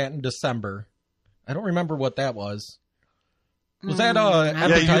after that in December. I don't remember what that was. Was that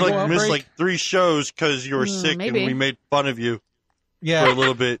you missed 3 shows because you were sick maybe. And we made fun of you for a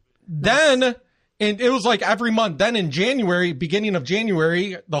little bit. Then, and it was every month. Then in January, beginning of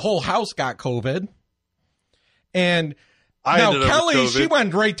January, the whole house got COVID. And now Kelly, she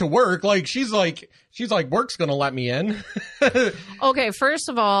went right to work. She's like, work's going to let me in. Okay, first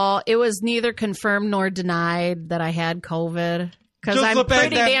of all, it was neither confirmed nor denied that I had COVID. Because I'm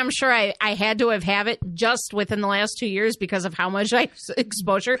pretty damn sure I had to have it just within the last 2 years because of how much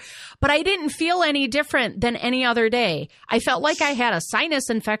exposure. But I didn't feel any different than any other day. I felt like I had a sinus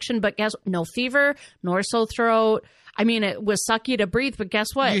infection, but no fever, nor sore throat. I mean, it was sucky to breathe, but guess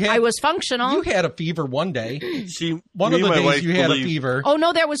what? I was functional. You had a fever one day. One of the days you had a fever. Oh,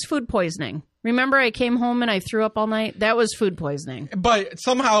 no, that was food poisoning. Remember I came home and I threw up all night? That was food poisoning. But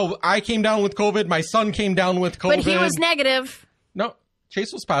somehow I came down with COVID. My son came down with COVID. But he was negative. No,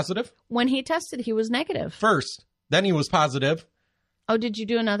 Chase was positive. When he tested, he was negative. First. Then he was positive. Oh, did you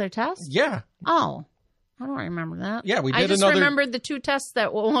do another test? Yeah. Oh. I don't remember that. Yeah, we did another. I just remembered the 2 tests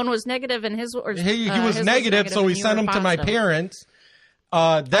that one was negative and his was he was negative, so we sent him to my parents.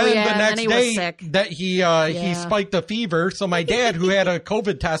 Then the and next then he was day sick. that he spiked a fever. So my dad, who had a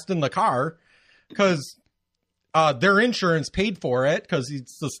COVID test in the car, because their insurance paid for it, because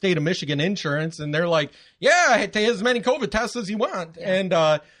it's the state of Michigan insurance, and they're like, yeah, take as many COVID tests as you want. And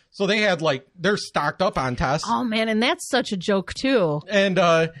so they had they're stocked up on tests. Oh man, and that's such a joke too. And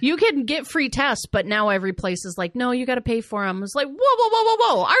you can get free tests, but now every place is like, no, you got to pay for them. It's like,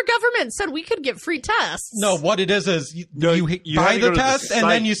 whoa! Our government said we could get free tests. No, what it is you buy the test and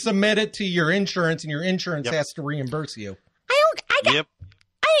then you submit it to your insurance, and your insurance has to reimburse you. I ain't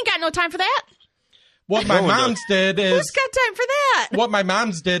got no time for that. What my mom's did is who's got time for that? What my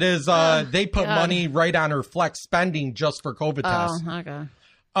mom's did is they put money right on her flex spending just for COVID tests.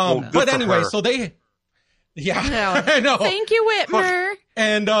 Oh, okay. But anyway, so they, I know. Thank you, Whitmer.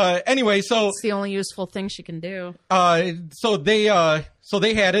 And anyway, so it's the only useful thing she can do. So they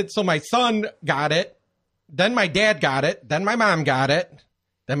had it. So my son got it. Then my dad got it. Then my mom got it.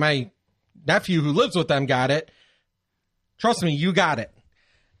 Then my nephew who lives with them got it. Trust me, you got it.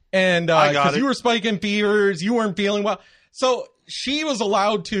 And because you were spiking fevers, you weren't feeling well. So she was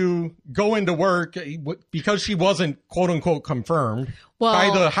allowed to go into work because she wasn't quote unquote confirmed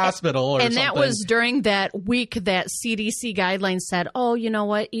by the hospital or something. And that was during that week that CDC guidelines said, oh, you know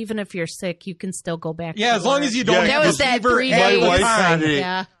what? Even if you're sick, you can still go back to work. As long as you don't have was that fever. 3 days. My wife had it,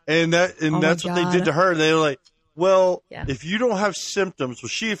 Yeah. and that's what they did to her. They were like, well, Yeah. if you don't have symptoms, well,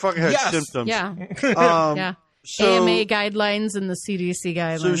 she fucking had symptoms. Yeah. Yeah. So, AMA guidelines and the CDC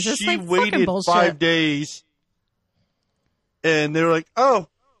guidelines. So It's she like waited fucking bullshit. 5 days, and they were like, oh,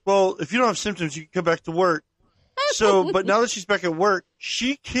 well, if you don't have symptoms, you can come back to work. So, but now that she's back at work,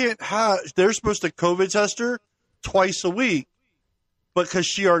 she can't they're supposed to COVID test her twice a week, but because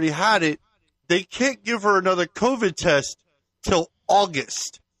she already had it, they can't give her another COVID test till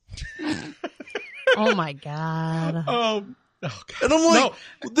August. Oh my God. And I'm like,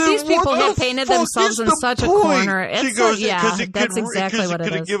 these people have painted themselves in such a corner. It's she goes, that's exactly what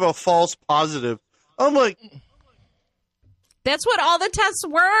it is. Give a false positive. I'm like, that's what all the tests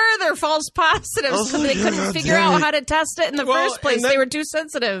were. They're false positives because they couldn't figure out how to test it in the first place. They were too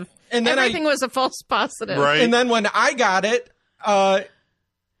sensitive. And then everything was a false positive. Right. And then when I got it, the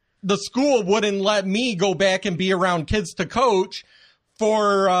school wouldn't let me go back and be around kids to coach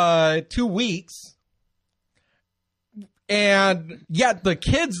for 2 weeks. And yet the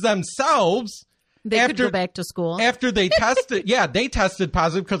kids themselves, they could go back to school after they tested. They tested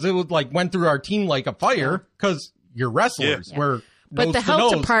positive because it was went through our team like a fire because your wrestlers were. But the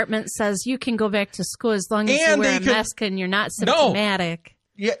health department says you can go back to school as long as you wear a mask and you're not symptomatic.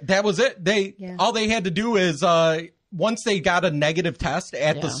 Yeah, that was it. All they had to do is once they got a negative test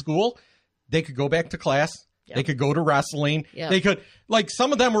at the school, they could go back to class. Yep. They could go to wrestling. Yep. They could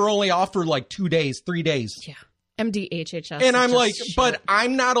some of them were only off for 2 days, 3 days. Yeah. MDHHS. And I'm like, but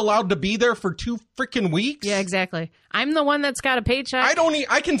I'm not allowed to be there for 2 freaking weeks. Yeah, exactly. I'm the one that's got a paycheck.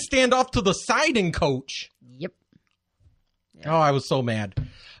 I can stand off to the side and coach. Yep. Yeah. Oh, I was so mad.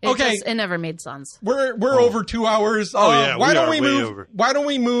 It never made sense. We're over 2 hours. Why don't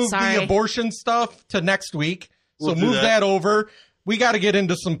we move the abortion stuff to next week? So move that over. We got to get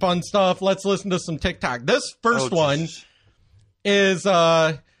into some fun stuff. Let's listen to some TikTok. This first one is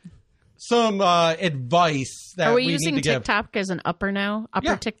some advice that are we need using to give. TikTok as an upper now?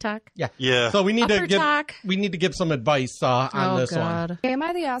 TikTok? Yeah. So we need to give some advice on this one. Am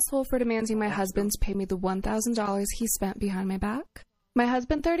I the asshole for demanding my husband to pay me the $1,000 he spent behind my back? My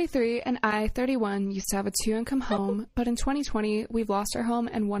husband, 33, and I, 31, used to have a 2-income home, but in 2020, we've lost our home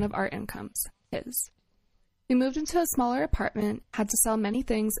and one of our incomes, his. We moved into a smaller apartment, had to sell many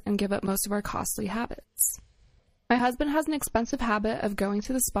things, and give up most of our costly habits. My husband has an expensive habit of going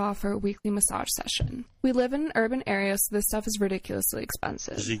to the spa for a weekly massage session. We live in an urban area, so this stuff is ridiculously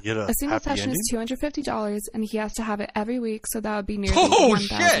expensive. Does he get a single happy session ending? is $250, and he has to have it every week, so that would be nearly Oh,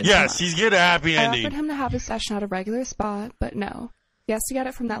 $1,000 shit! Yes, he's getting a happy ending. I offered him to have a session at a regular spa, but no. He has to get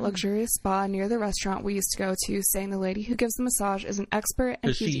it from that luxurious spa near the restaurant we used to go to, saying the lady who gives the massage is an expert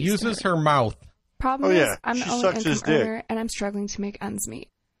and Because she uses her mouth. Problem is, I'm the only income earner, and I'm struggling to make ends meet.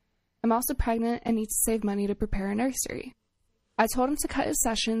 I'm also pregnant and need to save money to prepare a nursery. I told him to cut his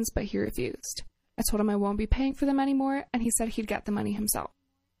sessions, but he refused. I told him I won't be paying for them anymore, and he said he'd get the money himself.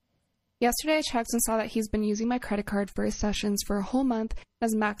 Yesterday I checked and saw that he's been using my credit card for his sessions for a whole month and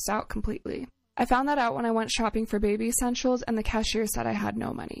has maxed out completely. I found that out when I went shopping for baby essentials and the cashier said I had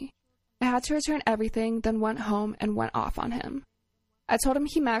no money. I had to return everything, then went home and went off on him. I told him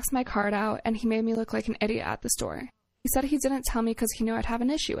he maxed my card out and he made me look like an idiot at the store. He said he didn't tell me because he knew I'd have an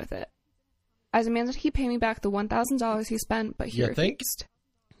issue with it. I demanded he pay me back the $1,000 he spent, but he refused.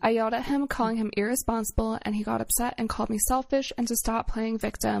 I yelled at him, calling him irresponsible, and he got upset and called me selfish and to stop playing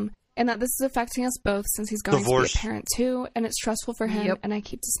victim, and that this is affecting us both since he's going to be a parent too, and it's stressful for him, and I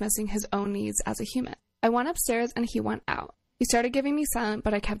keep dismissing his own needs as a human. I went upstairs and he went out. He started giving me silent,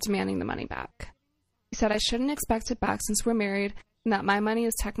 but I kept demanding the money back. He said I shouldn't expect it back since we're married, and that my money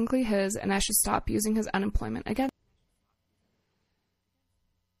is technically his, and I should stop using his unemployment again.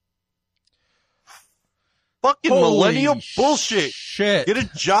 Fucking Holy millennial bullshit. Shit. Get a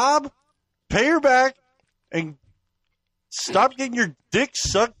job, pay her back, and stop getting your dick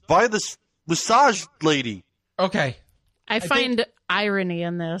sucked by this massage lady. Okay. I find irony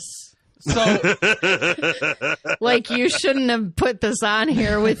in this. So, like, you shouldn't have put this on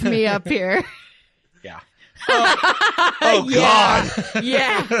here with me up here. Yeah. Oh, Yeah. God.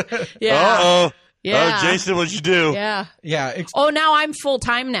 Yeah. Yeah. Uh-oh. Yeah. Oh, Jason, what'd you do? Yeah. Yeah. Oh, now I'm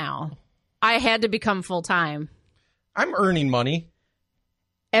full-time now. I had to become full-time. I'm earning money.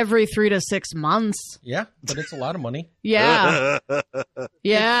 Every 3 to 6 months. Yeah, but it's a lot of money. Yeah.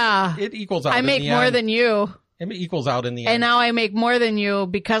 Yeah. It equals out. I in make the more end. than you. It equals out in the And end. now I make more than you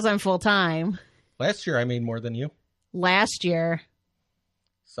because I'm full-time. Last year I made more than you. Last year.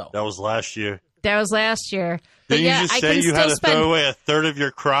 So that was last year. That was last year. But Didn't yeah, you just I say can you had still to spend, throw away a third of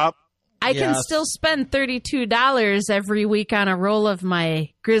your crop? I can still spend $32 every week on a roll of my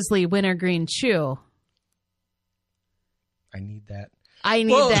Grizzly Wintergreen Chew. I need that. I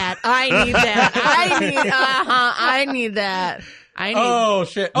need that. I need that. I need that. I need. Oh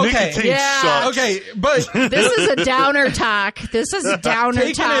shit. Okay. Nicotine Yeah. sucks. Okay, but This is a downer talk. This is a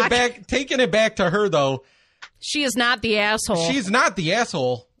downer talk. Taking it back to her though. She is not the asshole. She's not the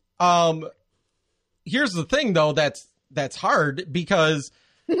asshole. Here's the thing though that's hard because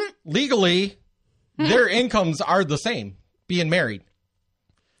legally their incomes are the same being married.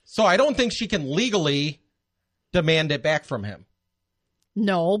 So I don't think she can legally demand it back from him.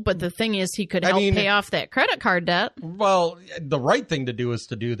 No, but the thing is, he could help pay off that credit card debt. Well, the right thing to do is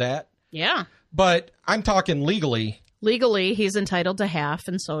to do that. Yeah. But I'm talking legally. Legally, he's entitled to half,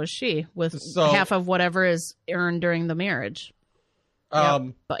 and so is she, with half of whatever is earned during the marriage. Yep.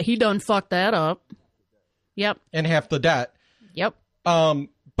 But he done fucked that up. Yep. And half the debt. Yep.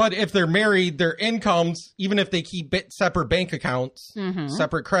 But if they're married, their incomes, even if they keep separate bank accounts,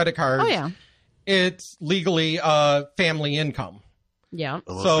 separate credit cards, it's legally family income. Yeah.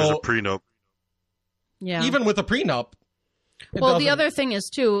 Unless there's a prenup. Yeah. Even with a prenup. Well, the other thing is,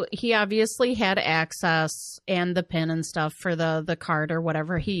 too, he obviously had access and the PIN and stuff for the card or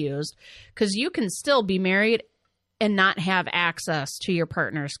whatever he used. Because you can still be married and not have access to your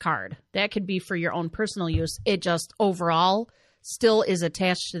partner's card. That could be for your own personal use. It just overall still is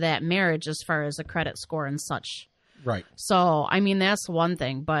attached to that marriage as far as a credit score and such. Right. So, I mean, that's one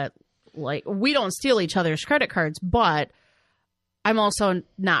thing. But, like, we don't steal each other's credit cards, but I'm also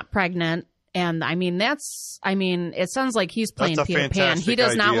not pregnant. And I mean, it sounds like he's playing Peter Pan. He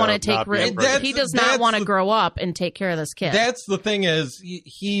does not want to take risk. He does not want to grow up and take care of this kid. That's the thing is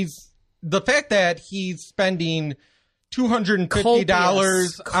the fact that he's spending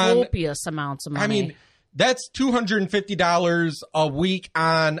 $250 copious amounts of money. I mean, that's $250 a week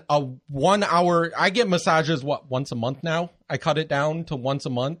on a 1 hour. I get massages, once a month now? I cut it down to once a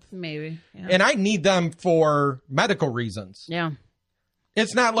month. Maybe. Yeah. And I need them for medical reasons. Yeah.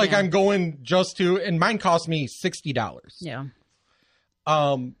 It's not like I'm going just to, and mine cost me $60. Yeah.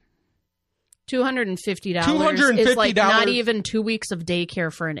 $250 is like not even 2 weeks of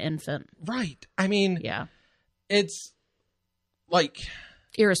daycare for an infant. Right. I mean, it's like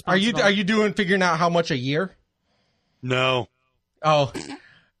irresponsible. Are you figuring out how much a year? No. Oh,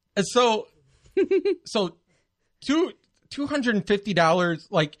 so $250.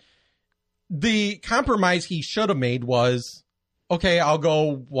 Like the compromise he should have made was, okay, I'll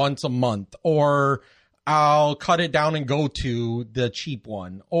go once a month, or I'll cut it down and go to the cheap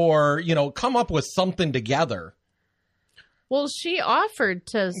one, or, come up with something together. Well, she offered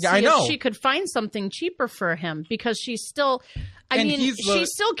to see if she could find something cheaper for him because she's still, she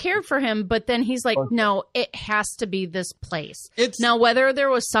still cared for him, but then he's like, no, it has to be this place. Now, whether there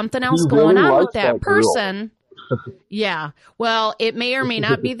was something else going on with that person. Yeah. Well, it may or may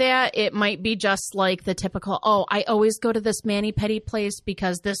not be that. It might be just like the typical, I always go to this mani-pedi place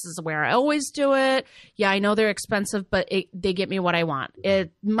because this is where I always do it. Yeah, I know they're expensive, but they get me what I want.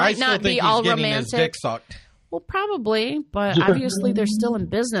 It might not be all romantic. His dick sucked. Well, probably, but obviously they're still in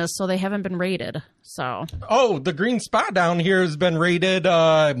business, so they haven't been raided. So. Oh, the Green Spa down here has been raided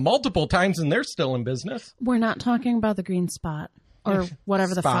multiple times, and they're still in business. We're not talking about the Green Spot or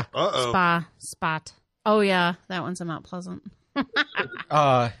whatever the fuck. Spot. Oh, yeah. That one's in Mount Pleasant. And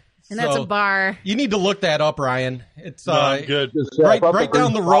that's a bar. You need to look that up, Ryan. It's No, I'm good. right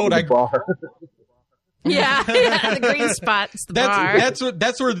down the road. Yeah, the green spot's the bar.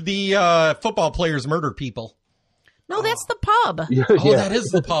 That's where the football players murder people. No, that's the pub. That is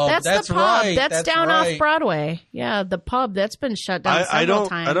the pub. That's the pub. right. That's down off Broadway. Yeah, the pub that's been shut down several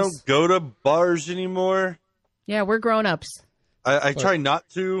times. I don't go to bars anymore. Yeah, we're grown-ups. I try not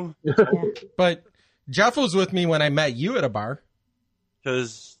to. But Jeff was with me when I met you at a bar.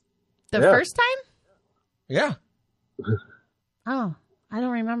 Because the first time? Yeah. Oh, I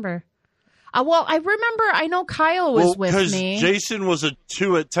don't remember. Well, I remember. I know Kyle was with me. Because Jason was a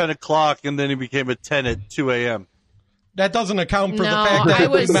 2 at 10 o'clock, and then he became a 10 at 2 a.m. That doesn't account for the fact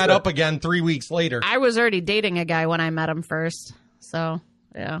that we met up again 3 weeks later. I was already dating a guy when I met him first. So,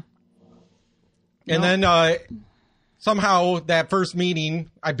 yeah. And then somehow that first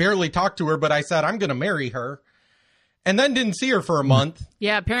meeting, I barely talked to her, but I said, I'm going to marry her. And then didn't see her for a month.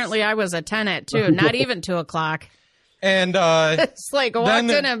 Yeah, apparently I was a 10 at 2, not even 2 o'clock. And it's like walked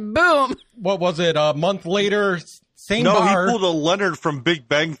in and boom. What was it? A month later, same bar. No, he pulled a Leonard from Big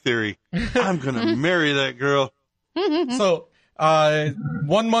Bang Theory. I'm going to marry that girl. So, about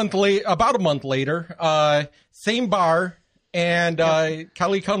a month later, same bar, and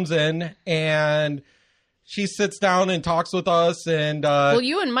Kelly comes in, and she sits down and talks with us, and well,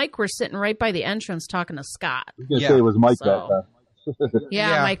 you and Mike were sitting right by the entrance talking to Scott. I was going to say it was Mike that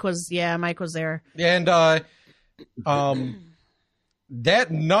time. Mike was there. And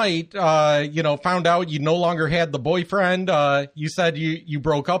that night, found out you no longer had the boyfriend. You said you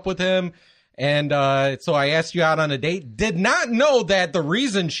broke up with him. And so I asked you out on a date. Did not know that the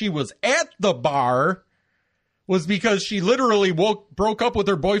reason she was at the bar was because she literally broke up with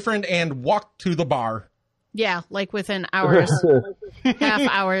her boyfriend and walked to the bar. Yeah, like within hours, half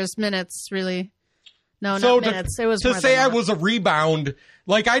hours, minutes, really. No, not minutes. It was to more say than I that. was a rebound.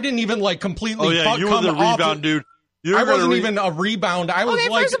 Like I didn't even completely. Oh yeah, you were the rebound dude. I wasn't even a rebound. I was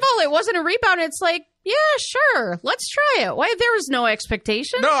first of all, it wasn't a rebound. It's like, yeah, sure, let's try it. Why? There was no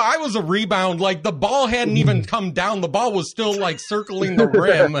expectation. No, I was a rebound. Like the ball hadn't even come down. The ball was still circling the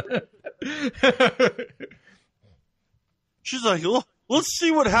rim. She's like, let's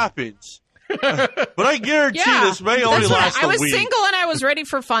see what happens. But I guarantee this may only last a week. I was single and I was ready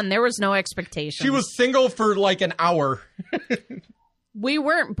for fun. There was no expectation. She was single for an hour. We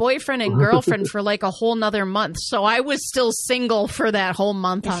weren't boyfriend and girlfriend for a whole nother month, so I was still single for that whole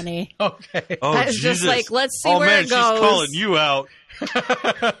month, honey. Okay. Oh, I was Jesus. just let's see where it goes. She's calling you out.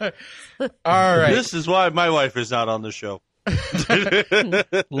 All right. This is why my wife is not on the show.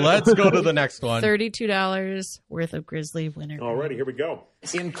 Let's go to the next one. $32 worth of Grizzly winner. Alrighty, here we go.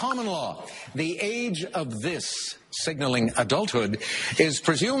 In common law, the age of this, signaling adulthood, is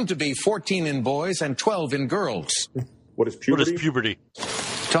presumed to be 14 in boys and 12 in girls. What is puberty? What is puberty?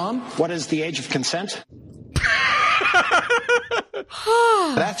 Tom, what is the age of consent?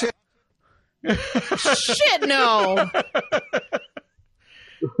 That's it. Shit, no.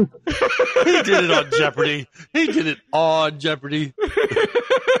 He did it on Jeopardy. He did it on Jeopardy.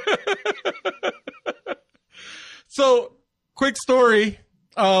 So, quick story.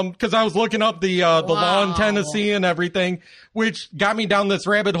 Because I was looking up the law in Tennessee and everything, which got me down this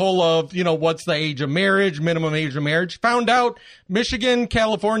rabbit hole of, what's the age of marriage, minimum age of marriage. Found out Michigan,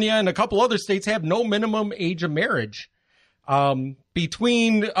 California, and a couple other states have no minimum age of marriage.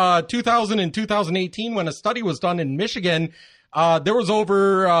 Between 2000 and 2018, when a study was done in Michigan, there was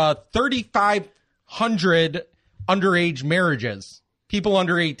over 3,500 underage marriages, people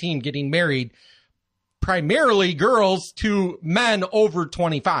under 18 getting married. Primarily girls to men over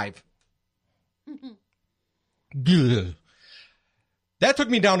 25. That took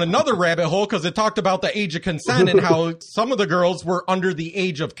me down another rabbit hole because it talked about the age of consent and how some of the girls were under the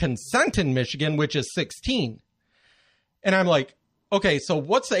age of consent in Michigan, which is 16. And I'm like, okay, so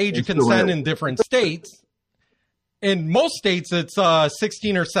what's the age of consent in different states? In most states, it's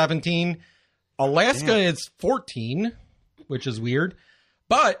 16 or 17. Alaska is 14, which is weird.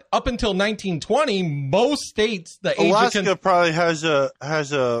 But up until 1920, most states, the age Alaska probably has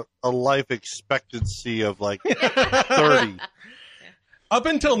a life expectancy of 30. Up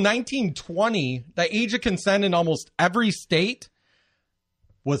until 1920, the age of consent in almost every state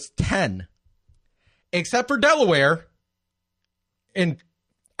was 10, except for Delaware. And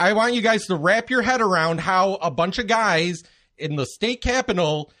I want you guys to wrap your head around how a bunch of guys in the state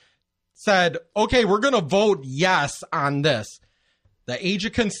capitol said, okay, we're going to vote yes on this. The age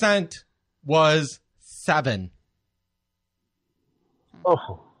of consent was 7.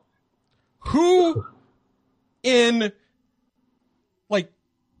 Oh. Who in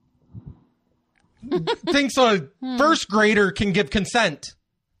thinks a first grader can give consent?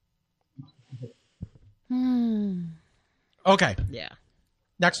 Okay. Yeah.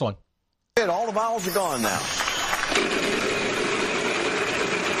 Next one. All the vowels are gone now.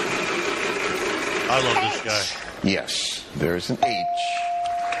 I love this guy. Yes, there's an H.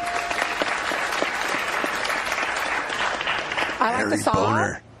 I like the song.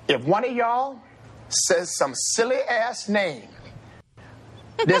 Boner. If one of y'all says some silly ass name,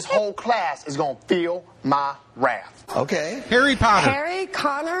 this whole class is gonna feel my wrath. Okay. Harry Potter. Harry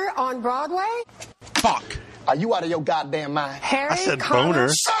Connor on Broadway? Fuck. Are you out of your goddamn mind? Harry I said Connor. boner.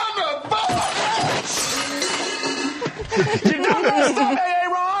 Son of a bitch! You know that stuff,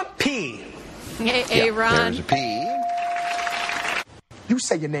 Aaron? P. Aaron. There's a P. You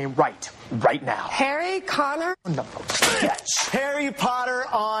say your name right now. Harry Connor. Harry Potter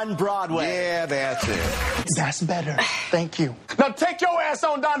on Broadway. Yeah, that's it. That's better. Thank you. Now take your ass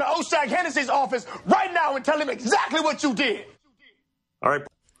on down to Oshag Hennessy's office right now and tell him exactly what you did. All right.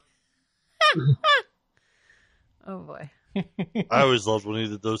 Oh, boy. I always loved when he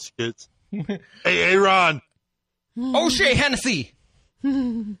did those skits. Hey, Aaron. O'Shea Hennessy.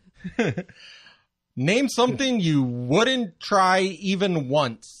 Name something you wouldn't try even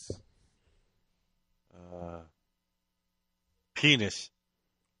once. Penis.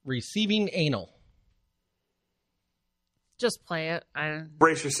 Receiving anal. Just play it.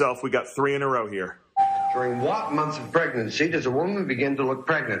 Brace yourself. We got 3 in a row here. During what months of pregnancy does a woman begin to look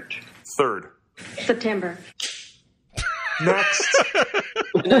pregnant? 3rd. September. Next.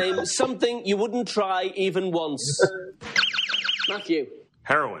 Name something you wouldn't try even once. Matthew.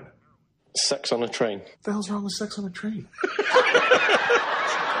 Heroin. Sex on a train. What the hell's wrong with sex on a train?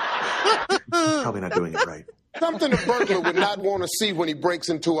 Probably not doing it right. Something a burglar would not want to see when he breaks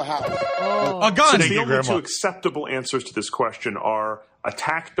into a house. A gun. So the only 2 acceptable answers to this question are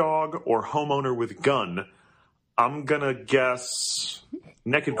attack dog or homeowner with gun. I'm gonna guess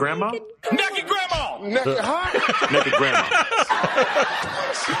naked grandma. Naked grandma! Naked, huh? Naked grandma.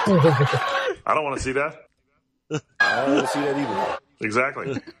 I don't want to see that. I don't want to see that either.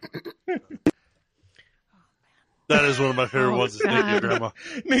 Exactly. That is one of my favorite ones, is Naked Grandma.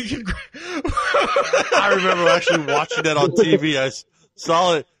 Naked I remember actually watching that on TV. I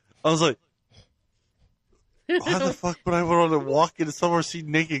saw it. I was like, why the fuck would I want to walk into somewhere and see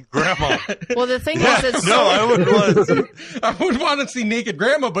Naked Grandma? Well, the thing is, it's I would want to see. I would want to see Naked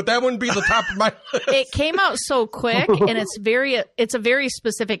Grandma, but that wouldn't be the top of my list. It came out so quick, and it's a very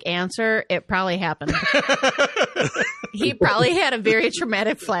specific answer. It probably happened. He probably had a very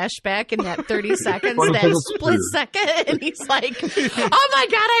traumatic flashback in that 30 seconds, that split second, and he's like, "Oh my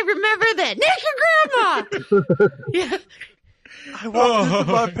god, I remember that Naked Grandma." Yeah. I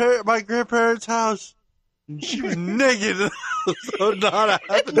walked into my grandparents' house. She was naked. So not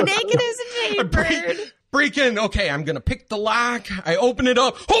happening. Naked as a jaybird. Break in. Okay, I'm going to pick the lock. I open it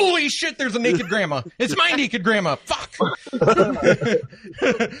up. Holy shit, there's a naked grandma. It's my naked grandma. Fuck.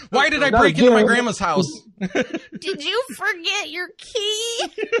 Why did I break into my grandma's house? Did you forget your key?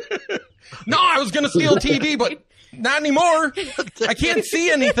 No, I was going to steal TV, but not anymore. I can't see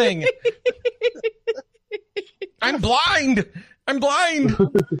anything. I'm blind.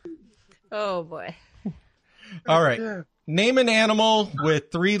 Oh, boy. All right. Name an animal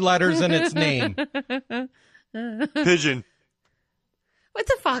with 3 letters in its name. Pigeon. What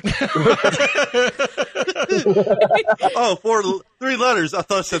the fuck? Oh, 3 letters. I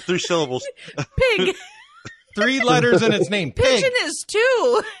thought it said 3 syllables. Pig. 3 letters in its name. Pig. Pigeon is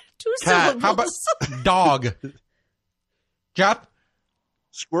 2. 2 Cat. syllables. How about dog? Jeff?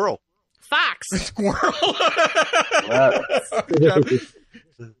 Squirrel. Fox. Squirrel.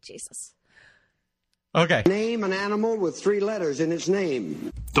 Jesus. Okay. Name an animal with 3 letters in its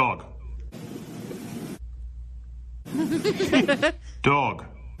name. Dog. Dog.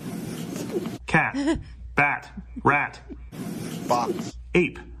 Cat. Bat. Rat. Fox.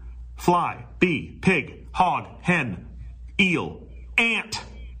 Ape. Fly. Bee. Pig. Hog. Hen. Eel. Ant.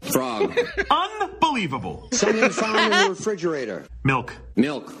 Frog. Unbelievable. Something found in the refrigerator. Milk.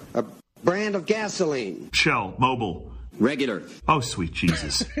 Milk. A brand of gasoline. Shell. Mobile. Regular. Oh, sweet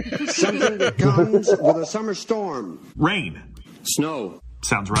Jesus. Something that comes with a summer storm. Rain. Snow.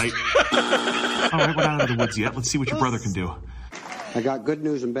 Sounds right. All right, we're not out of the woods yet. Let's see what your brother can do. I got good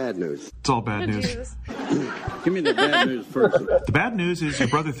news and bad news. It's all bad news. Give me the bad news first. The bad news is your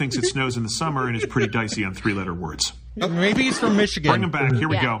brother thinks it snows in the summer and is pretty dicey on 3-letter words. Maybe he's from Michigan. Bring him back. Here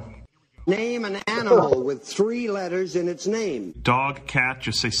we go. Name an animal with 3 letters in its name. Dog, cat,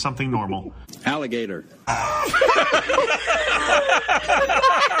 just say something normal. Alligator.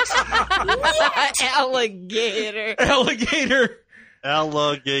 Alligator. Alligator.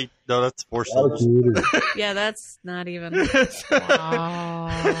 Alligator. No, that's 4 syllables. Yeah, that's not even.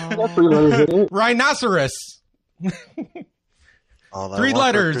 Rhinoceros. All I 3 want for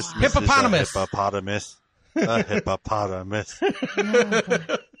letters. Christmas is Hippopotamus. A hippopotamus. A hippopotamus.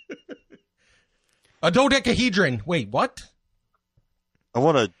 A dodecahedron. Wait, what? I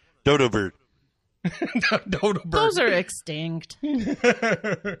want a dodo bird. Dodo bird. Those are extinct.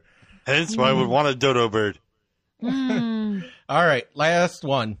 Hence why I would want a dodo bird. Mm. All right, last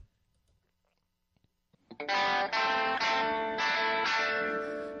one. This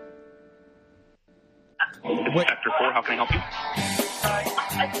is Sector 4. How can I help you?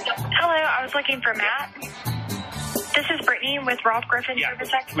 Hello, I was looking for Matt. This is Brittany with Rolf Griffin Service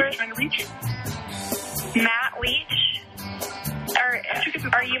Who are you Experts. trying to reach? Matt Leach.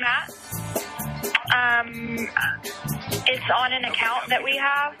 Are you Matt? It's on an account that we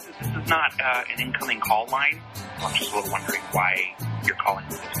have. This is not an incoming call line. I'm just a little wondering why you're calling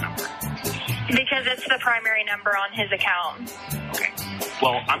this number. Because it's the primary number on his account. Okay.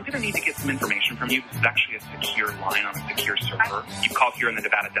 Well, I'm going to need to get some information from you. This is actually a secure line on a secure server. You called here in the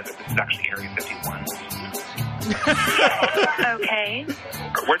Nevada desert. This is actually Area 51. Okay.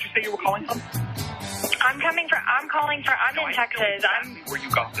 Where'd you say you were calling from? I'm in Texas. I'm where you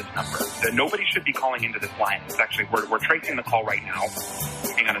got this number. Nobody should be calling into this line. It's actually, we're tracing the call right now.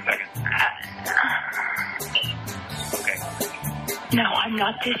 Hang on a second. Okay. No, I'm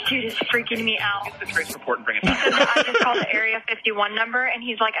not. This dude is freaking me out. Get the trace report and bring it He back. said that I just called the Area 51 number, and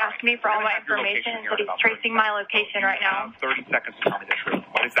he's like asking me for all my information, and that he's tracing my location right now. 30 seconds to tell me the truth.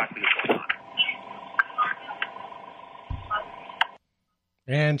 What exactly is going on?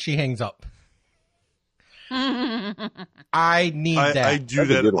 And she hangs up. I need that. I do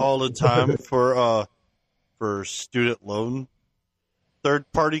that all the time for student loan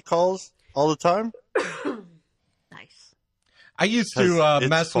third-party calls all the time. I used to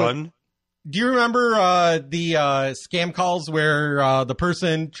mess with. Do you remember the scam calls where the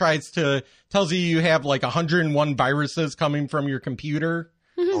person tells you have like 101 viruses coming from your computer?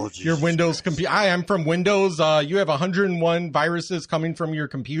 Oh, your Windows computer. Hi, I'm from Windows. You have 101 viruses coming from your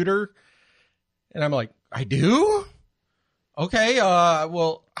computer. And I'm like, I do? Okay.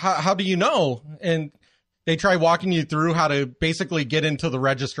 Well, how do you know? And they try walking you through how to basically get into the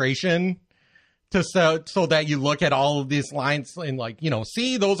registration so that you look at all of these lines and like,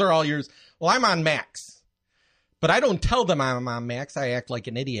 see, those are all yours. Well, I'm on Macs, but I don't tell them I'm on Macs. I act like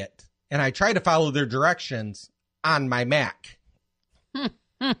an idiot and I try to follow their directions on my Mac.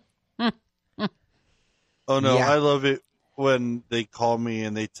 Oh no, Yeah. I love it when they call me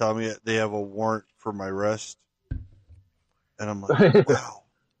and they tell me they have a warrant for my arrest. And I'm like, wow.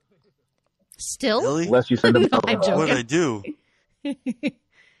 Still? Really? Unless you send them No, I'm joking. What did I do?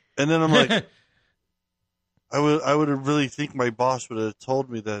 And then I'm like, I would have really think my boss would have told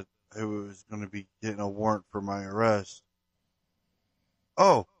me that I was going to be getting a warrant for my arrest.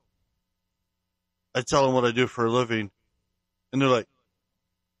 Oh. I tell them what I do for a living. And they're like,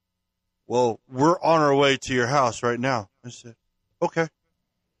 well, we're on our way to your house right now. I said, okay.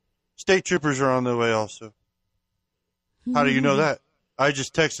 State troopers are on their way also. How do you know that? I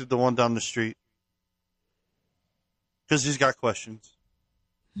just texted the one down the street. Because he's got questions.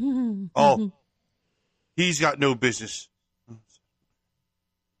 Oh, he's got no business. I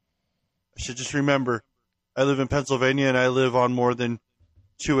said, just remember, I live in Pennsylvania and I live on more than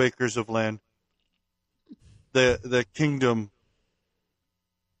 2 acres of land. The kingdom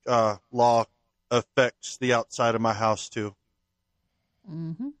law affects the outside of my house too.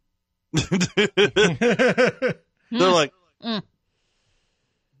 Mm-hmm. They're like,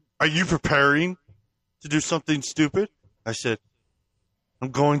 are you preparing to do something stupid? I said,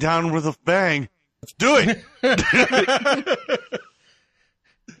 I'm going down with a bang. Let's do it.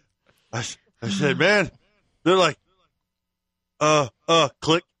 I said, man, they're like,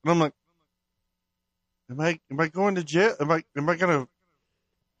 click. And I'm like, am I going to jail? Am I going to,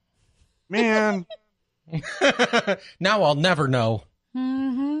 man. Now I'll never know.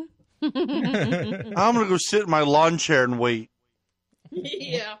 Mm-hmm. I'm going to go sit in my lawn chair and wait.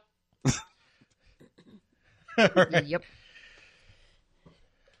 Yeah. Right. Yep.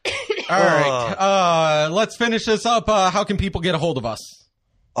 All right. Let's finish this up. How can people get a hold of us?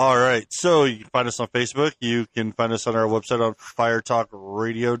 All right. So you can find us on Facebook. You can find us on our website on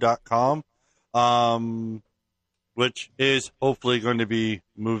firetalkradio.com, which is hopefully going to be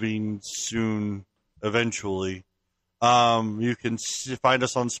moving soon, eventually. You can find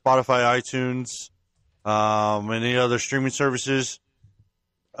us on Spotify, iTunes, and any other streaming services.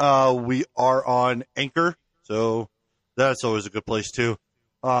 We are on Anchor, so that's always a good place too.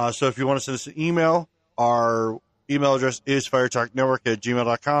 So if you want to send us an email, our email address is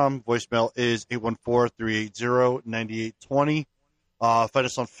firetalknetwork@gmail.com. Voicemail is 814-380-9820. Find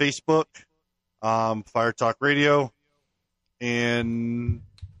us on Facebook, Fire Talk Radio. And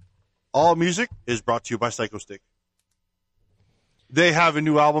all music is brought to you by Psychostick. They have a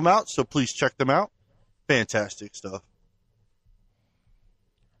new album out, so please check them out. Fantastic stuff.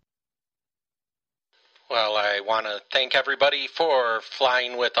 Well, I want to thank everybody for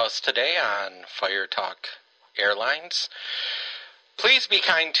flying with us today on Fire Talk Airlines. Please be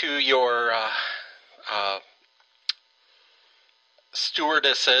kind to your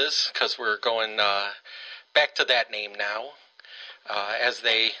stewardesses, because we're going back to that name now, as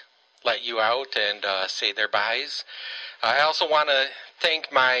they let you out and say their byes. I also want to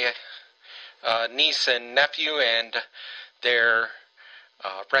thank my niece and nephew and their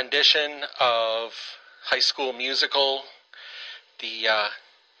rendition of High School Musical. The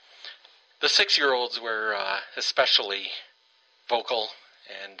 6-year-olds were especially vocal,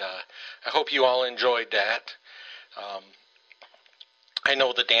 and I hope you all enjoyed that. I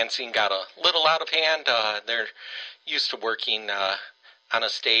know the dancing got a little out of hand. They're used to working on a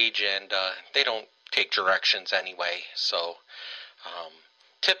stage, and they don't take directions anyway, so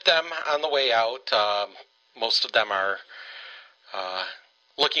tip them on the way out. Most of them are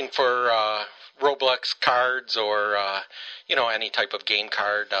looking for Roblox cards, or any type of game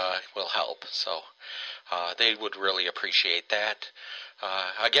card will help, so they would really appreciate that.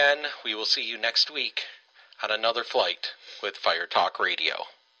 Again, we will see you next week on another flight with Fire Talk Radio.